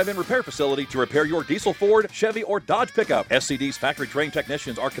full-service drive-in repair facility to repair your diesel Ford, Chevy, or Dodge pickup. SCD's factory-trained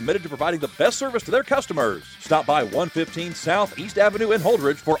technicians are committed to providing the best service to their customers. Stop by 115 South East Avenue in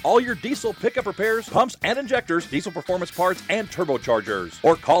Holdridge for all your diesel pickup repairs, pumps and injectors, diesel performance parts, and turbochargers.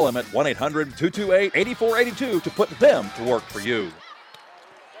 Or call them at 1-800-228-8482 to put them to work for you.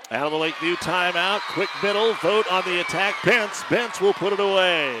 Out of the Lakeview timeout, quick middle, vote on the attack. Bentz will put it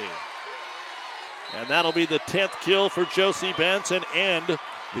away. And that'll be the 10th kill for Josie Bentz and end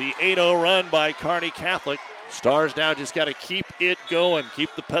the 8-0 run by Kearney Catholic. Stars now just got to keep it going,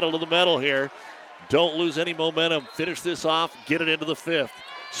 keep the pedal to the metal here. Don't lose any momentum. Finish this off, get it into the 5th.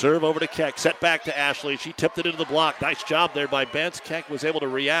 Serve over to Keck, set back to Ashley. She tipped it into the block. Nice job there by Bentz. Keck was able to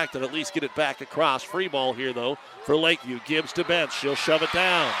react and at least get it back across. Free ball here, though, for Lakeview. Gibbs to Bentz. She'll shove it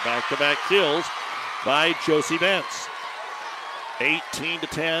down. Back-to-back kills by Josie Bentz.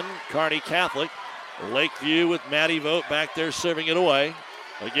 18-10, Kearney Catholic. Lakeview with Maddie Vogt back there serving it away.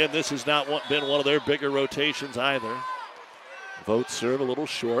 Again, this has not been one of their bigger rotations either. Vogt serve a little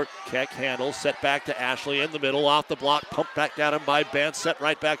short. Keck handles, set back to Ashley in the middle, off the block, pumped back down him by Bentz, set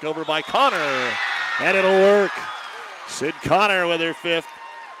right back over by Connor. And it'll work. Sid Connor with her 5th.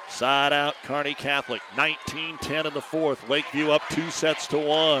 Side out, Kearney Catholic. 19-10 in the 4th. Lakeview up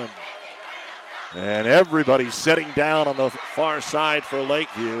 2-1. And everybody's sitting down on the far side for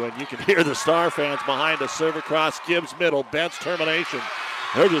Lakeview, and you can hear the Star fans behind us. Serve across, Gibbs middle, Bentz termination.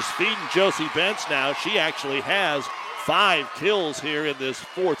 They're just feeding Josie Bentz now. She actually has 5 kills here in this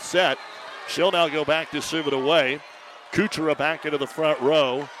fourth set. She'll now go back to serve it away. Kuchera back into the front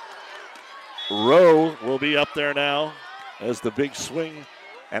row. Rowe will be up there now as the big swing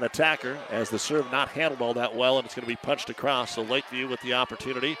and attacker, as the serve not handled all that well, and it's going to be punched across. So Lakeview with the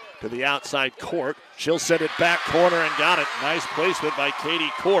opportunity to the outside court. She'll send it back corner and got it. Nice placement by Katie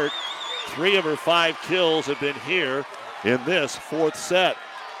Court. 3 of her 5 kills have been here in this fourth set.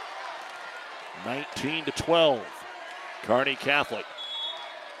 19-12. Kearney Catholic.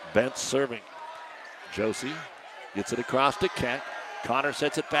 Bentz serving. Josie gets it across to Keck. Connor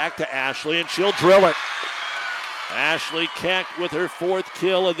sets it back to Ashley, and she'll drill it. Ashley Keck with her 4th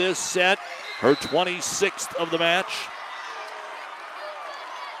kill of this set, her 26th of the match.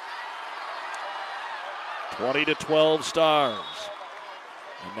 20-12 Stars.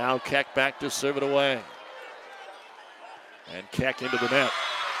 And now Keck back to serve it away. And Keck into the net.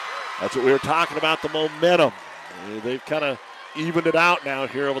 That's what we were talking about, the momentum. They've kind of evened it out now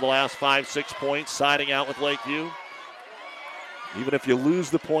here over the last 5-6 points, siding out with Lakeview. Even if you lose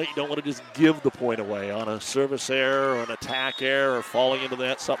the point, you don't want to just give the point away on a service error or an attack error or falling into the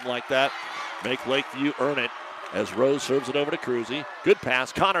net, something like that. Make Lakeview earn it as Rose serves it over to Cruzy. Good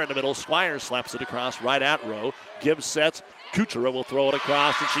pass. Connor in the middle. Squires slaps it across right at Rowe. Gibbs sets. Kuchera will throw it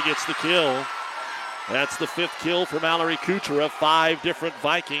across, and she gets the kill. That's the 5th kill for Mallory Kuchera. 5 different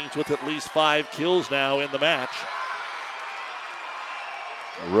Vikings with at least 5 kills now in the match.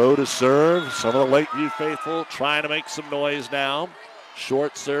 Rowe to serve. Some of the Lakeview faithful trying to make some noise now.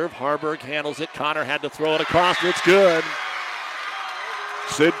 Short serve. Harburg handles it. Connor had to throw it across. It's good.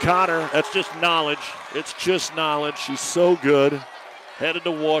 Sid Connor, that's just knowledge. It's just knowledge. She's so good. Headed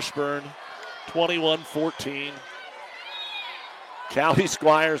to Washburn. 21-14. Callie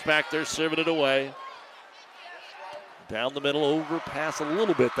Squires back there serving it away. Down the middle, overpass a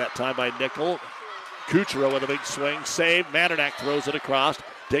little bit that time by Nickel. Kuchera with a big swing. Save. Mandernack throws it across.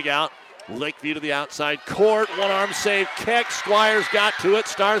 Dig out. Lakeview to the outside court. One-arm save. Keck. Squires got to it.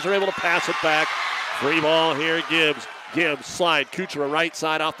 Stars are able to pass it back. Free ball here. Gibbs. Gibbs slide. Kuchera right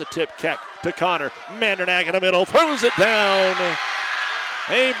side off the tip. Keck to Connor. Mandernack in the middle. Throws it down.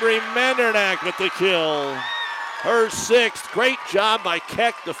 Avery Mandernack with the kill. Her 6th. Great job by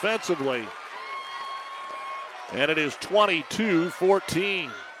Keck defensively. And it is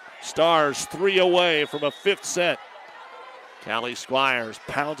 22-14. Stars 3 away from a 5th set. Callie Squires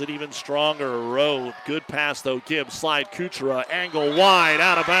pounds it even stronger. Rowe, good pass though. Gibbs slide. Kuchera, angle wide,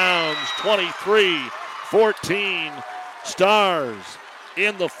 out of bounds. 23-14. Stars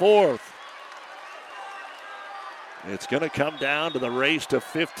in the 4th. It's going to come down to the race to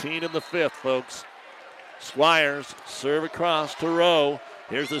 15 in the 5th, folks. Squires serve across to Rowe.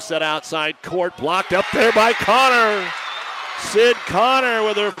 Here's the set outside court. Blocked up there by Connor. Sid Connor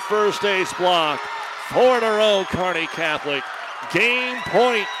with her first ace block. 4 in a row, Kearney Catholic. Game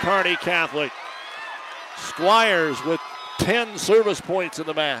point, Kearney Catholic. Squires with 10 service points in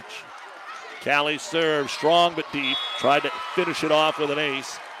the match. Callie serves strong but deep. Tried to finish it off with an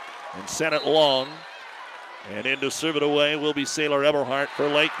ace and sent it long. And in to serve it away will be Sailor Eberhardt for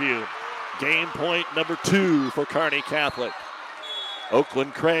Lakeview. Game point number 2 for Kearney Catholic.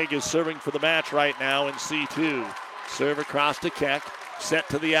 Oakland Craig is serving for the match right now in C2. Serve across to Keck. Set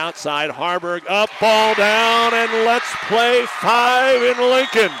to the outside. Harburg up, ball down, and let's play 5 in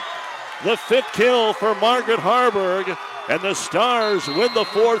Lincoln. The 5th kill for Margaret Harburg, and the Stars win the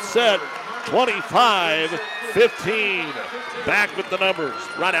 4th set, 25-15. Back with the numbers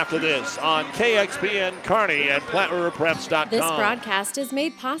right after this on KXPN Kearney and PlatteRiverPreps.com. This broadcast is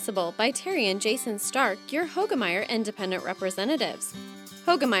made possible by Terry and Jason Stark, your Hoegemeyer Independent Representatives.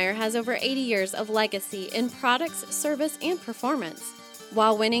 Hoegemeyer has over 80 years of legacy in products, service, and performance.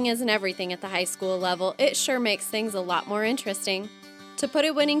 While winning isn't everything at the high school level, it sure makes things a lot more interesting. To put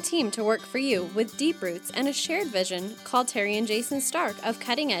a winning team to work for you with deep roots and a shared vision, call Terry and Jason Stark of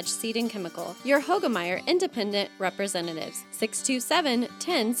Cutting Edge Seed and Chemical, your Hoegemeyer Independent Representatives,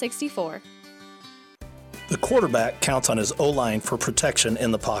 627-1064. The quarterback counts on his O-line for protection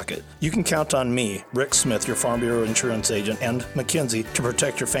in the pocket. You can count on me, Rick Smith, your Farm Bureau insurance agent, and McKinsey to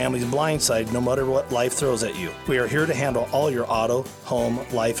protect your family's blind side no matter what life throws at you. We are here to handle all your auto, home,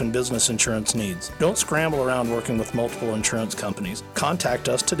 life, and business insurance needs. Don't scramble around working with multiple insurance companies. Contact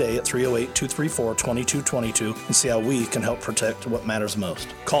us today at 308-234-2222 and see how we can help protect what matters most.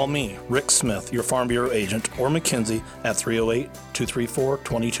 Call me, Rick Smith, your Farm Bureau agent, or McKinsey at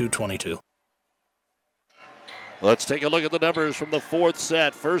 308-234-2222. Let's take a look at the numbers from the 4th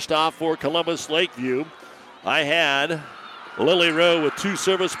set. First off for Columbus Lakeview, I had Lily Rowe with 2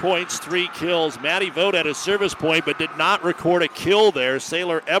 service points, 3 kills. Maddie Vogt had a service point but did not record a kill there.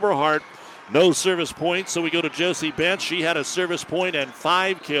 Sailor Eberhardt, no service points, so we go to Josie Bench. She had a service point and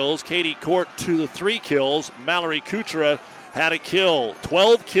 5 kills. Katie Court, 3 kills. Mallory Kuchera had a kill.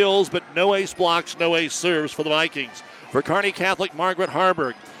 12 kills, but no ace blocks, no ace serves for the Vikings. For Kearney Catholic, Margaret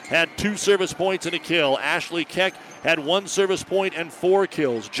Harburg had 2 service points and a kill. Ashley Keck had 1 service point and 4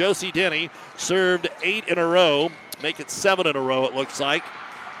 kills. Josie Denny served 8 in a row. Make it 7 in a row, it looks like.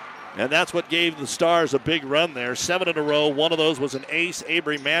 And that's what gave the Stars a big run there. 7 in a row. One of those was an ace.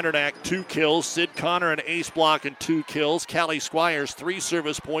 Avery Mandernack, 2 kills. Sid Connor, an ace block and 2 kills. Callie Squires, 3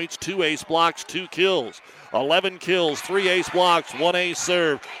 service points, 2 ace blocks, 2 kills. 11 kills, 3 ace blocks, 1 ace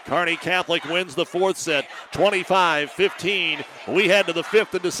serve. Kearney Catholic wins the 4th set, 25-15. We head to the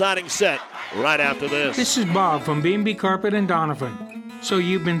 5th and deciding set right after this. This is Bob from B&B Carpet and Donovan. So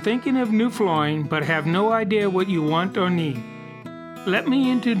you've been thinking of new flooring but have no idea what you want or need. Let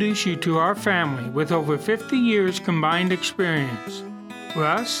me introduce you to our family with over 50 years combined experience.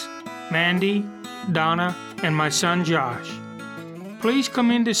 Russ, Mandy, Donna, and my son Josh. Please come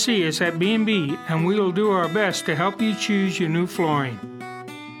in to see us at B&B and we will do our best to help you choose your new flooring.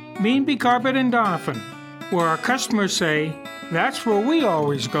 B&B Carpet and Donovan, where our customers say, that's where we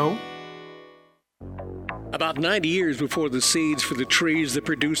always go. About 90 years before the seeds for the trees that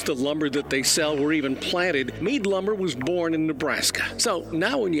produce the lumber that they sell were even planted, Mead Lumber was born in Nebraska. So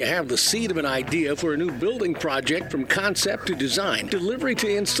now when you have the seed of an idea for a new building project from concept to design, delivery to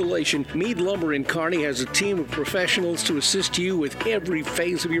installation, Mead Lumber in Kearney has a team of professionals to assist you with every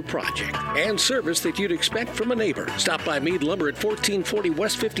phase of your project and service that you'd expect from a neighbor. Stop by Mead Lumber at 1440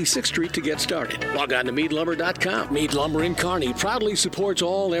 West 56th Street to get started. Log on to meadlumber.com. Mead Lumber in Kearney proudly supports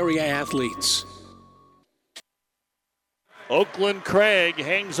all area athletes. Oakland Craig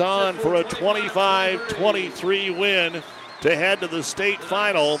hangs on for a 25-23 win to head to the state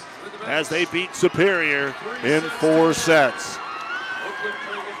final as they beat Superior in 4 sets.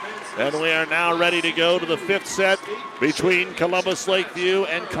 And we are now ready to go to the 5th set between Columbus Lakeview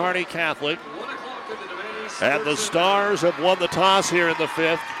and Kearney Catholic. And the Stars have won the toss here in the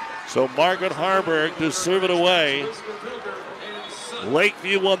 5th, so Margaret Harburg to serve it away.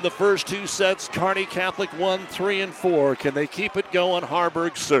 Lakeview won the first 2 sets. Kearney Catholic won 3 and 4. Can they keep it going?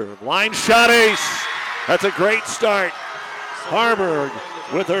 Harburg serve. Line shot ace. That's a great start. Harburg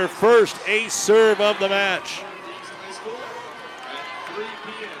with her first ace serve of the match.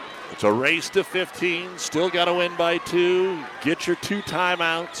 It's a race to 15. Still got to win by 2. Get your 2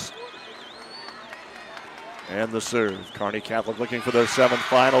 timeouts. And the serve. Kearney Catholic looking for their 7th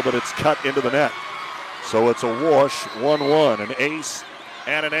final, but it's cut into the net. So it's a wash, 1-1, an ace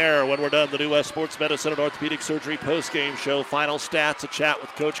and an error. When we're done, the New West Sports Medicine and Orthopedic Surgery postgame show. Final stats, a chat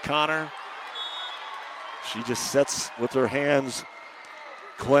with Coach Connor. She just sits with her hands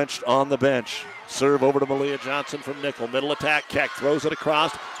clenched on the bench. Serve over to Malia Johnson from nickel. Middle attack, Keck throws it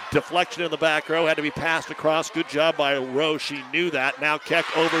across. Deflection in the back row, had to be passed across. Good job by Rowe, she knew that. Now Keck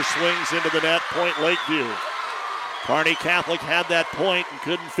overswings into the net, point Lakeview. Kearney Catholic had that point and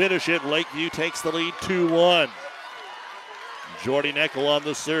couldn't finish it. Lakeview takes the lead 2-1. Jordy Neckel on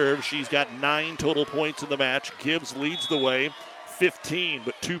the serve. She's got 9 total points in the match. Gibbs leads the way, 15,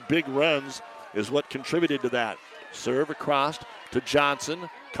 but 2 big runs is what contributed to that. Serve across to Johnson.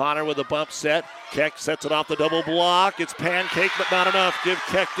 Connor with a bump set. Keck sets it off the double block. It's pancake, but not enough. Give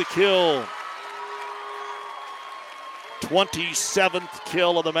Keck the kill. 27th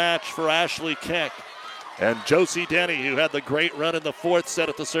kill of the match for Ashley Keck. And Josie Denny, who had the great run in the 4th set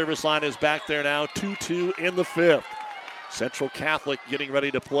at the service line, is back there now, 2-2 in the 5th. Central Catholic getting ready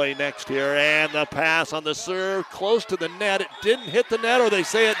to play next here. And the pass on the serve, close to the net. It didn't hit the net, or they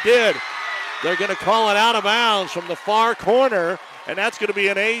say it did. They're going to call it out of bounds from the far corner, and that's going to be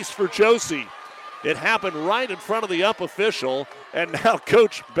an ace for Josie. It happened right in front of the up official, and now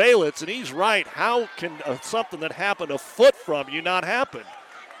Coach Baylitz, and he's right. How can something that happened a foot from you not happen?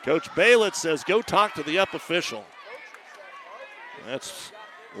 Coach Baylitz says, go talk to the up official. That's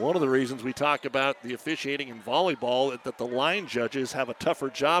one of the reasons we talk about the officiating in volleyball, that the line judges have a tougher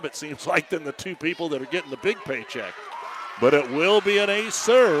job, it seems like, than the 2 people that are getting the big paycheck. But it will be an ace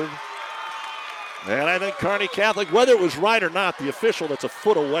serve. And I think Kearney Catholic, whether it was right or not, the official that's a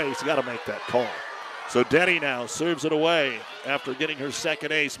foot away has got to make that call. So Denny now serves it away after getting her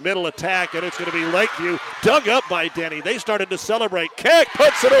 2nd ace. Middle attack, and it's going to be Lakeview. Dug up by Denny. They started to celebrate. Keck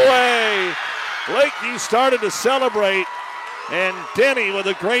puts it away. Lakeview started to celebrate, and Denny with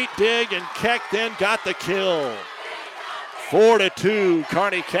a great dig, and Keck then got the kill. 4-2,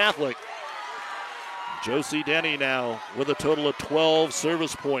 Kearney Catholic. Josie Denny now with a total of 12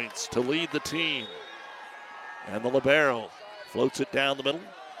 service points to lead the team. And the libero Floats it down the middle.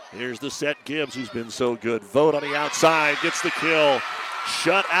 Here's the set. Gibbs, who's been so good. Vogt on the outside, gets the kill.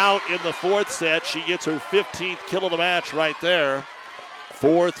 Shut out in the fourth set. She gets her 15th kill of the match right there.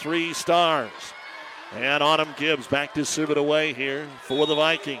 4-3 Stars. And Autumn Gibbs back to serve it away here for the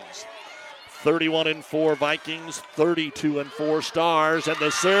Vikings. 31-4 Vikings, 32-4 Stars. And the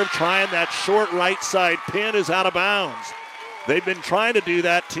serve trying that short right side pin is out of bounds. They've been trying to do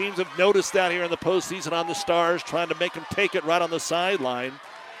that. Teams have noticed that here in the postseason on the Stars, trying to make them take it right on the sideline.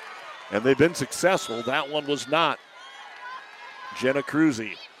 And they've been successful. That one was not. Jenna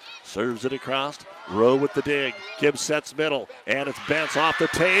Cruzy serves it across. Rowe with the dig. Gibbs sets middle. And it's Bentz off the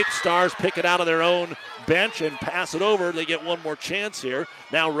tape. Stars pick it out of their own bench and pass it over. They get one more chance here.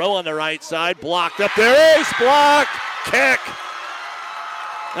 Now Rowe on the right side. Blocked up there. Ace block. Keck.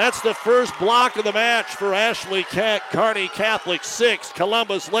 That's the first block of the match for Ashley Keck. Kearney Catholic 6.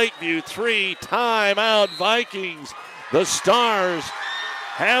 Columbus Lakeview 3. Timeout Vikings. The Stars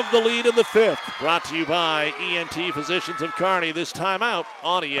have the lead in the fifth. Brought to you by ENT Physicians of Kearney. This timeout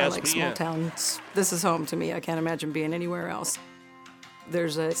on ESPN. I like small towns. This is home to me. I can't imagine being anywhere else.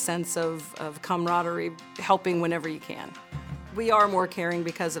 There's a sense of camaraderie, helping whenever you can. We are more caring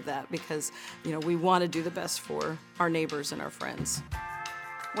because of that, because we want to do the best for our neighbors and our friends.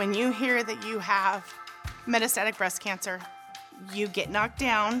 When you hear that you have metastatic breast cancer, you get knocked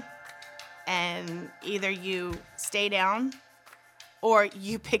down, and either you stay down or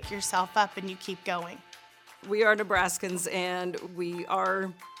you pick yourself up and you keep going. We are Nebraskans, and we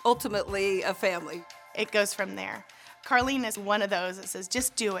are ultimately a family. It goes from there. Carlene is one of those that says,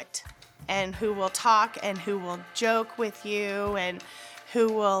 just do it, and who will talk and who will joke with you and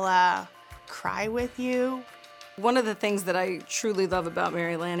who will cry with you. One of the things that I truly love about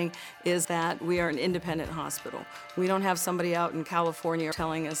Mary Lanning is that we are an independent hospital. We don't have somebody out in California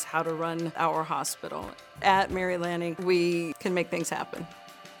telling us how to run our hospital. At Mary Lanning, we can make things happen.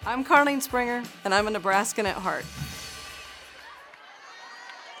 I'm Carlene Springer, and I'm a Nebraskan at heart.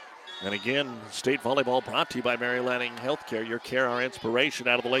 And again, state volleyball brought to you by Mary Lanning Healthcare. Your care, our inspiration.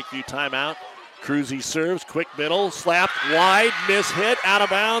 Out of the Lakeview timeout. Cruzy serves, quick middle, slapped wide, miss hit, out of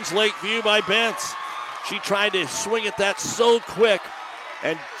bounds. Lakeview by Bentz. She tried to swing at that so quick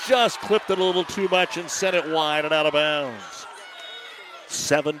and just clipped it a little too much and sent it wide and out of bounds.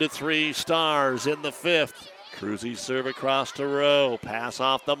 7-3 Stars in the fifth. Cruzy serve across to Rowe. Pass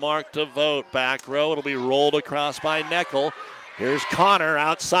off the mark to Vogt. Back row. It'll be rolled across by Neckel. Here's Connor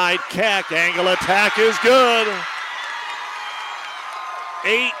outside Keck. Angle attack is good.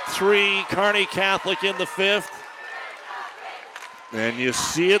 8-3 Kearney Catholic in the fifth. And you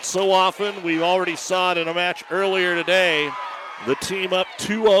see it so often. We already saw it in a match earlier today. The team up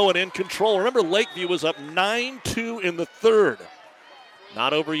 2-0 and in control. Remember, Lakeview was up 9-2 in the third.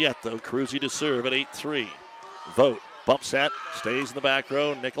 Not over yet, though. Cruzy to serve at 8-3. Vogt, bump set, stays in the back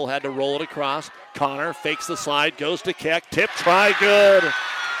row. Nickel had to roll it across. Connor fakes the slide, goes to Keck. Tip, try, good.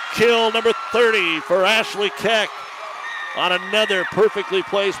 Kill number 30 for Ashley Keck on another perfectly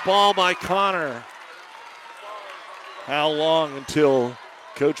placed ball by Connor. How long until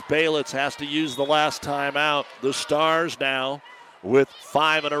Coach Baylitz has to use the last time out? The Stars now with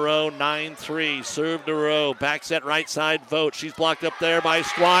 5 in a row, 9-3. Serve to Rowe. Back set right side, Vogt. She's blocked up there by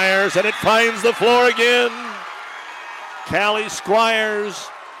Squires, and it finds the floor again. Callie Squires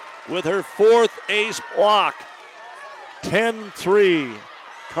with her fourth ace block. 10-3.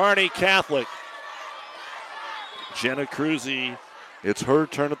 Kearney Catholic. Jenna Cruzy, it's her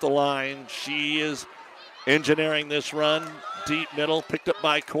turn at the line. She is engineering this run. Deep middle, picked up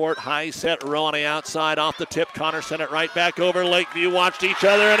by Court. High set, Rowe on the outside, off the tip. Connor sent it right back over. Lakeview watched each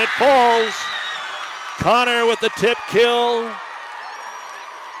other, and it falls. Connor with the tip kill.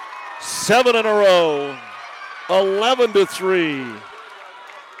 7 in a row. 11-3.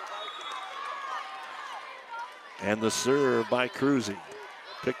 And the serve by Cruzy.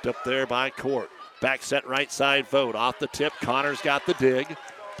 Picked up there by Court. Back set right side, Vogt. Off the tip, Connor's got the dig.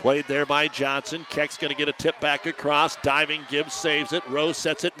 Played there by Johnson. Keck's going to get a tip back across. Diving Gibbs saves it. Rose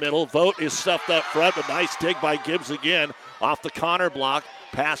sets it middle. Vogt is stuffed up front, but nice dig by Gibbs again. Off the Connor block.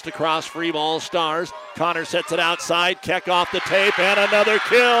 Passed across, free ball Stars. Connor sets it outside. Keck off the tape, and another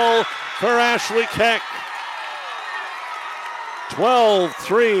kill for Ashley Keck.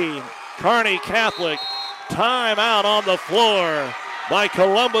 12-3. Kearney Catholic. Timeout on the floor by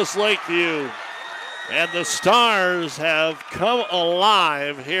Columbus Lakeview. And the Stars have come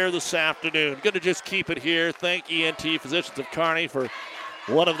alive here this afternoon. Going to just keep it here. Thank ENT Physicians of Kearney for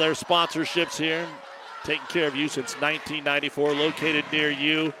one of their sponsorships here. Taking care of you since 1994, located near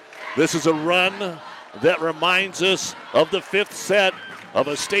you. This is a run that reminds us of the fifth set of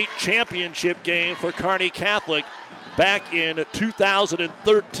a state championship game for Kearney Catholic back in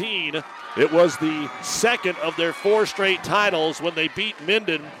 2013. It was the second of their 4 straight titles when they beat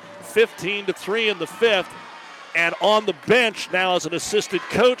Minden 15-3 in the 5th. And on the bench now as an assistant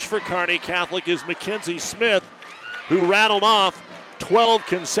coach for Kearney Catholic is Mackenzie Smith, who rattled off 12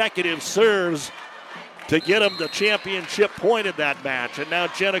 consecutive serves to get him the championship point in that match. And now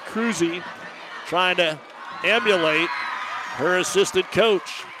Jenna Cruzy trying to emulate her assistant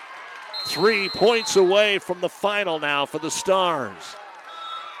coach. 3 points away from the final now for the Stars.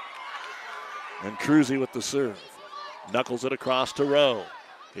 And Cruzy with the serve. Knuckles it across to Rowe.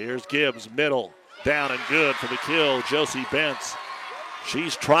 Here's Gibbs, middle, down and good for the kill, Josie Bentz.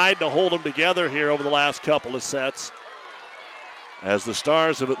 She's tried to hold them together here over the last couple of sets, as the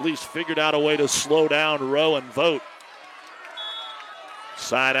Stars have at least figured out a way to slow down Rowe and Vogt.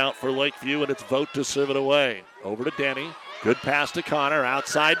 Side out for Lakeview, and it's Vogt to serve it away. Over to Denny. Good pass to Connor.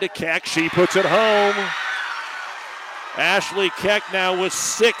 Outside to Keck. She puts it home. Ashley Keck now with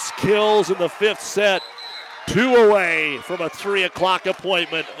 6 kills in the 5th set. 2 away from a 3 o'clock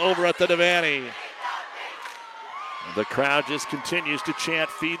appointment over at the Devaney. The crowd just continues to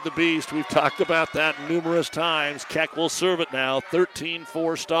chant, "Feed the Beast." We've talked about that numerous times. Keck will serve it now.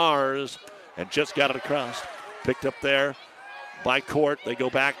 13-4 Stars, and just got it across. Picked up there by Court. They go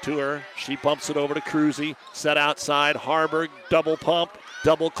back to her. She bumps it over to Cruzy. Set outside. Harburg, double pump,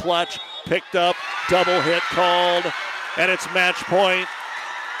 double clutch. Picked up, double hit called, and it's match point.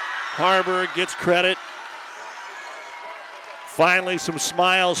 Harburg gets credit. Finally, some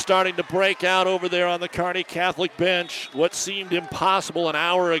smiles starting to break out over there on the Kearney Catholic bench. What seemed impossible an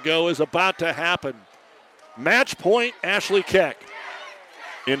hour ago is about to happen. Match point, Ashley Keck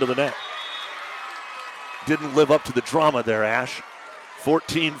into the net. Didn't live up to the drama there, Ash.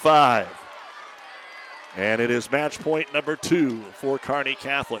 14-5. And it is match point number 2 for Kearney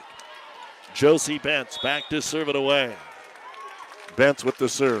Catholic. Josie Bentz back to serve it away. Bentz with the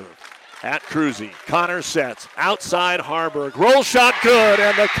serve. At Cruzy. Connor sets. Outside Harburg. Roll shot good.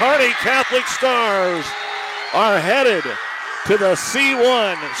 And the Kearney Catholic Stars are headed to the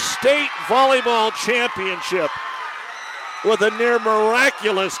C1 State Volleyball Championship with a near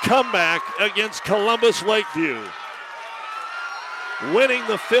miraculous comeback against Columbus Lakeview. Winning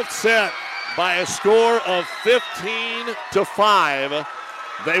the 5th set by a score of 15-5.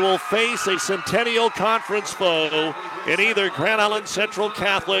 They will face a Centennial Conference foe in either Grand Island Central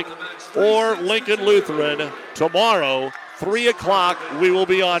Catholic or Lincoln Lutheran tomorrow, 3 o'clock. We will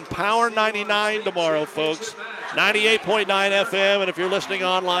be on Power 99 tomorrow, folks. 98.9 FM, and if you're listening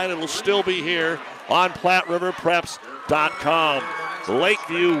online, it'll still be here on PlatteRiverPreps.com.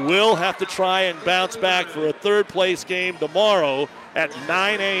 Lakeview will have to try and bounce back for a 3rd-place game tomorrow at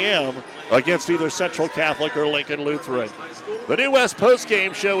 9 a.m. against either Central Catholic or Lincoln Lutheran. The New West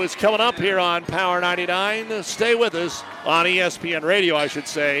postgame show is coming up here on Power 99. Stay with us on ESPN Radio, I should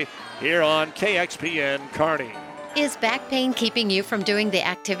say, here on KXPN Kearney. Is back pain keeping you from doing the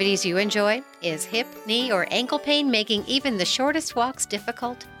activities you enjoy? Is hip, knee, or ankle pain making even the shortest walks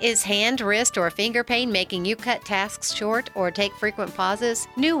difficult? Is hand, wrist, or finger pain making you cut tasks short or take frequent pauses?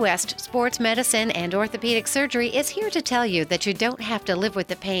 New West Sports Medicine and Orthopedic Surgery is here to tell you that you don't have to live with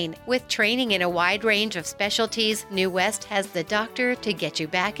the pain. With training in a wide range of specialties, New West has the doctor to get you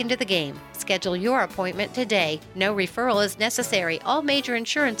back into the game. Schedule your appointment today. No referral is necessary. All major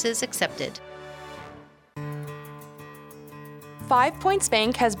insurances accepted. 5 Points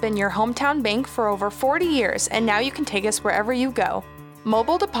Bank has been your hometown bank for over 40 years, and now you can take us wherever you go.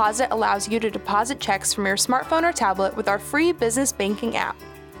 Mobile Deposit allows you to deposit checks from your smartphone or tablet with our free business banking app.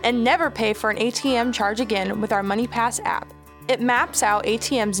 And never pay for an ATM charge again with our MoneyPass app. It maps out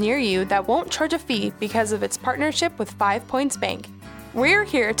ATMs near you that won't charge a fee because of its partnership with 5 Points Bank. We're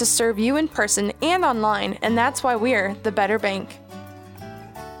here to serve you in person and online, and that's why we're the better bank.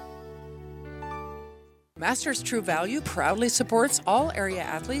 Masters True Value proudly supports all area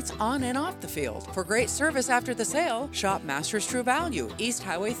athletes on and off the field. For great service after the sale, shop Masters True Value, East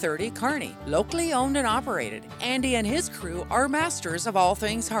Highway 30, Kearney. Locally owned and operated. Andy and his crew are masters of all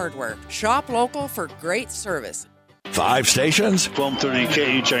things hardware. Shop local for great service. 5 stations.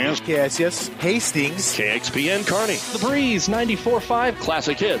 1230 KHS. KCHS. Hastings. KXPN Kearney. The Breeze 94.5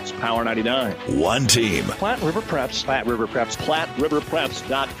 Classic Hits. Power 99. 1 team. Platte River Preps. Platte River Preps.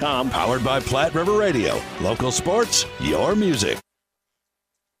 PlatteRiverPreps.com. Powered by Platte River Radio. Local sports, your music.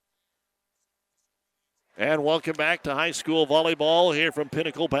 And welcome back to high school volleyball here from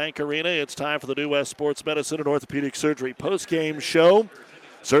Pinnacle Bank Arena. It's time for the New West Sports Medicine and Orthopedic Surgery postgame show.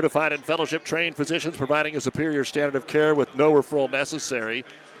 Certified and fellowship trained physicians providing a superior standard of care with no referral necessary.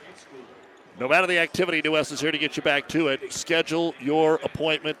 No matter the activity, New West is here to get you back to it. Schedule your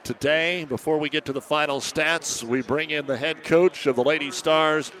appointment today. Before we get to the final stats, we bring in the head coach of the Lady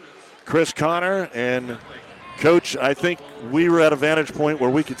Stars, Chris Connor. And, Coach, I think we were at a vantage point where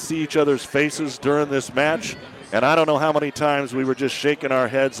we could see each other's faces during this match. And I don't know how many times we were just shaking our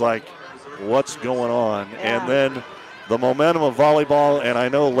heads like, what's going on? Yeah. And then the momentum of volleyball, and I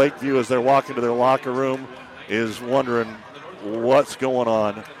know Lakeview, as they're walking to their locker room, is wondering what's going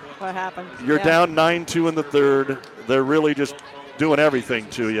on. What happened? You're down 9-2 in the third. They're really just doing everything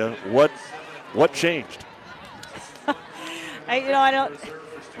to you. What changed?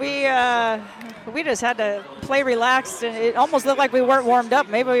 We just had to play relaxed, and it almost looked like we weren't warmed up.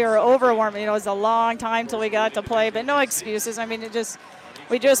 Maybe we were overwarmed. It was a long time till we got to play, but no excuses. I mean,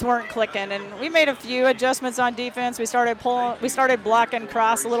 we just weren't clicking, and we made a few adjustments on defense. We started blocking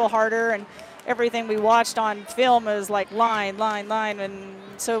cross a little harder, and everything we watched on film is like line, and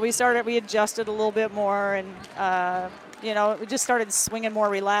so we adjusted a little bit more, and we just started swinging more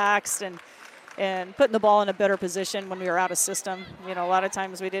relaxed and putting the ball in a better position when we were out of system. A lot of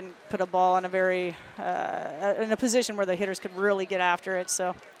times we didn't put a ball in in a position where the hitters could really get after it.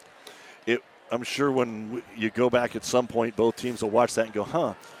 So I'm sure when you go back at some point, both teams will watch that and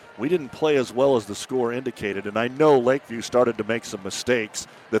go, we didn't play as well as the score indicated. And I know Lakeview started to make some mistakes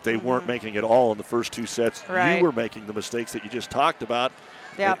that they weren't making at all in the first two sets. Right. You were making the mistakes that you just talked about.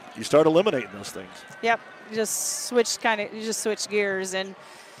 Yep. You start eliminating those things. Yep. You just switch gears, and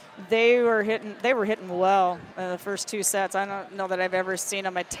they were hitting well in the first two sets. I don't know that I've ever seen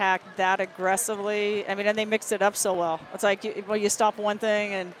them attack that aggressively. I mean, and they mixed it up so well. It's like you stop one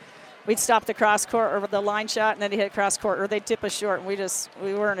thing, and we'd stop the cross court or the line shot, and then they hit cross court, or they'd tip us short, and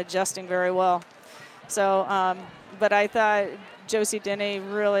we weren't adjusting very well. So, but I thought Josie Denny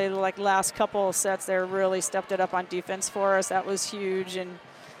really, like last couple of sets there, really stepped it up on defense for us. That was huge, and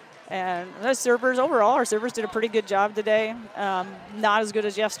the servers overall, our servers did a pretty good job today. Not as good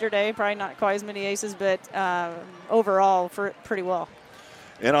as yesterday, probably not quite as many aces, but overall pretty well.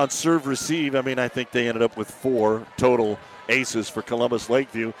 And on serve receive, I mean, I think they ended up with 4 total aces for Columbus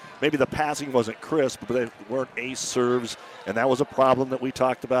Lakeview. Maybe the passing wasn't crisp, but they weren't ace serves, and that was a problem that we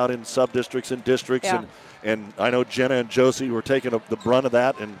talked about in sub-districts and districts. Yeah. And I know Jenna and Josie were taking the brunt of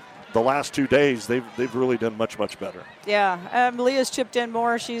that, and the last 2 days they've really done much better. Yeah, Leah's chipped in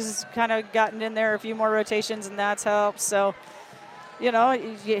more. She's kind of gotten in there a few more rotations, and that's helped. So, you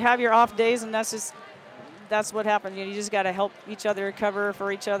have your off days, and that's what happened. You just got to help each other cover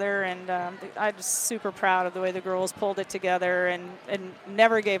for each other, and I'm just super proud of the way the girls pulled it together and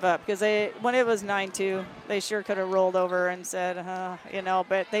never gave up, because when it was 9-2, they sure could have rolled over and said,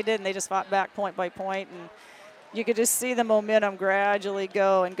 but they didn't. They just fought back point by point, and you could just see the momentum gradually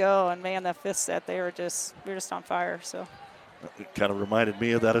go, and man, that fifth set, we were just on fire. So it kind of reminded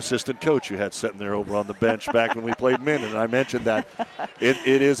me of that assistant coach you had sitting there over on the bench back when we played men, and I mentioned that it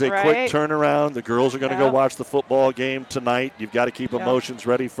is a quick turnaround. The girls are going to go watch the football game tonight. You've got to keep emotions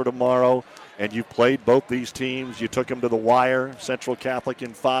ready for tomorrow, and you played both these teams. You took them to the wire, Central Catholic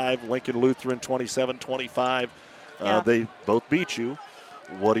in 5, Lincoln Lutheran 27-25. They both beat you.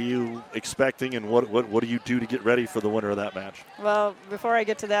 What are you expecting, and what do you do to get ready for the winner of that match? Well, before I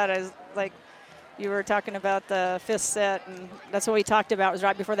get to that, you were talking about the fifth set, and that's what we talked about. It was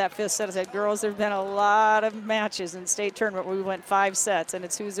right before that fifth set. I said, girls, there have been a lot of matches in state tournament where we went 5 sets, and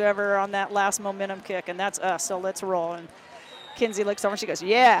it's who's ever on that last momentum kick, and that's us, so let's roll. And Kinsey looks over and she goes,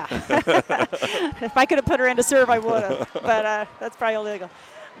 yeah. If I could have put her into serve, I would have, but that's probably illegal.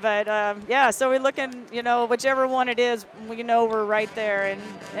 But, so we're looking, whichever one it is, we're right there.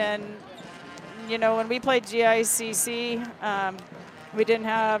 And when we played GICC, we didn't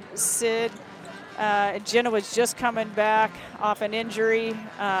have Sid. Jenna was just coming back off an injury.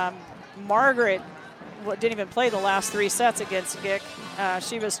 Margaret didn't even play the last 3 sets against Gick.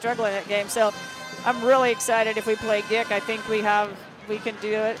 She was struggling that game. So I'm really excited if we play Gick. I think we can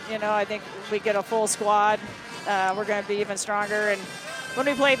do it. I think we get a full squad. We're going to be even stronger. And when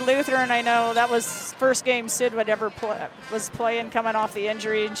we played Lutheran, I know that was first game Sid would ever was playing coming off the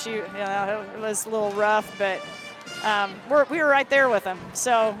injury, and it was a little rough, but we were right there with them.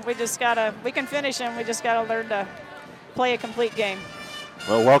 So we can finish them. We just got to learn to play a complete game.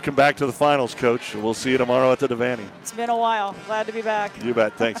 Well, welcome back to the finals, Coach. We'll see you tomorrow at the Devaney. It's been a while. Glad to be back. You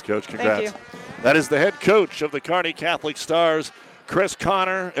bet. Thanks, Coach. Congrats. Thank you. That is the head coach of the Kearney Catholic Stars, Chris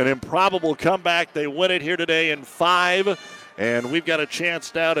Connor. An improbable comeback. They win it here today in 5. And we've got a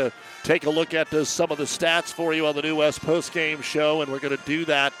chance now to take a look at some of the stats for you on the New West postgame show, and we're going to do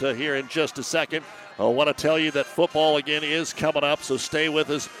that here in just a second. I want to tell you that football, again, is coming up, so stay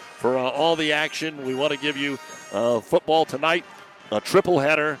with us for all the action. We want to give you football tonight, a triple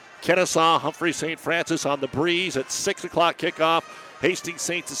header Kennesaw, Humphrey St. Francis on the breeze at 6 o'clock kickoff. Hastings,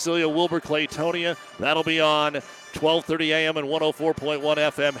 St. Cecilia, Wilbur, Claytonia. That'll be on 12:30 a.m. and 104.1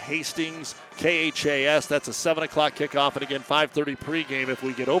 FM. Hastings, KHAS. That's a 7 o'clock kickoff. And again, 5:30 pregame if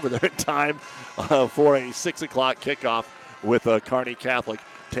we get over there in time for a 6 o'clock kickoff with Kearney Catholic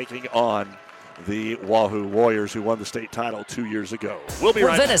taking on the Wahoo Warriors, who won the state title 2 years ago. We'll be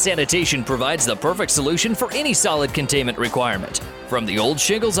right Ravenna back. Sanitation provides the perfect solution for any solid containment requirement. From the old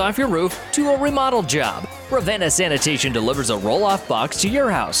shingles off your roof to a remodel job, Ravenna Sanitation delivers a roll-off box to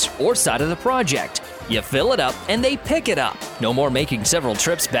your house or side of the project. You fill it up and they pick it up. No more making several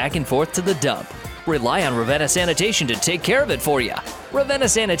trips back and forth to the dump. Rely on Ravenna Sanitation to take care of it for you. Ravenna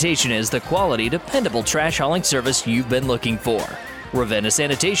Sanitation is the quality, dependable trash hauling service you've been looking for. Ravenna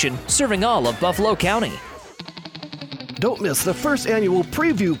Sanitation, serving all of Buffalo County. Don't miss the first annual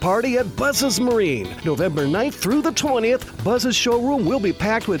preview party at Buzz's Marine. November 9th through the 20th, Buzz's showroom will be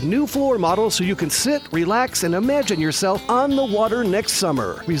packed with new floor models so you can sit, relax, and imagine yourself on the water next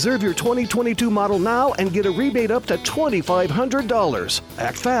summer. Reserve your 2022 model now and get a rebate up to $2,500.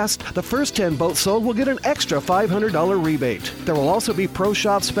 Act fast. The first 10 boats sold will get an extra $500 rebate. There will also be pro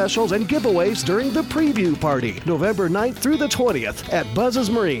shop specials and giveaways during the preview party, November 9th through the 20th at Buzz's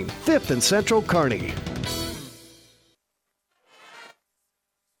Marine, 5th and Central Kearney.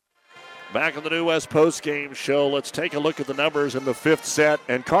 Back on the New West postgame show, let's take a look at the numbers in the fifth set.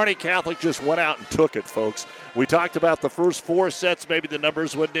 And Kearney Catholic just went out and took it, folks. We talked about the first 4 sets. Maybe the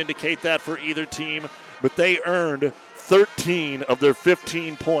numbers wouldn't indicate that for either team, but they earned 13 of their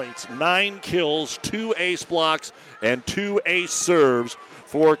 15 points. 9 kills, 2 ace blocks, and 2 ace serves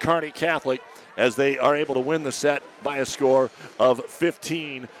for Kearney Catholic as they are able to win the set by a score of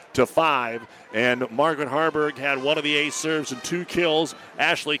 15-5. And Margaret Harburg had 1 of the ace serves and 2 kills.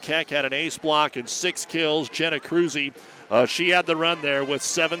 Ashley Keck had an ace block and 6 kills. Jenna Cruzy, she had the run there with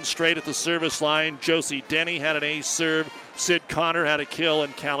 7 straight at the service line. Josie Denny had an ace serve. Sid Connor had a kill,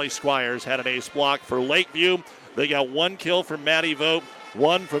 and Callie Squires had an ace block. For Lakeview, they got 1 kill from Maddie Vogt,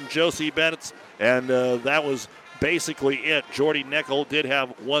 1 from Josie Bennett, and that was basically it. Jordy Neckel did have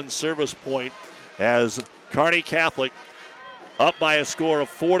 1 service point as Kearney Catholic, up by a score of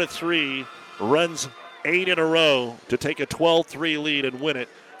 4-3, runs 8 in a row to take a 12-3 lead and win it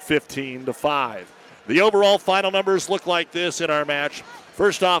 15-5. The overall final numbers look like this in our match.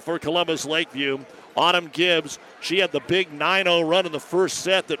 First off, for Columbus Lakeview, Autumn Gibbs, she had the big 9-0 run in the first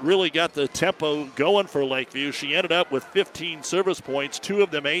set that really got the tempo going for Lakeview. She ended up with 15 service points, 2 of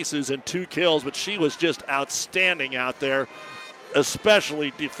them aces and 2 kills, but she was just outstanding out there,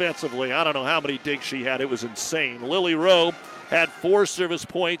 especially defensively. I don't know how many digs she had. It was insane. Lily Rowe had 4 service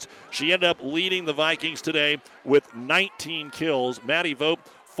points. She ended up leading the Vikings today with 19 kills. Maddie Vogt,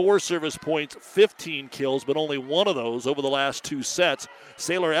 4 service points, 15 kills, but only 1 of those over the last 2 sets.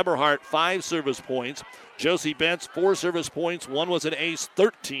 Sailor Eberhardt, 5 service points. Josie Bentz, 4 service points. 1 was an ace,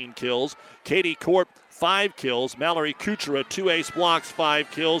 13 kills. Katie Court, 5 kills. Mallory Kuchera, 2 ace blocks, 5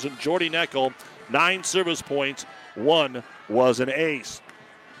 kills. And Jordy Neckel, 9 service points. 1 was an ace.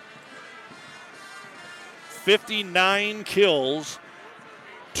 59 kills,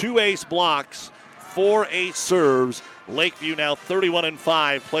 2 ace blocks, 4 ace serves. Lakeview now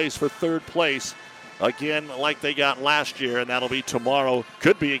 31-5, plays for 3rd place. Again, like they got last year, and that'll be tomorrow.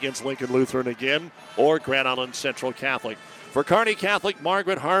 Could be against Lincoln Lutheran again or Grand Island Central Catholic. For Kearney Catholic,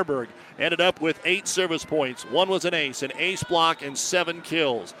 Margaret Harburg ended up with 8 service points. 1 was an ace block, and 7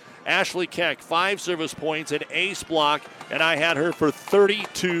 kills. Ashley Keck, 5 service points, an ace block, and I had her for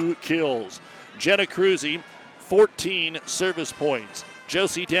 32 kills. Jenna Cruzy, 14 service points.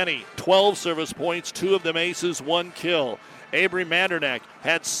 Josie Denny, 12 service points, 2 of them aces, 1 kill. Avery Mandernack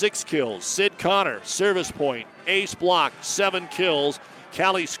had 6 kills. Sid Connor, service point, ace block, 7 kills.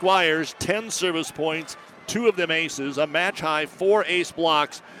 Callie Squires, 10 service points, 2 of them aces, a match high, 4 ace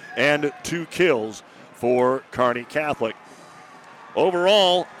blocks, and 2 kills for Kearney Catholic.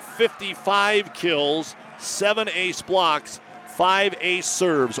 Overall, 55 kills, 7 ace blocks, 5 ace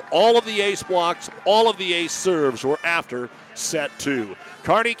serves. All of the ace blocks, all of the ace serves were after set 2.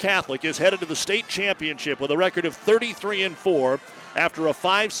 Kearney Catholic is headed to the state championship with a record of 33-4 after a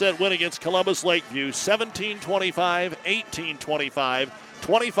 5-set win against Columbus Lakeview, 17-25, 18-25,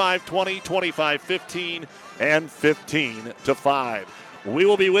 25-20, 25-15, and 15-5. We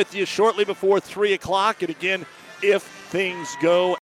will be with you shortly before 3 o'clock, and again, if things go